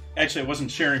 actually, it wasn't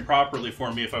sharing properly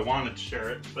for me if I wanted to share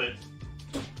it, but...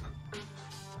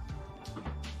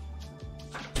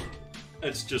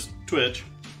 it's just Twitch.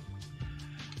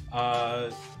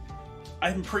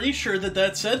 I'm pretty sure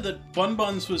that said that Bun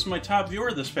Buns was my top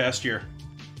viewer this past year.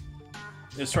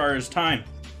 As far as time.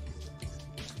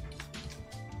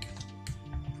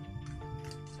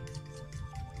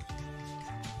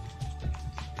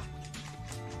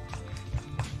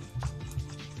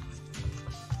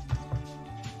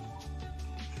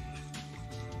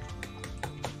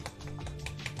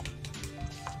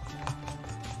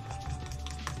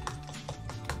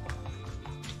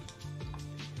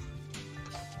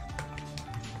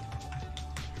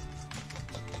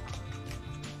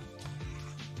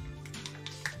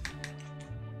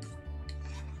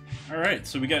 Alright,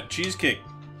 so we got cheesecake.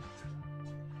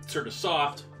 Sort of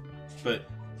soft, but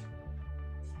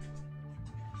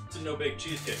it's a no-bake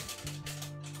cheesecake.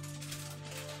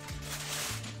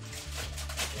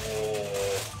 Oh.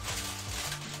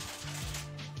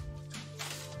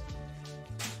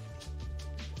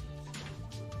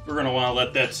 We're going to want to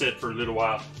let that sit for a little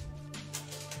while.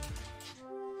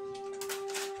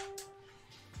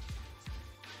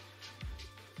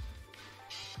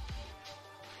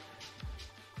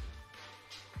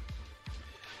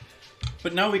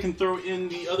 But now we can throw in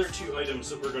the other 2 items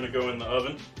that we're going to go in the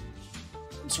oven.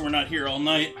 So we're not here all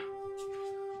night.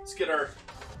 Let's get our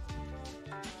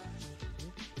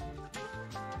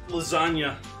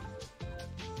lasagna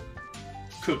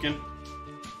cooking.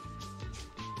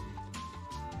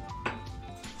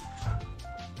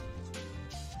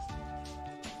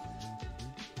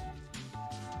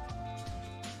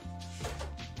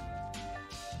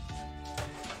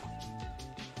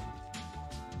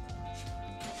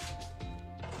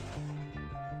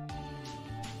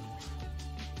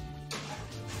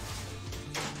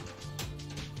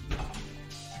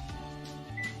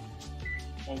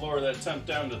 We'll lower that temp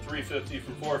down to 350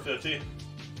 from 450.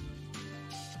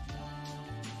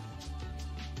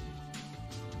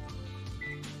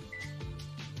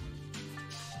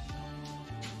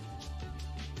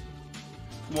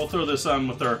 We'll throw this on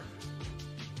with our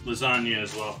lasagna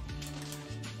as well.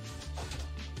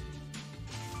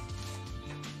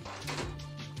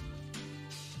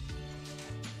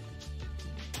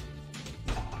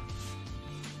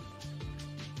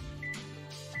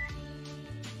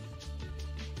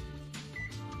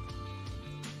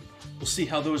 We'll see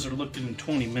how those are looking in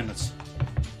 20 minutes.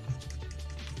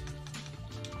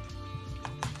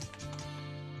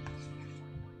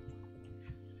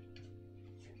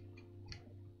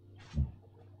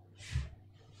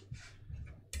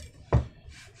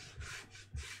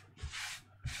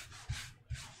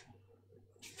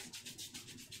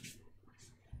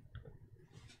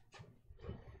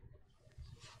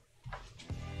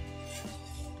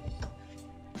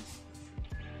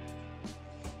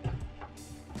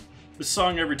 This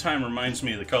song every time reminds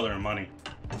me of The Color of Money.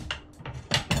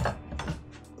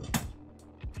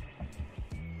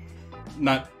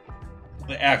 Not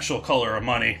the actual Color of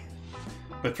Money,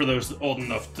 but for those old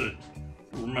enough to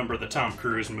remember the Tom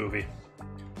Cruise movie.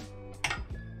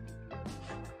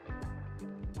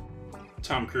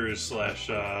 Tom Cruise slash,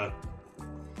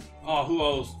 who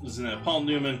else was in that? Paul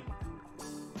Newman.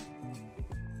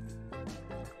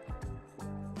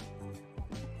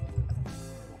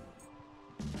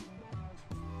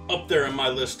 Up there on my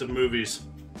list of movies.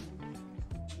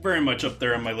 Very much up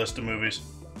there on my list of movies.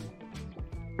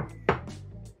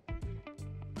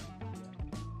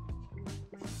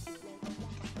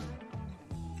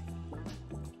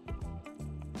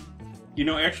 You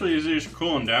know, actually, as he's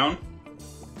cooling down,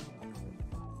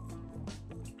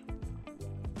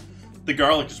 the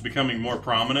garlic is becoming more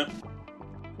prominent.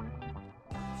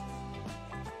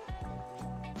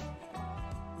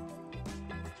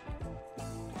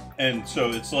 And so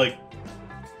it's like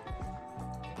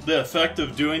the effect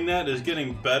of doing that is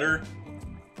getting better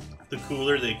the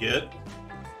cooler they get.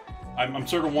 I'm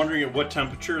sort of wondering at what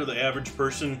temperature the average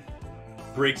person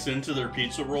breaks into their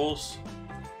pizza rolls.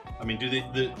 I mean,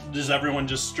 does everyone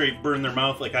just straight burn their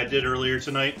mouth like I did earlier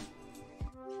tonight?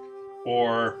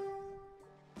 Or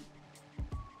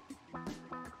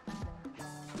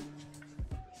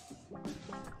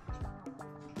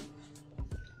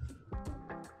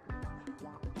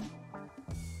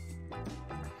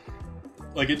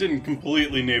like, it didn't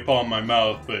completely napalm my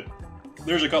mouth, but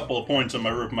there's a couple of points on my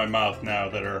roof of my mouth now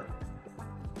that are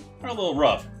a little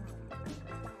rough.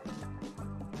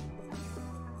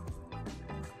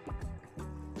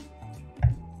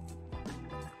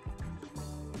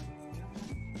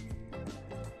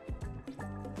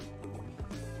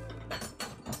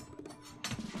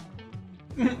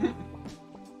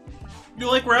 You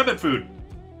like rabbit food?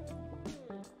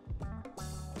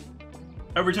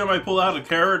 Every time I pull out a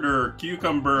carrot or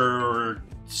cucumber or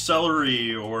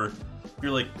celery, or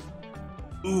you're like,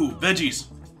 ooh, veggies.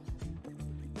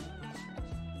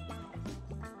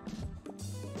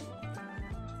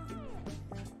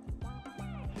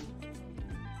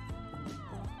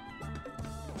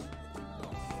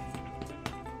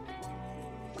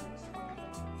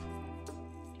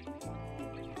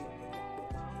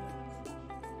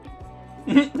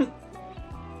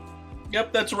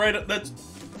 Yep, that's right.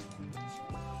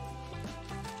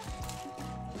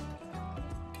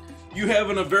 You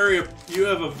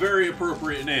have a very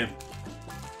appropriate name.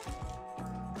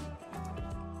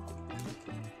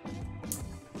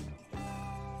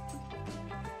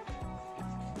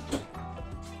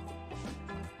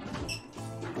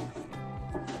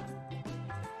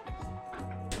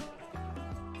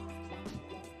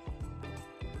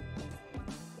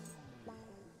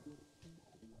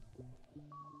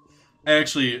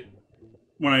 Actually,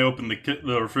 when I opened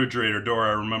the refrigerator door,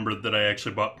 I remembered that I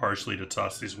actually bought parsley to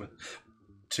toss these with,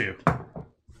 too.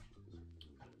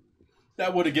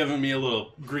 That would have given me a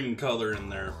little green color in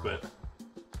there, but...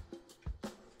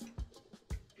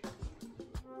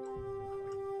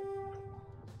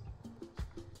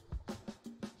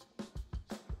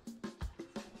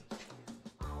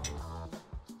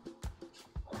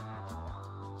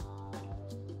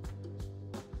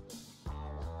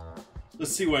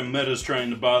 Let's see why Meta's trying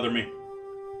to bother me.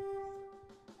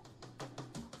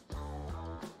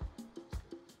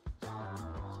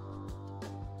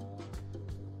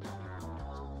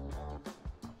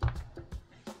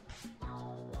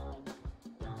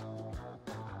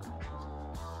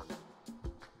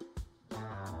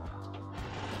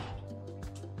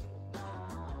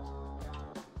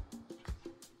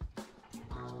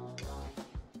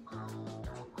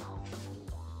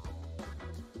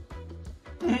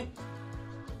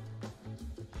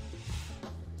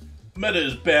 Meta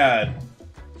is bad.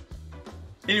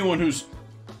 Anyone who's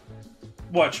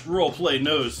watched roleplay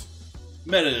knows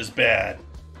Meta is bad.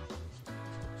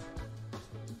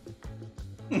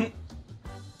 It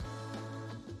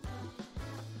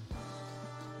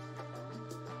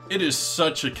is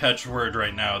such a catchword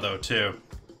right now, though, too.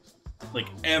 Like,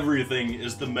 everything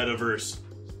is the metaverse.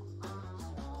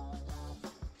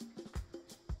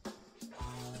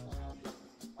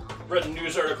 Read a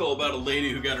news article about a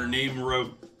lady who got her name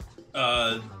wrote.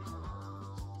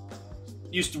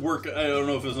 Used to work, I don't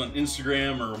know if it was on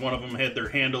Instagram or one of them had their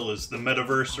handle as the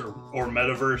Metaverse or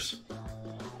Metaverse,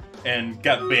 and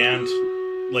got banned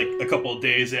like a couple of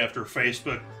days after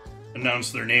Facebook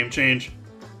announced their name change.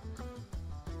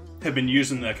 Have been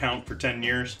using the account for 10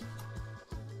 years.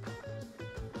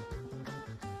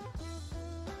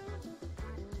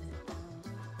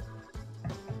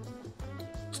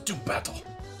 Let's do battle.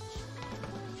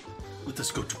 Let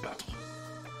us go to battle.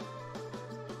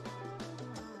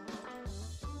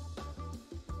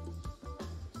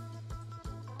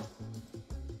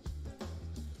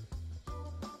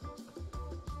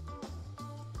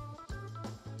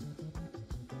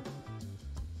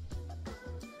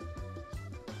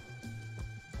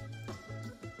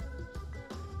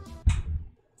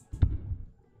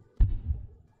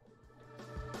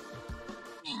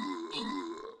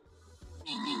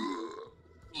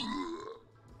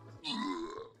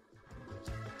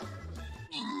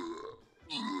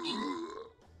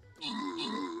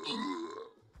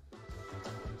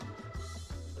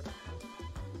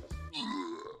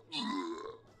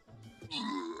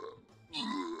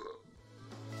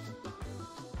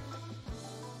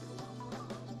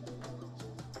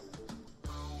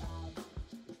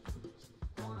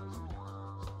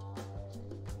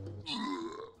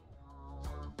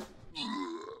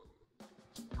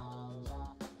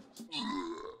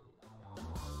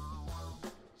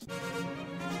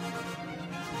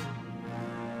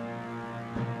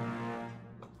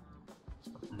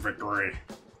 victory.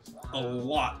 A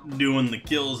lot doing the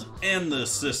kills and the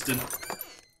assistant.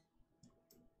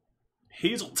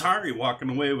 Hazel Tari walking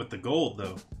away with the gold,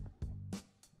 though.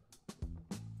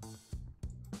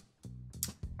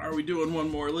 Are we doing one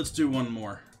more? Let's do one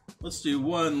more. Let's do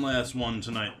one last one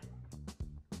tonight.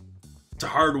 It's a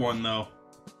hard one, though.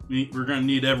 We're gonna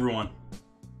need everyone.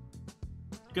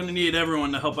 Gonna need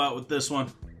everyone to help out with this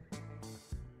one.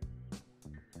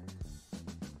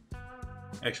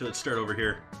 Actually, let's start over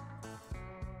here.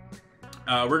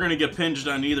 We're gonna get pinged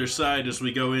on either side as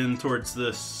we go in towards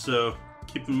this, so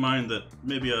keep in mind that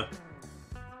maybe a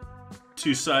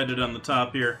two-sided on the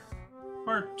top here,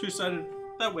 or two-sided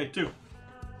that way too.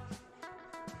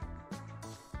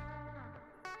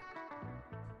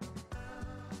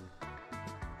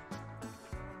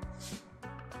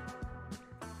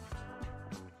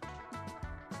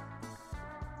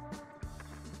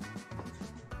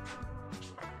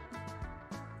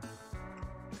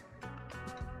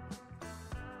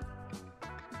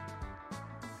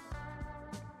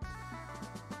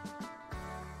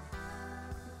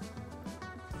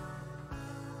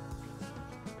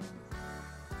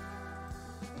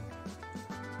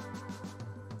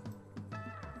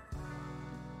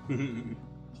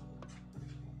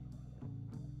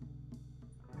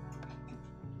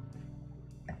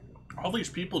 All these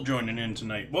people joining in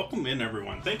tonight. Welcome in,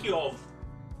 everyone. Thank you all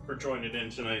for joining in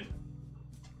tonight.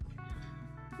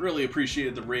 Really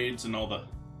appreciated the raids and all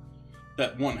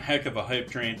that one heck of a hype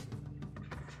train.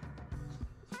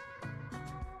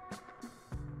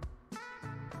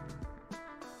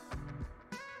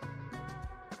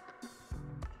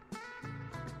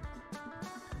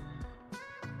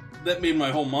 That made my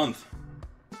whole month.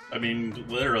 I mean,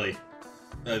 literally.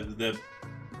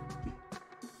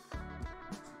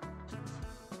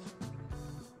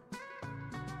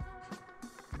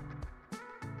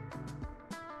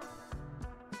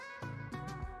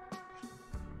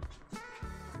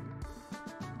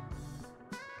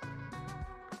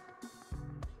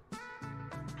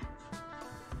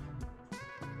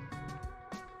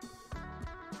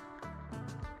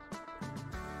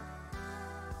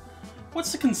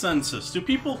 What's the consensus? Do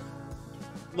people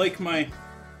like my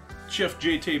Chef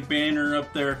JT banner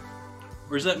up there?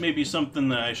 Or is that maybe something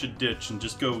that I should ditch and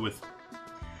just go with...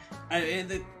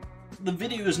 the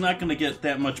video is not going to get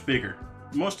that much bigger.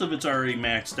 Most of it's already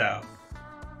maxed out.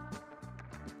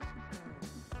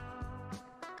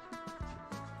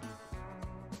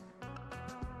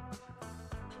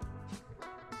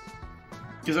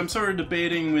 Because I'm sort of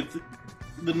debating with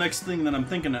the next thing that I'm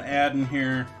thinking of adding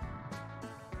here.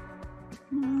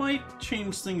 Might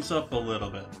change things up a little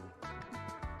bit.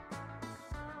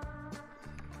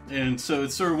 And so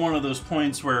it's sort of one of those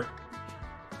points where,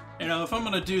 you know, if I'm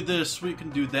going to do this, we can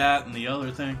do that and the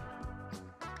other thing.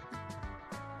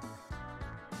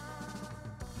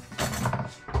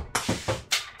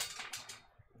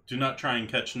 Do not try and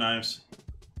catch knives.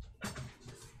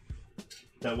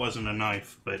 That wasn't a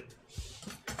knife, but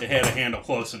it had a handle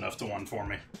close enough to one for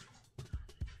me.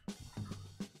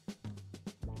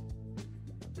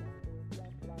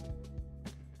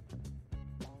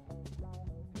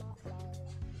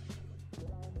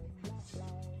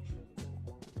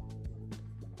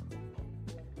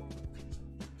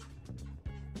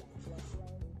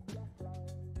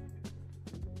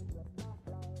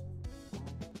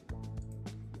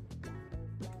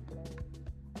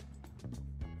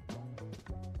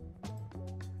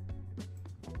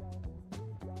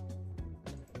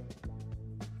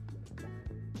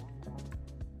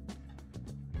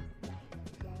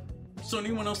 So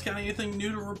anyone else got anything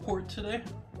new to report today?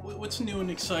 What's new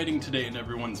and exciting today in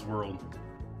everyone's world?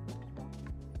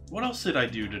 What else did I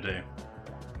do today?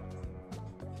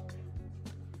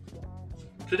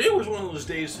 Today was one of those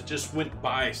days that just went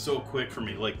by so quick for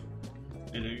me. Like,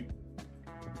 you know,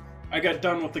 I got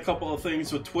done with a couple of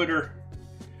things with Twitter.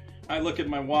 I look at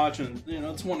my watch and, you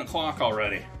know, it's 1 o'clock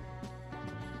already.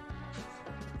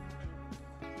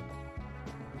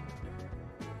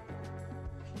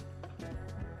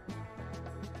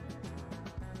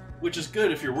 Which is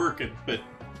good if you're working, but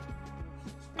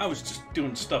I was just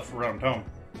doing stuff around home.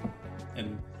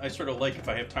 And I sort of like if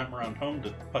I have time around home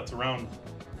to putz around,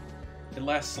 it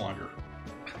lasts longer.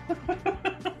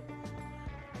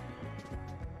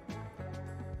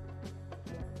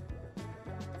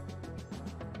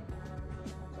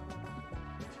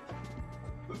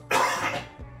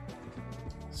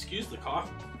 Excuse the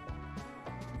cough.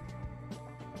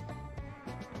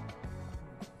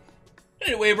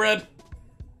 Anyway, Brad.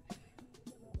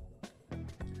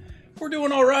 We're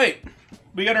doing all right.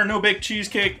 We got our no-bake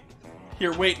cheesecake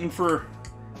here waiting for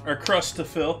our crust to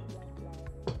fill.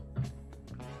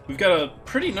 we've got a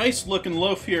pretty nice looking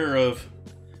loaf here of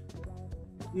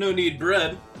No Knead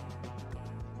bread.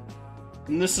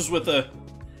 And this is with a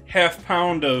half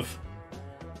pound of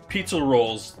pizza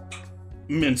rolls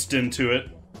minced into it.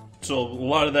 So a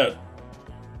lot of that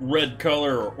red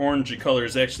color or orangey color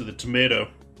is actually the tomato.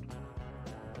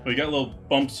 We got little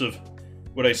bumps of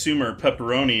what I assume are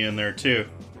pepperoni in there too.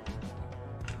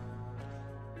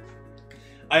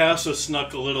 I also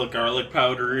snuck a little garlic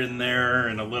powder in there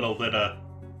and a little bit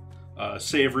of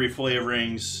savory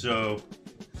flavorings, so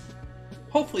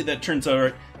hopefully that turns out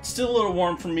alright. It's still a little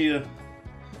warm for me to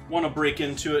want to break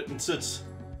into it, and since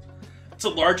it's a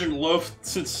larger loaf,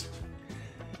 since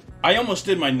I almost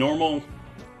did my normal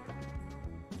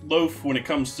loaf when it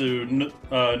comes to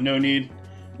No Knead,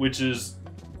 which is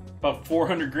about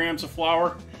 400 grams of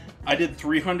flour. I did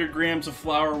 300 grams of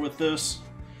flour with this,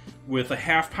 with a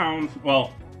half pound,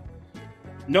 well,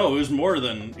 no, it was more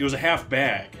than, it was a half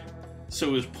bag. So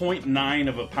it was 0.9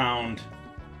 of a pound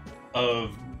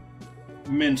of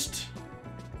minced,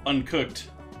 uncooked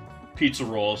pizza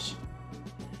rolls.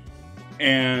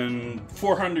 And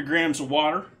 400 grams of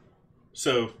water.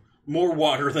 So more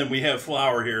water than we have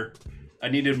flour here. I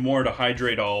needed more to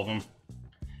hydrate all of them.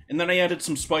 And then I added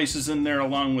some spices in there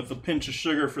along with a pinch of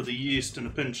sugar for the yeast and a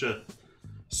pinch of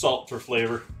salt for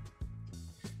flavor.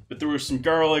 But there was some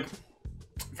garlic.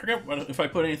 I forget if I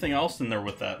put anything else in there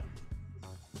with that.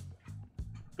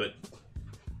 But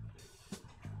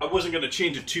I wasn't going to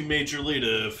change it too majorly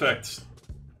to affect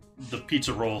the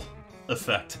pizza roll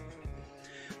effect.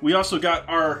 We also got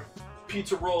our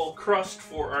pizza roll crust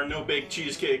for our no-bake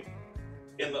cheesecake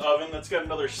in the oven. That's got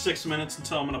another 6 minutes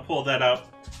until I'm going to pull that out.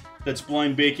 That's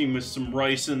blind baking with some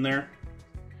rice in there.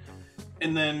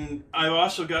 And then I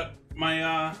also got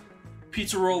my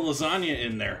pizza roll lasagna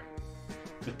in there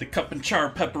with the cup and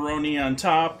char pepperoni on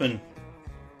top and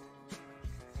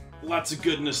lots of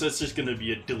goodness. That's just going to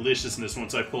be a deliciousness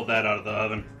once I pull that out of the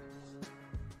oven.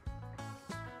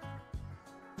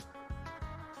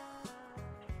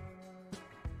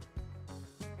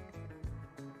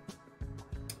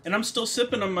 And I'm still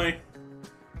sipping on my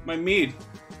mead.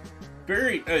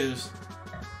 Very, it's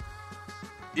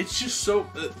just so,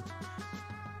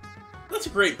 that's a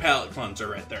great palate cleanser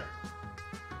right there.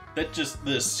 That just,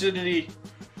 the acidity,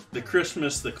 the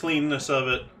crispness, the cleanness of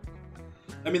it.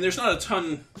 I mean, there's not a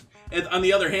ton, on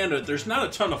the other hand, there's not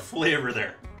a ton of flavor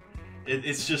there.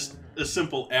 It's just a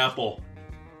simple apple,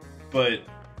 but,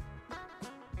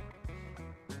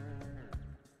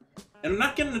 and I'm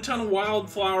not getting a ton of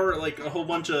wildflower, like a whole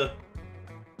bunch of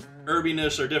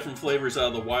herbiness or different flavors out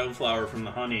of the wildflower from the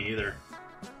honey either.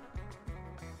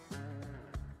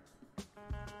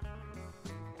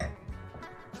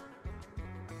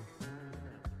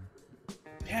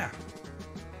 Yeah.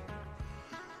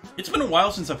 It's been a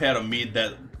while since I've had a mead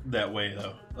that way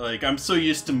though. Like, I'm so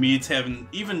used to meads having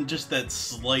even just that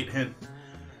slight hint.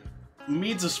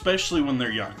 Meads, especially when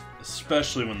they're young,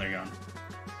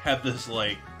 have this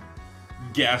like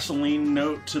gasoline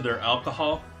note to their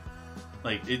alcohol.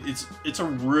 Like, it's a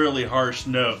really harsh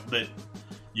note that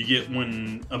you get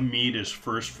when a mead is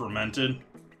first fermented.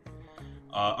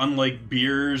 Unlike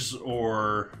beers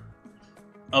or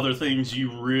other things,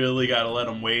 you really gotta let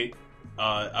them wait.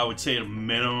 I would say at a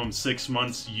minimum 6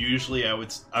 months. Usually I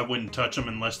wouldn't touch them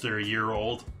unless they're a year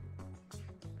old.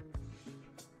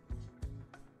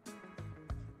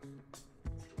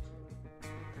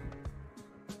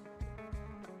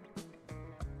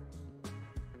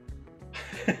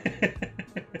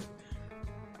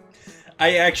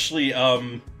 I actually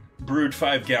brewed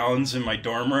 5 gallons in my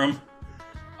dorm room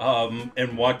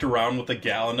and walked around with a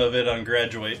gallon of it on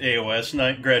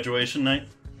graduation night.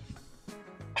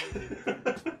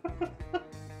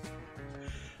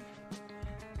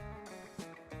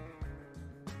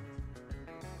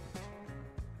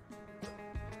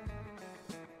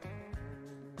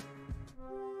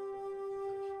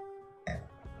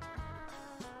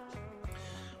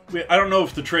 I don't know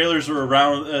if the trailers were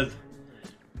around.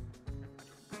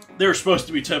 They were supposed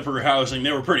to be temporary housing.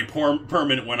 They were pretty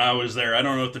permanent when I was there. I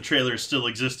don't know if the trailers still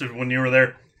existed when you were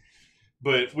there.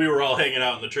 But we were all hanging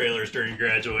out in the trailers during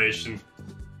graduation.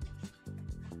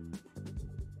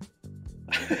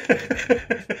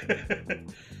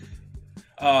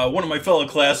 One of my fellow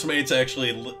classmates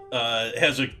actually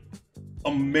has an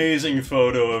amazing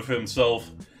photo of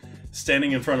himself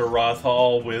standing in front of Roth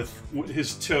Hall with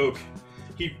his toque.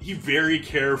 He very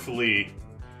carefully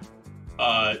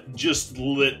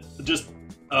coated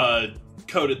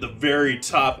the very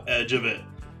top edge of it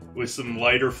with some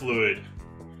lighter fluid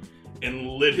and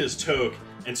lit his toque.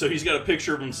 And so he's got a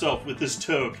picture of himself with his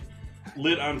toque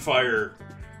lit on fire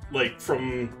like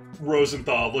from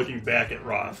Rosenthal looking back at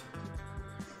Roth.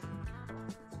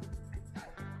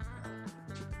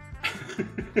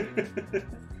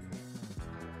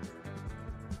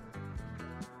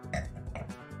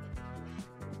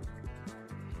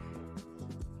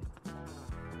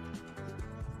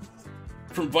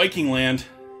 From Viking Land.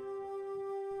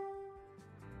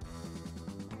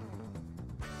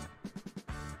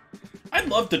 I'd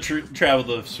love to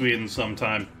travel to Sweden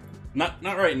sometime. Not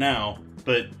right now,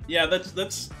 but yeah,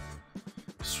 that's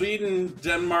Sweden,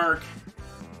 Denmark,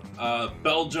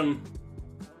 Belgium,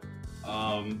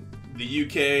 the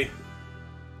UK,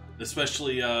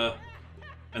 especially,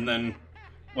 and then,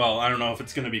 well, I don't know if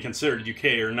it's going to be considered UK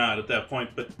or not at that point,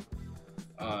 but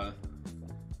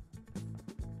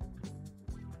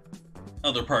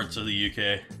other parts of the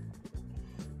UK.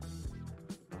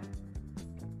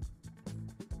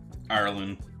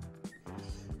 Ireland.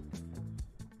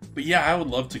 But yeah, I would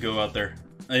love to go out there.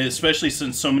 Especially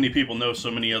since so many people know so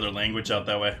many other languages out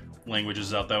that way.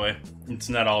 It's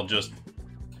not all just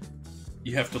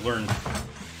you have to learn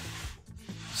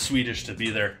Swedish to be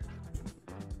there.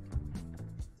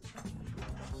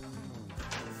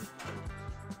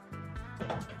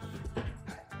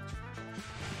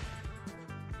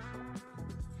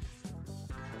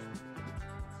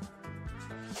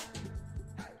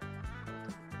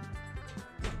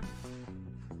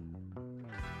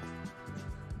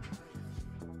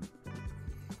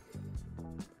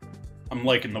 I'm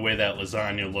liking the way that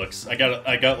lasagna looks. I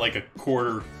got like a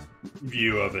quarter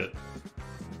view of it.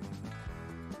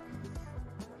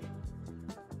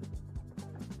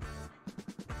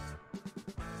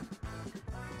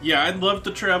 Yeah, I'd love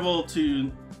to travel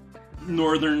to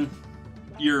Northern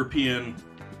European,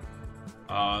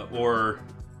 or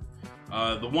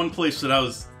the one place that I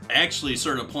was actually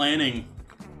sort of planning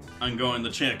on going to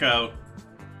check out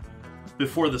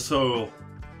before this whole,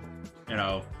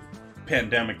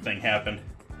 pandemic thing happened.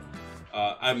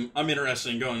 I'm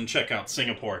interested in going and check out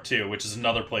Singapore too, which is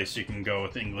another place you can go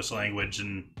with English language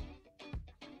and.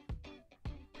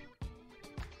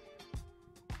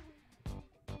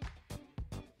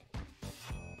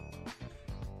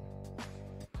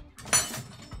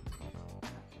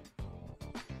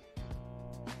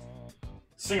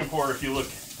 Singapore, if you look,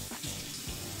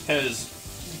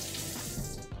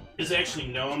 is actually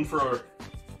known for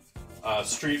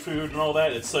street food and all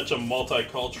that. It's such a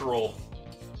multicultural.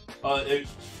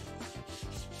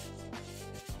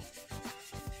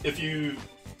 If you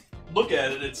look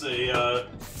at it, it's a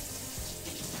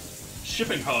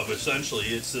shipping hub essentially.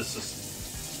 It's this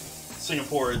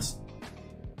Singapore. It's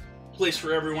a place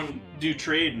for everyone to do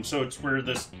trade, and so it's where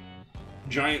this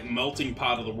giant melting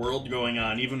pot of the world going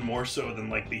on, even more so than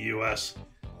like the US.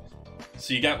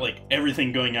 So you got like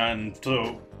everything going on.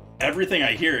 So everything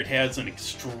I hear, it has an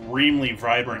extremely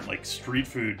vibrant like street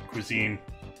food cuisine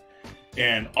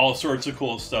and all sorts of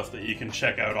cool stuff that you can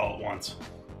check out all at once.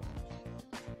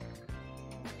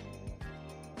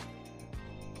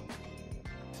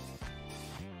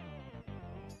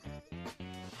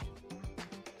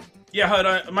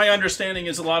 Yeah, my understanding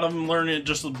is a lot of them learn it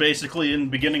just basically in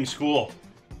beginning school.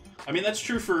 I mean, that's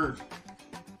true for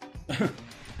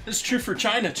it's true for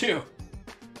China too,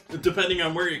 depending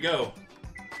on where you go.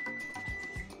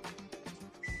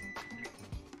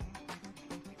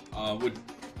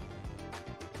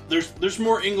 There's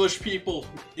more English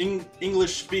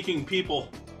speaking people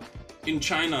in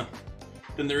China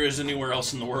than there is anywhere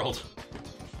else in the world.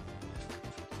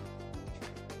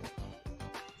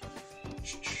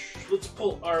 Let's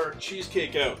pull our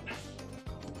cheesecake out.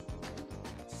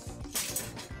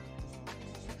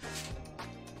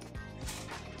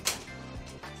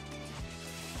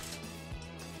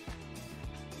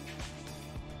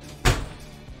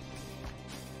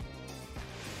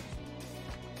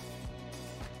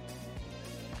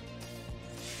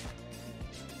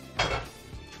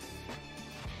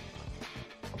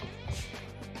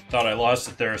 Thought I lost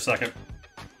it there a second.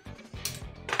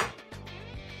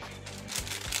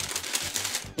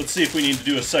 Let's see if we need to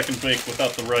do a second bake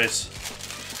without the rice.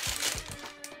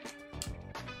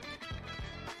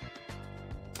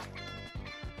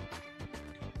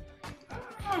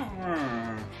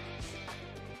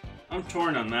 I'm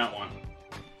torn on that one.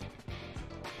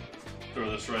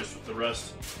 Throw this rice with the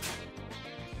rest.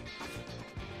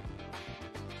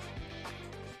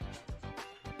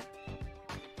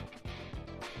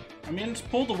 I mean, it's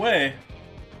pulled away.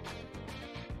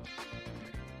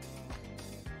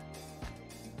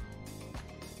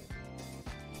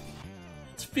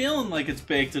 It's feeling like it's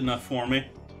baked enough for me.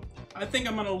 I think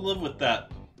I'm gonna live with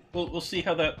that. We'll see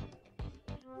how that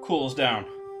cools down.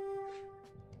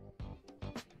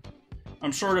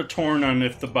 I'm sort of torn on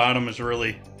if the bottom is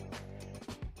really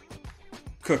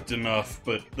cooked enough,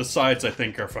 but the sides I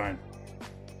think are fine.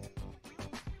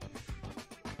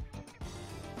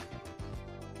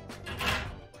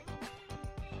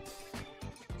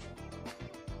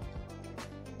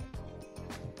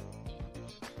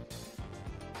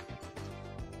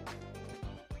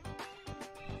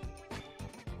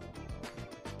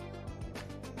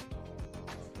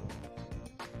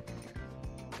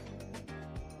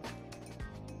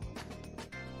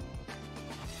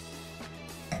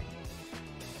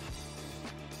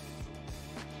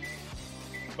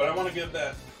 But I want to give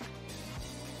that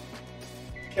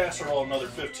casserole another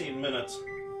 15 minutes.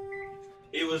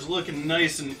 It was looking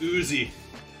nice and oozy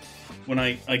when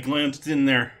I glanced in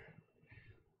there,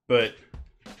 but...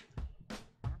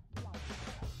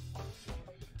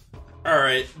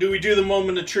 Alright, do we do the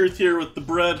moment of truth here with the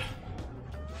bread?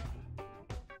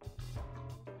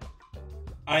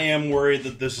 I am worried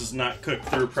that this is not cooked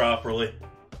through properly,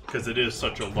 because it is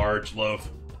such a large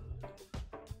loaf.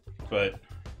 But...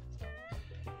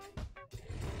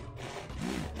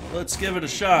 let's give it a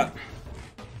shot.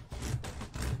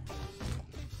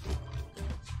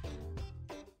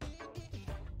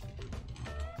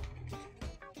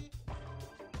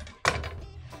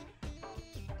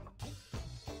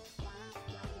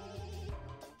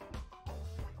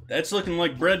 That's looking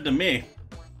like bread to me.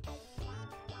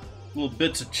 Little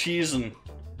bits of cheese and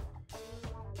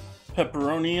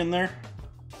pepperoni in there.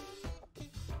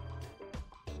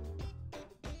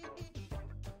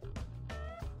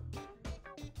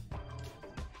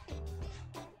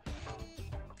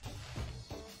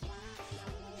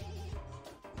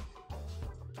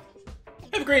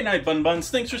 Have a great night, Bun Buns.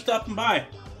 Thanks for stopping by.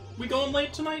 We going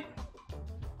late tonight?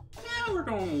 Yeah, we're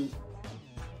going...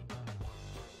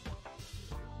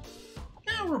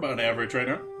 yeah, we're about average right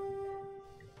now.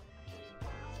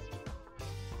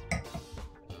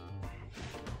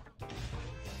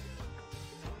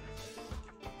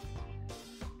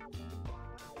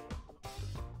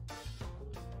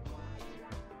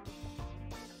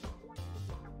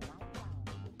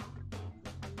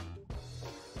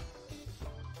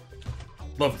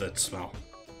 Love that smell.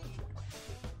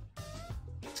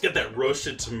 It's got that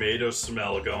roasted tomato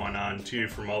smell going on too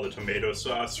from all the tomato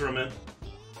sauce from it.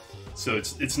 So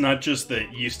it's not just the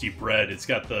yeasty bread. It's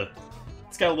got a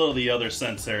little of the other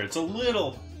scents there. It's a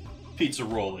little pizza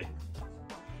roll-y.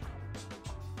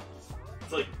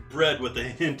 It's like bread with a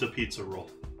hint of pizza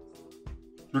roll,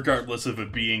 regardless of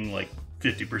it being like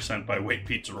 50% by weight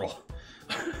pizza roll.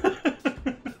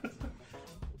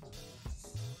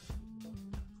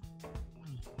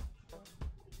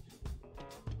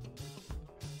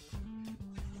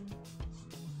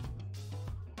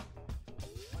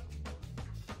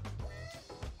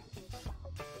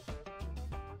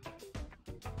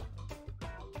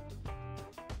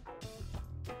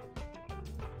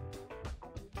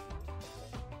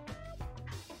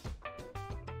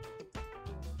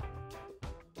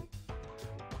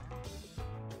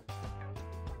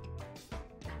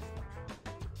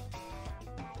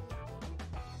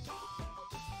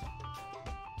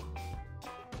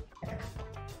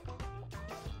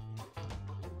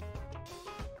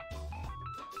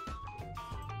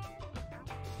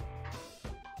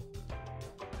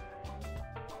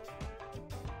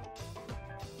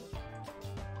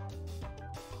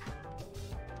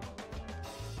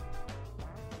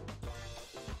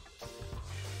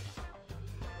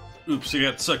 Oops, I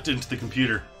got sucked into the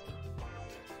computer.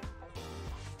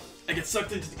 I get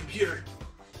sucked into the computer.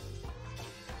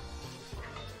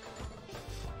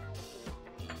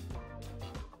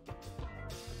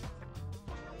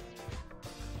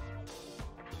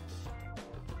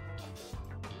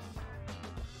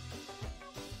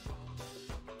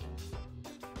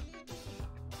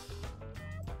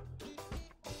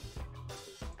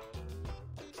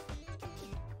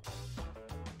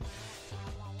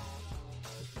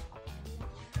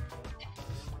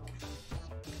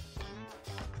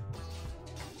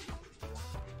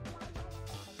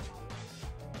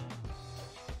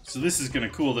 So this is going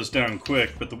to cool this down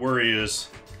quick, but the worry is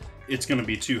it's going to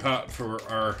be too hot for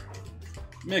our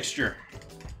mixture.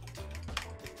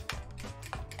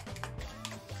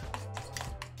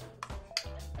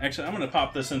 Actually, I'm going to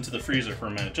pop this into the freezer for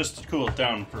a minute, just to cool it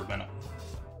down for a minute.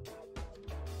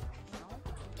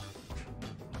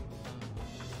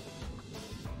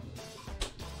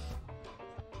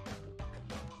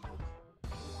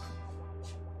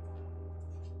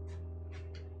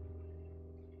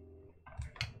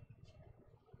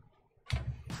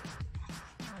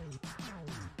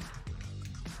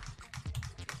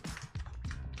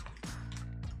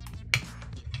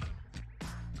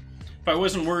 I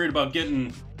wasn't worried about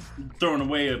throwing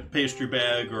away a pastry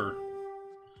bag or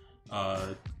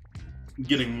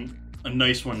getting a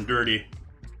nice one dirty,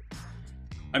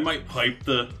 I might pipe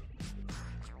the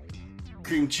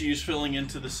cream cheese filling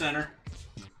into the center,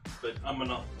 but I'm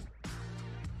gonna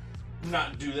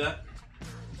not do that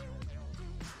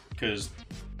because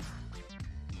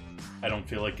I don't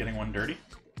feel like getting one dirty.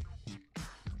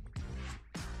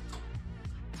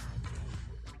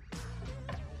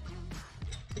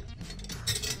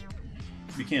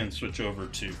 We can switch over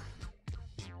to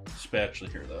spatula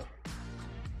here though.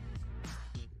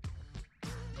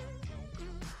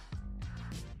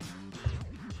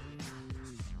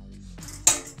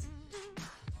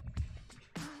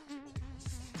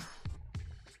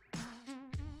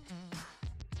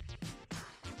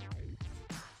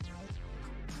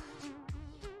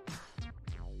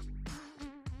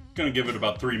 Gonna give it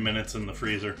about 3 minutes in the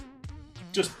freezer.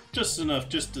 Just enough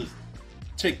just to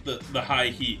take the high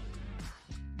heat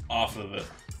off of it.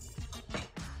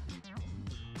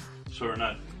 So we're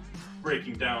not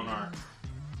breaking down our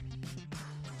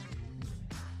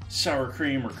sour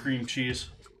cream or cream cheese.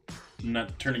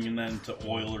 Not turning that into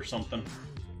oil or something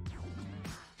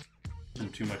from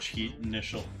too much heat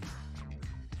initial.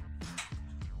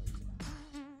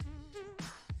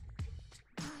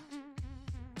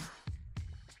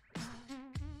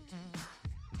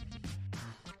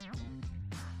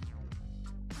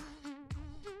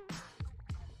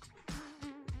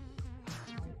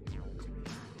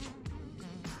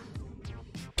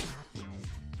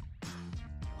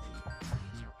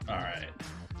 Alright.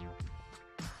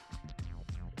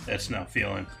 That's now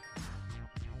feeling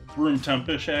room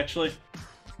tempish, actually.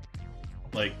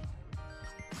 Like,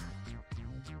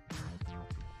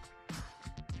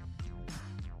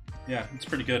 yeah, it's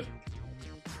pretty good.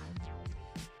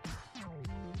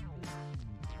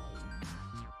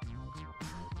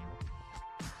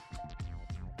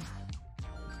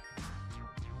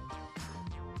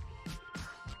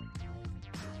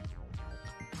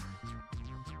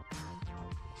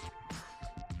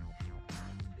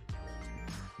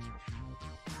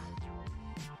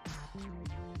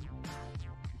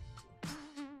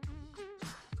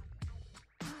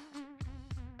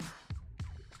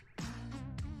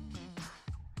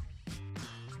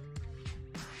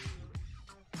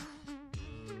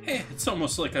 Hey, it's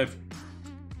almost like I've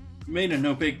made a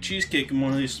no-bake cheesecake in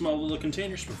one of these small little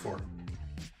containers before.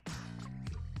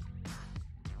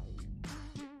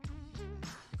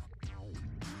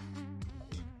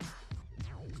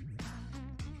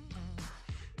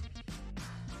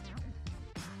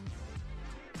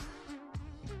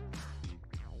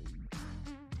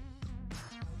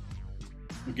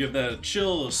 We'll give that a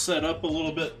chill, set up a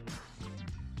little bit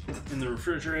in the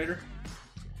refrigerator.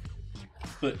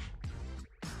 But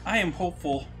I am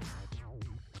hopeful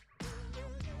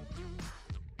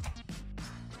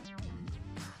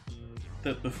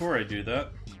that before I do that,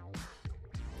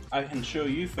 I can show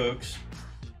you folks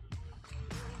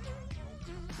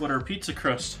what our pizza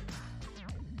crust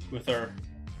with our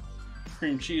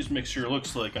cream cheese mixture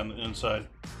looks like on the inside.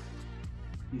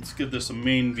 Let's give this a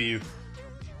main view.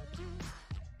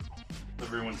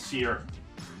 Everyone see our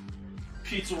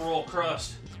pizza roll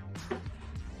crust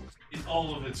in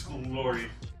all of its glory.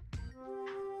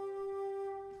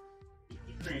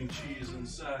 With the cream cheese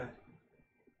inside.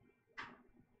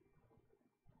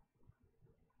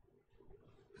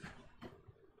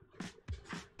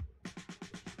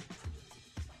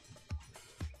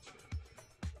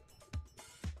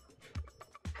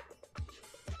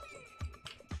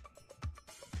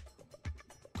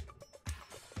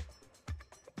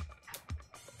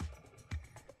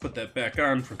 Put that back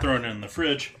on for throwing it in the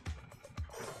fridge.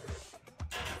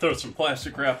 Throw some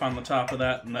plastic wrap on the top of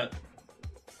that, and that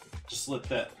just let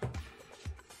that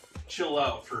chill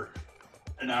out for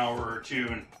an hour or two,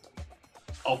 and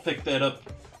I'll pick that up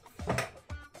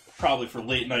probably for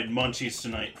late night munchies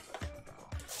tonight.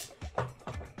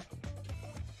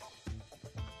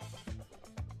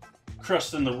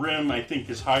 Crust in the rim I think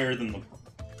is higher than the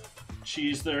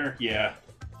cheese there. Yeah,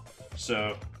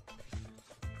 so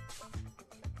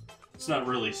it's not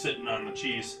really sitting on the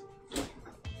cheese.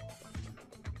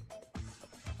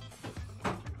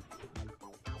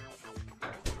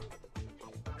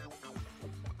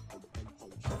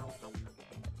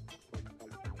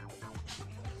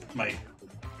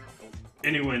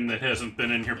 Anyone that hasn't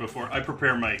been in here before, I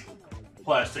prepare my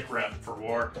plastic wrap for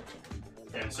war,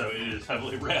 and so it is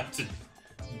heavily wrapped in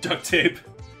duct tape.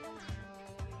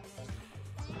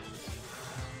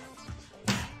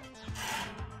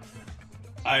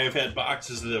 I have had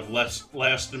boxes that have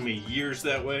lasted me years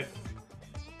that way,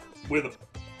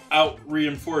 without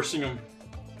reinforcing them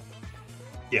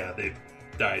yeah, they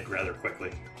died rather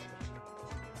quickly.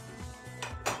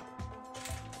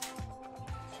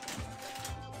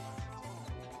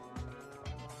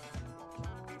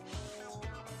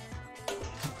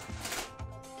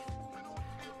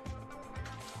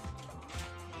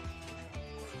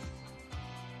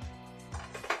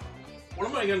 What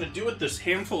am I going to do with this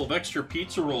handful of extra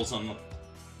pizza rolls on the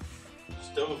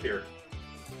stove here?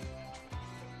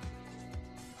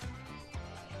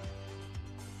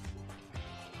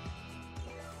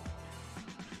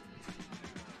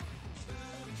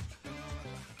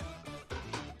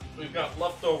 We've got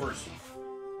leftovers.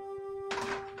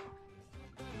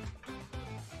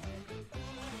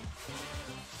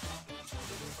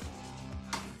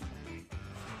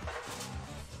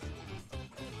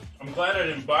 I'm glad I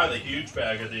didn't buy the huge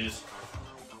bag of these.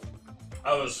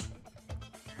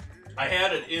 I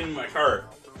had it in my cart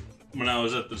when I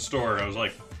was at the store. I was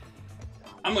like,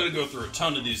 I'm gonna go through a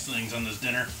ton of these things on this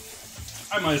dinner.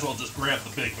 I might as well just grab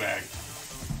the big bag.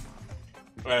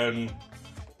 And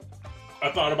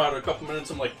I thought about it a couple minutes.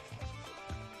 I'm like,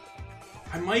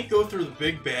 I might go through the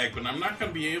big bag, but I'm not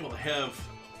gonna be able to have,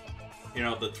 you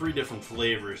know, the 3 different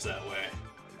flavors that way.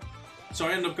 So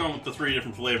I ended up going with the 3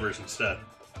 different flavors instead.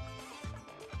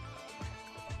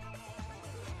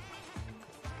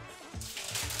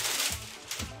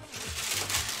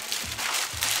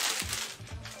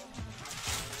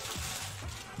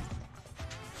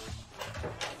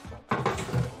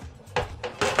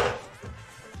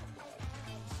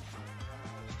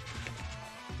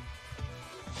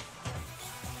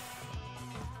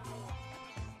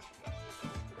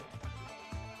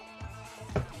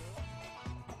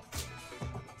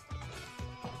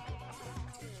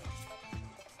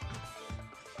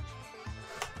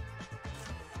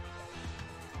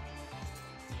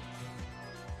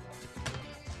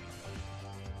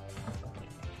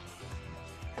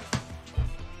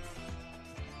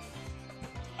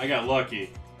 I got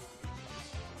lucky.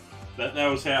 That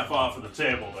was half off of the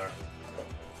table there.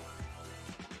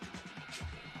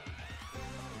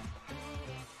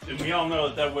 And we all know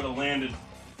that would have landed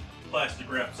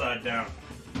plastic wrap upside down.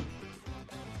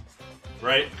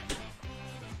 Right?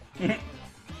 Because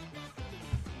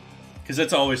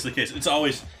that's always the case. It's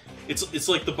always, it's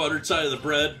like the buttered side of the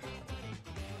bread.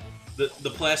 The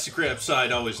plastic wrap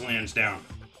side always lands down.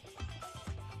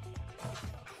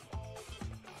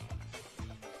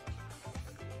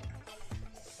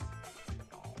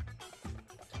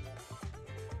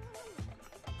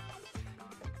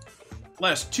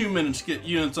 Last 2 minutes to get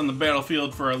units on the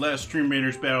battlefield for our last Stream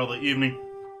Raiders battle of the evening.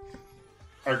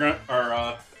 Our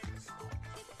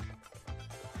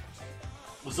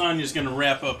lasagna's gonna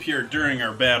wrap up here during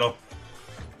our battle.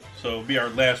 So it'll be our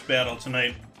last battle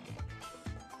tonight.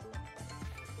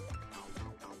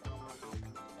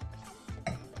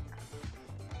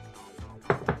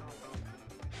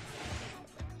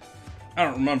 I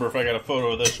don't remember if I got a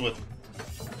photo of this with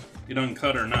it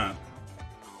uncut or not.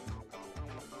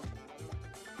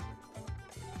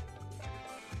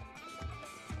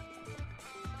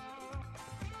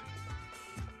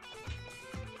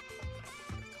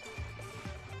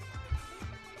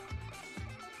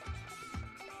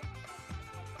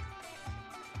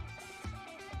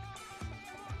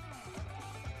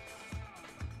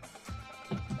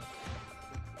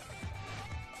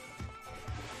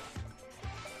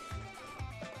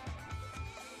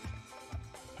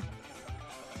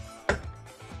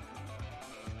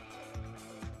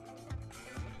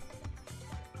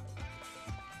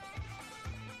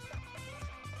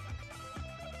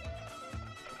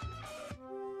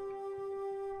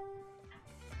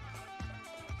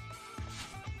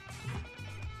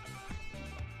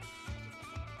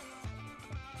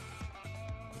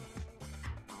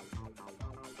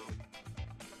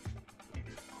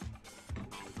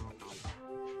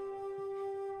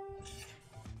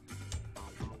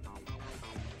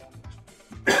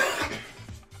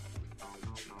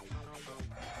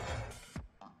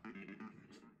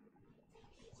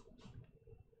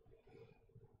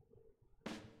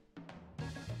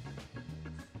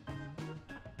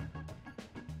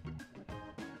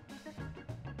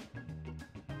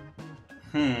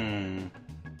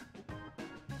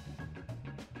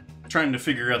 Trying to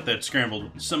figure out that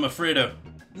scrambled semafredo.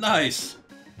 Nice!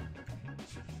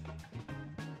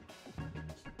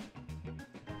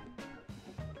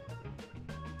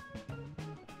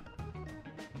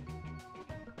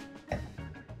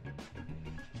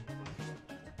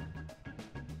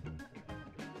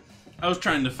 I was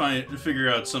trying to figure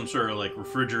out some sort of like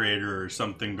refrigerator or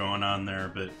something going on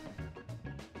there, but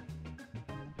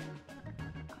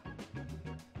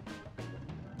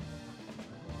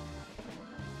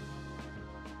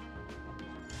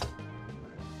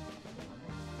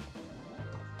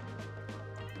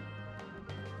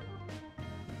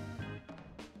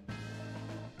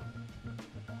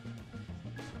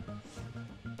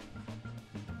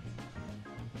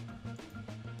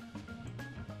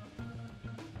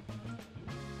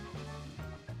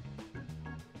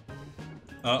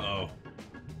Uh-oh.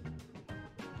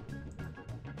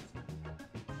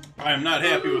 I am not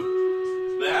happy with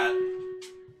that.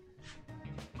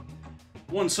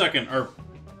 1 second, our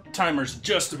timer's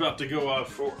just about to go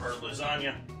off for our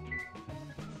lasagna.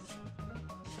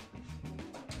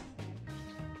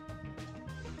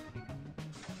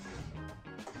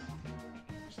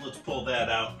 So let's pull that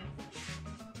out.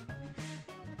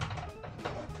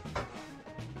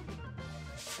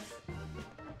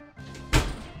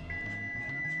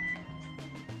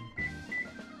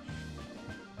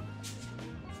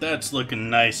 That's looking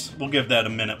nice. We'll give that a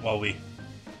minute while we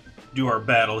do our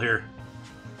battle here.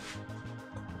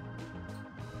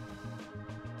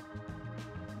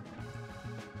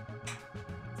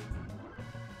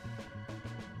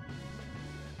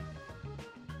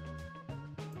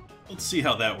 Let's see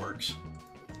how that works.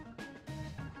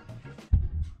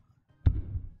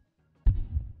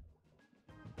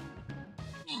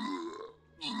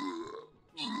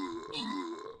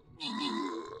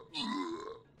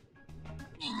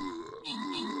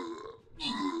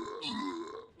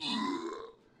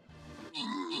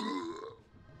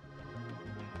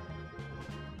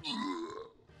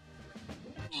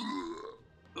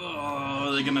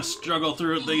 Oh, they're gonna struggle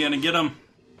through it. They're gonna get him.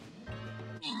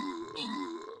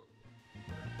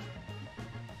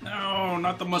 No,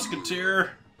 not the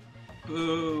musketeer.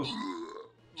 Boo.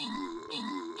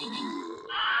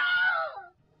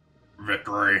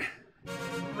 Victory.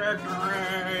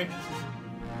 Victory.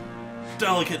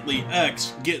 Delicately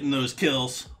X getting those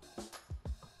kills.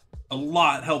 A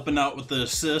lot helping out with the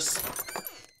assists.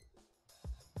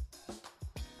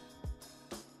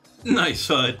 Nice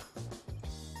HUD.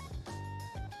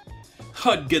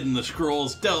 HUD getting the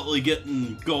scrolls, delicately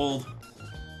getting gold.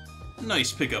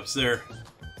 Nice pickups there.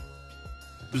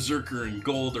 Berserker and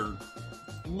gold are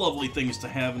lovely things to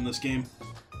have in this game.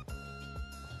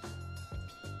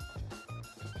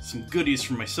 Some goodies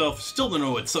for myself. Still don't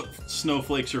know what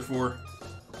snowflakes are for.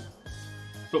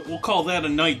 But we'll call that a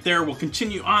night there. We'll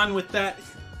continue on with that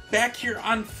back here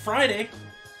on Friday.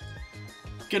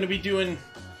 Gonna be doing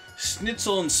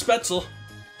Schnitzel and Spetzel.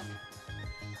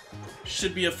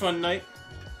 Should be a fun night.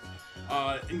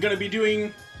 I'm gonna be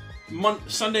doing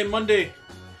Sunday, Monday.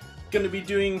 Gonna be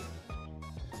doing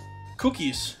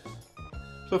cookies.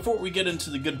 Before we get into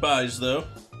the goodbyes, though,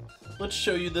 let's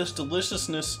show you this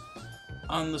deliciousness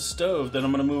on the stove that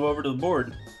I'm gonna move over to the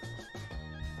board.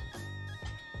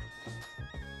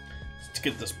 Let's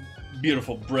get this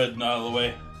beautiful bread out of the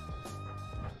way.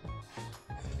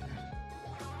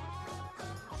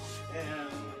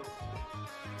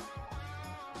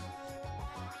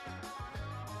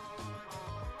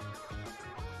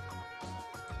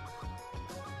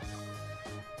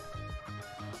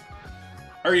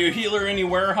 Are you a healer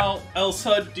anywhere else,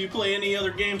 HUD? Do you play any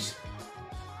other games?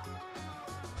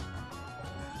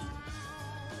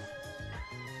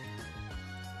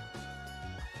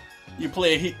 You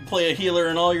play a healer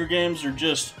in all your games, or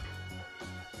just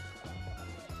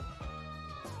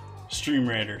Stream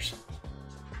Raiders?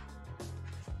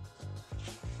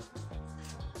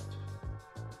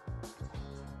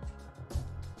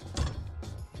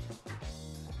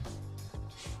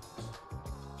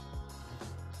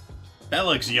 That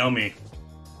looks yummy.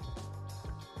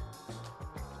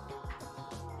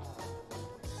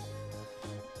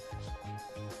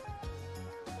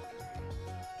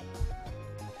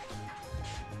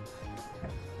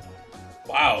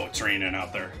 Wow, it's raining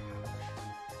out there.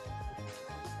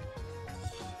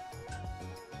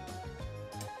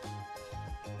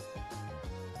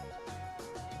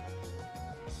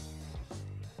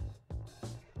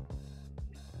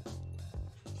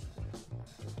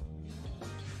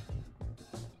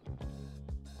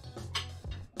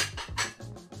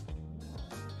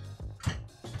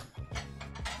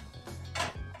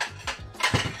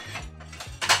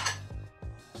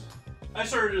 I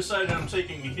sort of decided I'm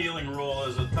taking the healing role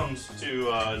as it comes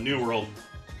to New World.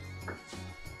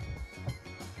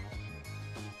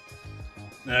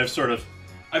 And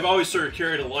I've always sort of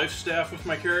carried a life staff with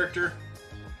my character,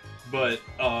 but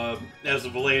as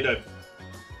of late,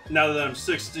 now that I'm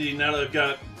 60, now that I've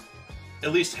got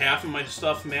at least half of my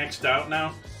stuff maxed out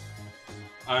now,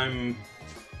 I'm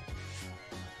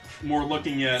more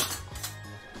looking at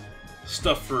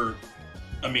stuff for,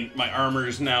 my armor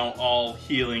is now all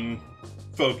healing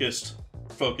focused.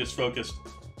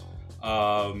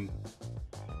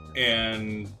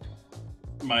 And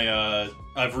my,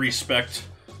 I've respect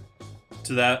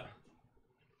to that.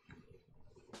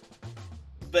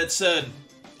 That said,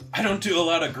 I don't do a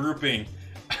lot of grouping.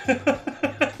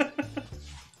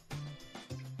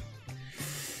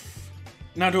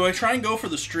 Now, do I try and go for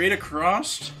the straight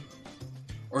across?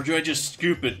 Or do I just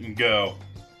scoop it and go?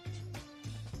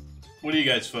 What do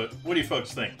you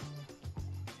folks think?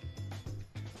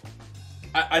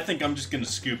 I think I'm just gonna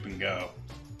scoop and go.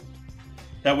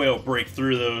 That way I'll break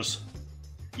through those.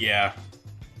 Yeah.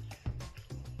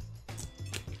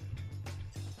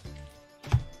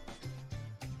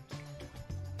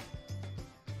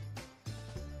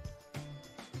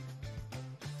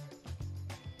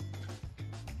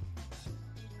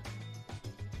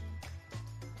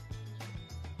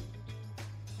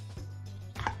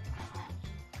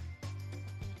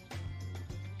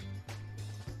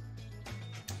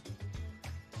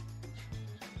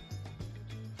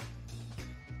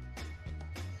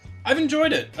 I've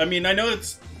enjoyed it. I mean, I know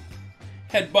it's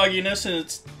had bugginess and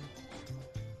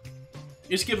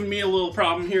it's given me a little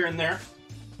problem here and there.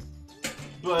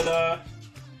 But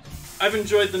I've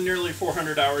enjoyed the nearly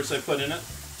 400 hours I put in it.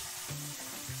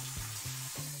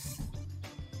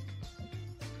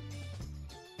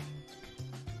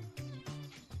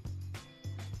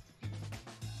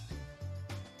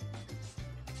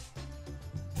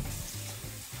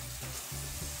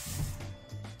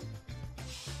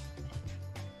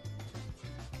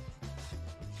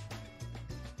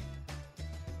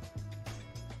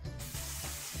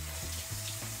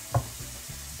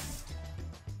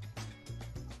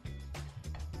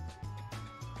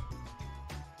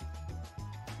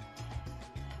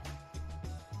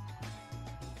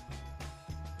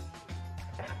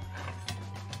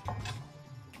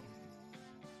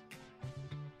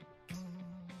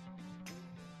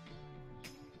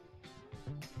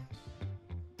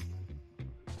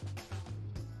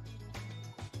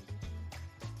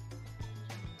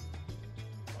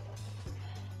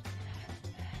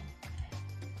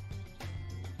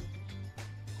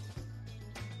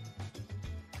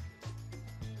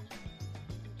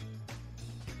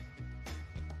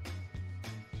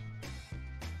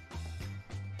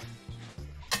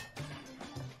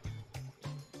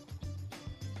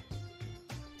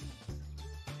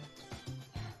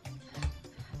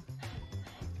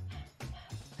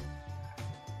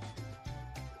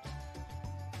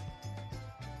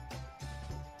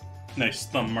 Nice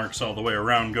thumb marks all the way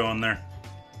around going there.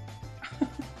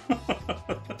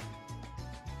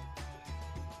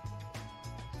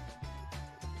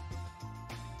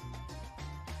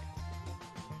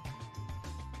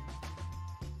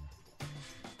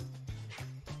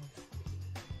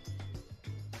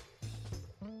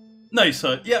 Nice.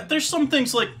 Yeah, there's some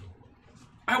things like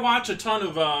I watch a ton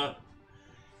of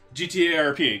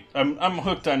GTA RP. I'm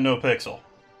hooked on NoPixel.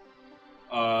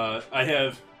 I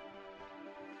have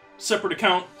separate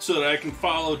account so that I can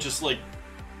follow just like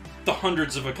the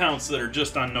hundreds of accounts that are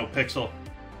just on NoPixel.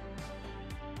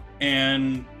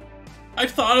 And I've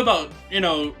thought about,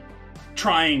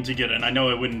 trying to get in. I know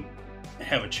I wouldn't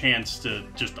have a chance to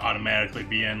just automatically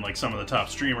be in like some of the top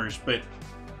streamers, but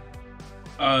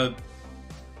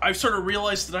I've sort of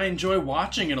realized that I enjoy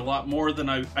watching it a lot more than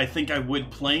I think I would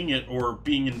playing it or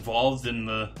being involved in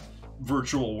the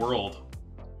virtual world.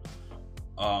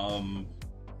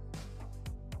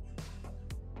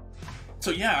 So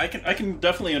yeah, I can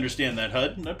definitely understand that,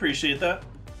 HUD. I appreciate that.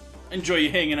 Enjoy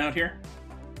you hanging out here.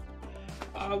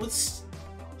 Let's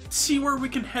see where we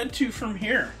can head to from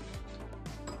here.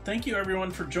 Thank you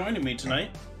everyone for joining me tonight.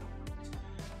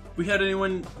 We had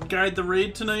anyone guide the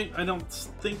raid tonight? I don't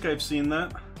think I've seen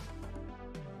that.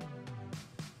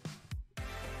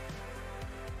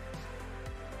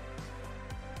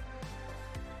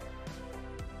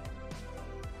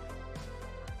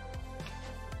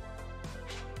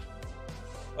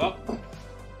 Oh,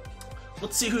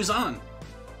 let's see who's on.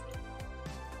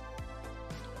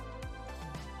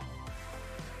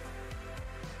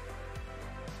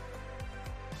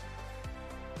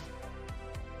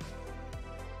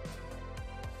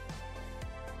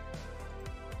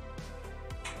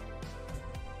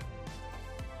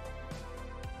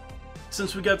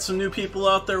 Since we got some new people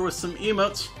out there with some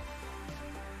emotes,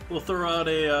 we'll throw out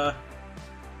a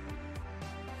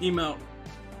emote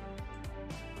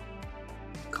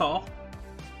call.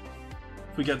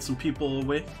 If we got some people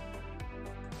awake.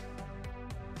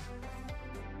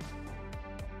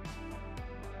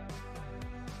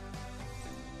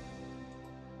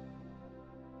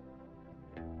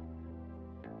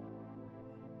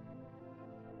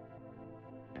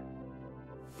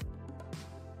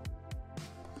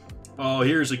 Oh,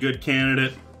 here's a good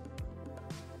candidate.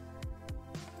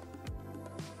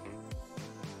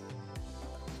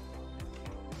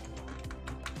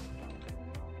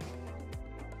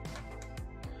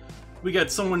 We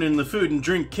got someone in the food and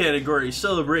drink category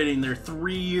celebrating their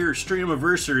 3-year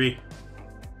streamiversary.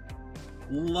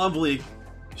 Lovely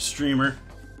streamer.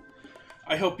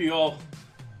 I hope you all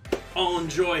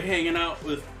enjoy hanging out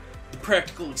with the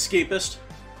Practical Escapist.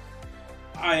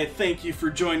 I thank you for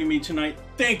joining me tonight.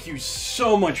 Thank you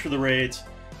so much for the raids.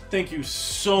 Thank you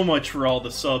so much for all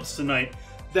the subs tonight.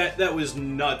 That was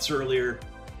nuts earlier.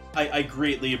 I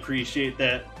greatly appreciate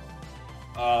that.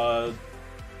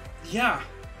 Yeah.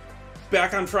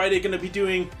 Back on Friday, gonna be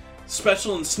doing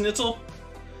Special and Snitzel.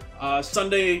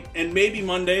 Sunday and maybe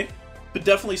Monday, but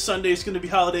definitely Sunday is gonna be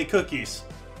Holiday Cookies.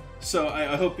 So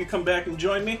I hope you come back and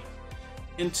join me.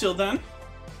 Until then,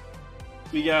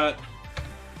 we got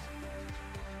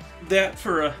that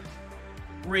for a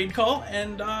raid call,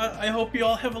 and I hope you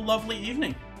all have a lovely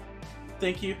evening.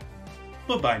 Thank you.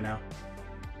 Bye-bye now.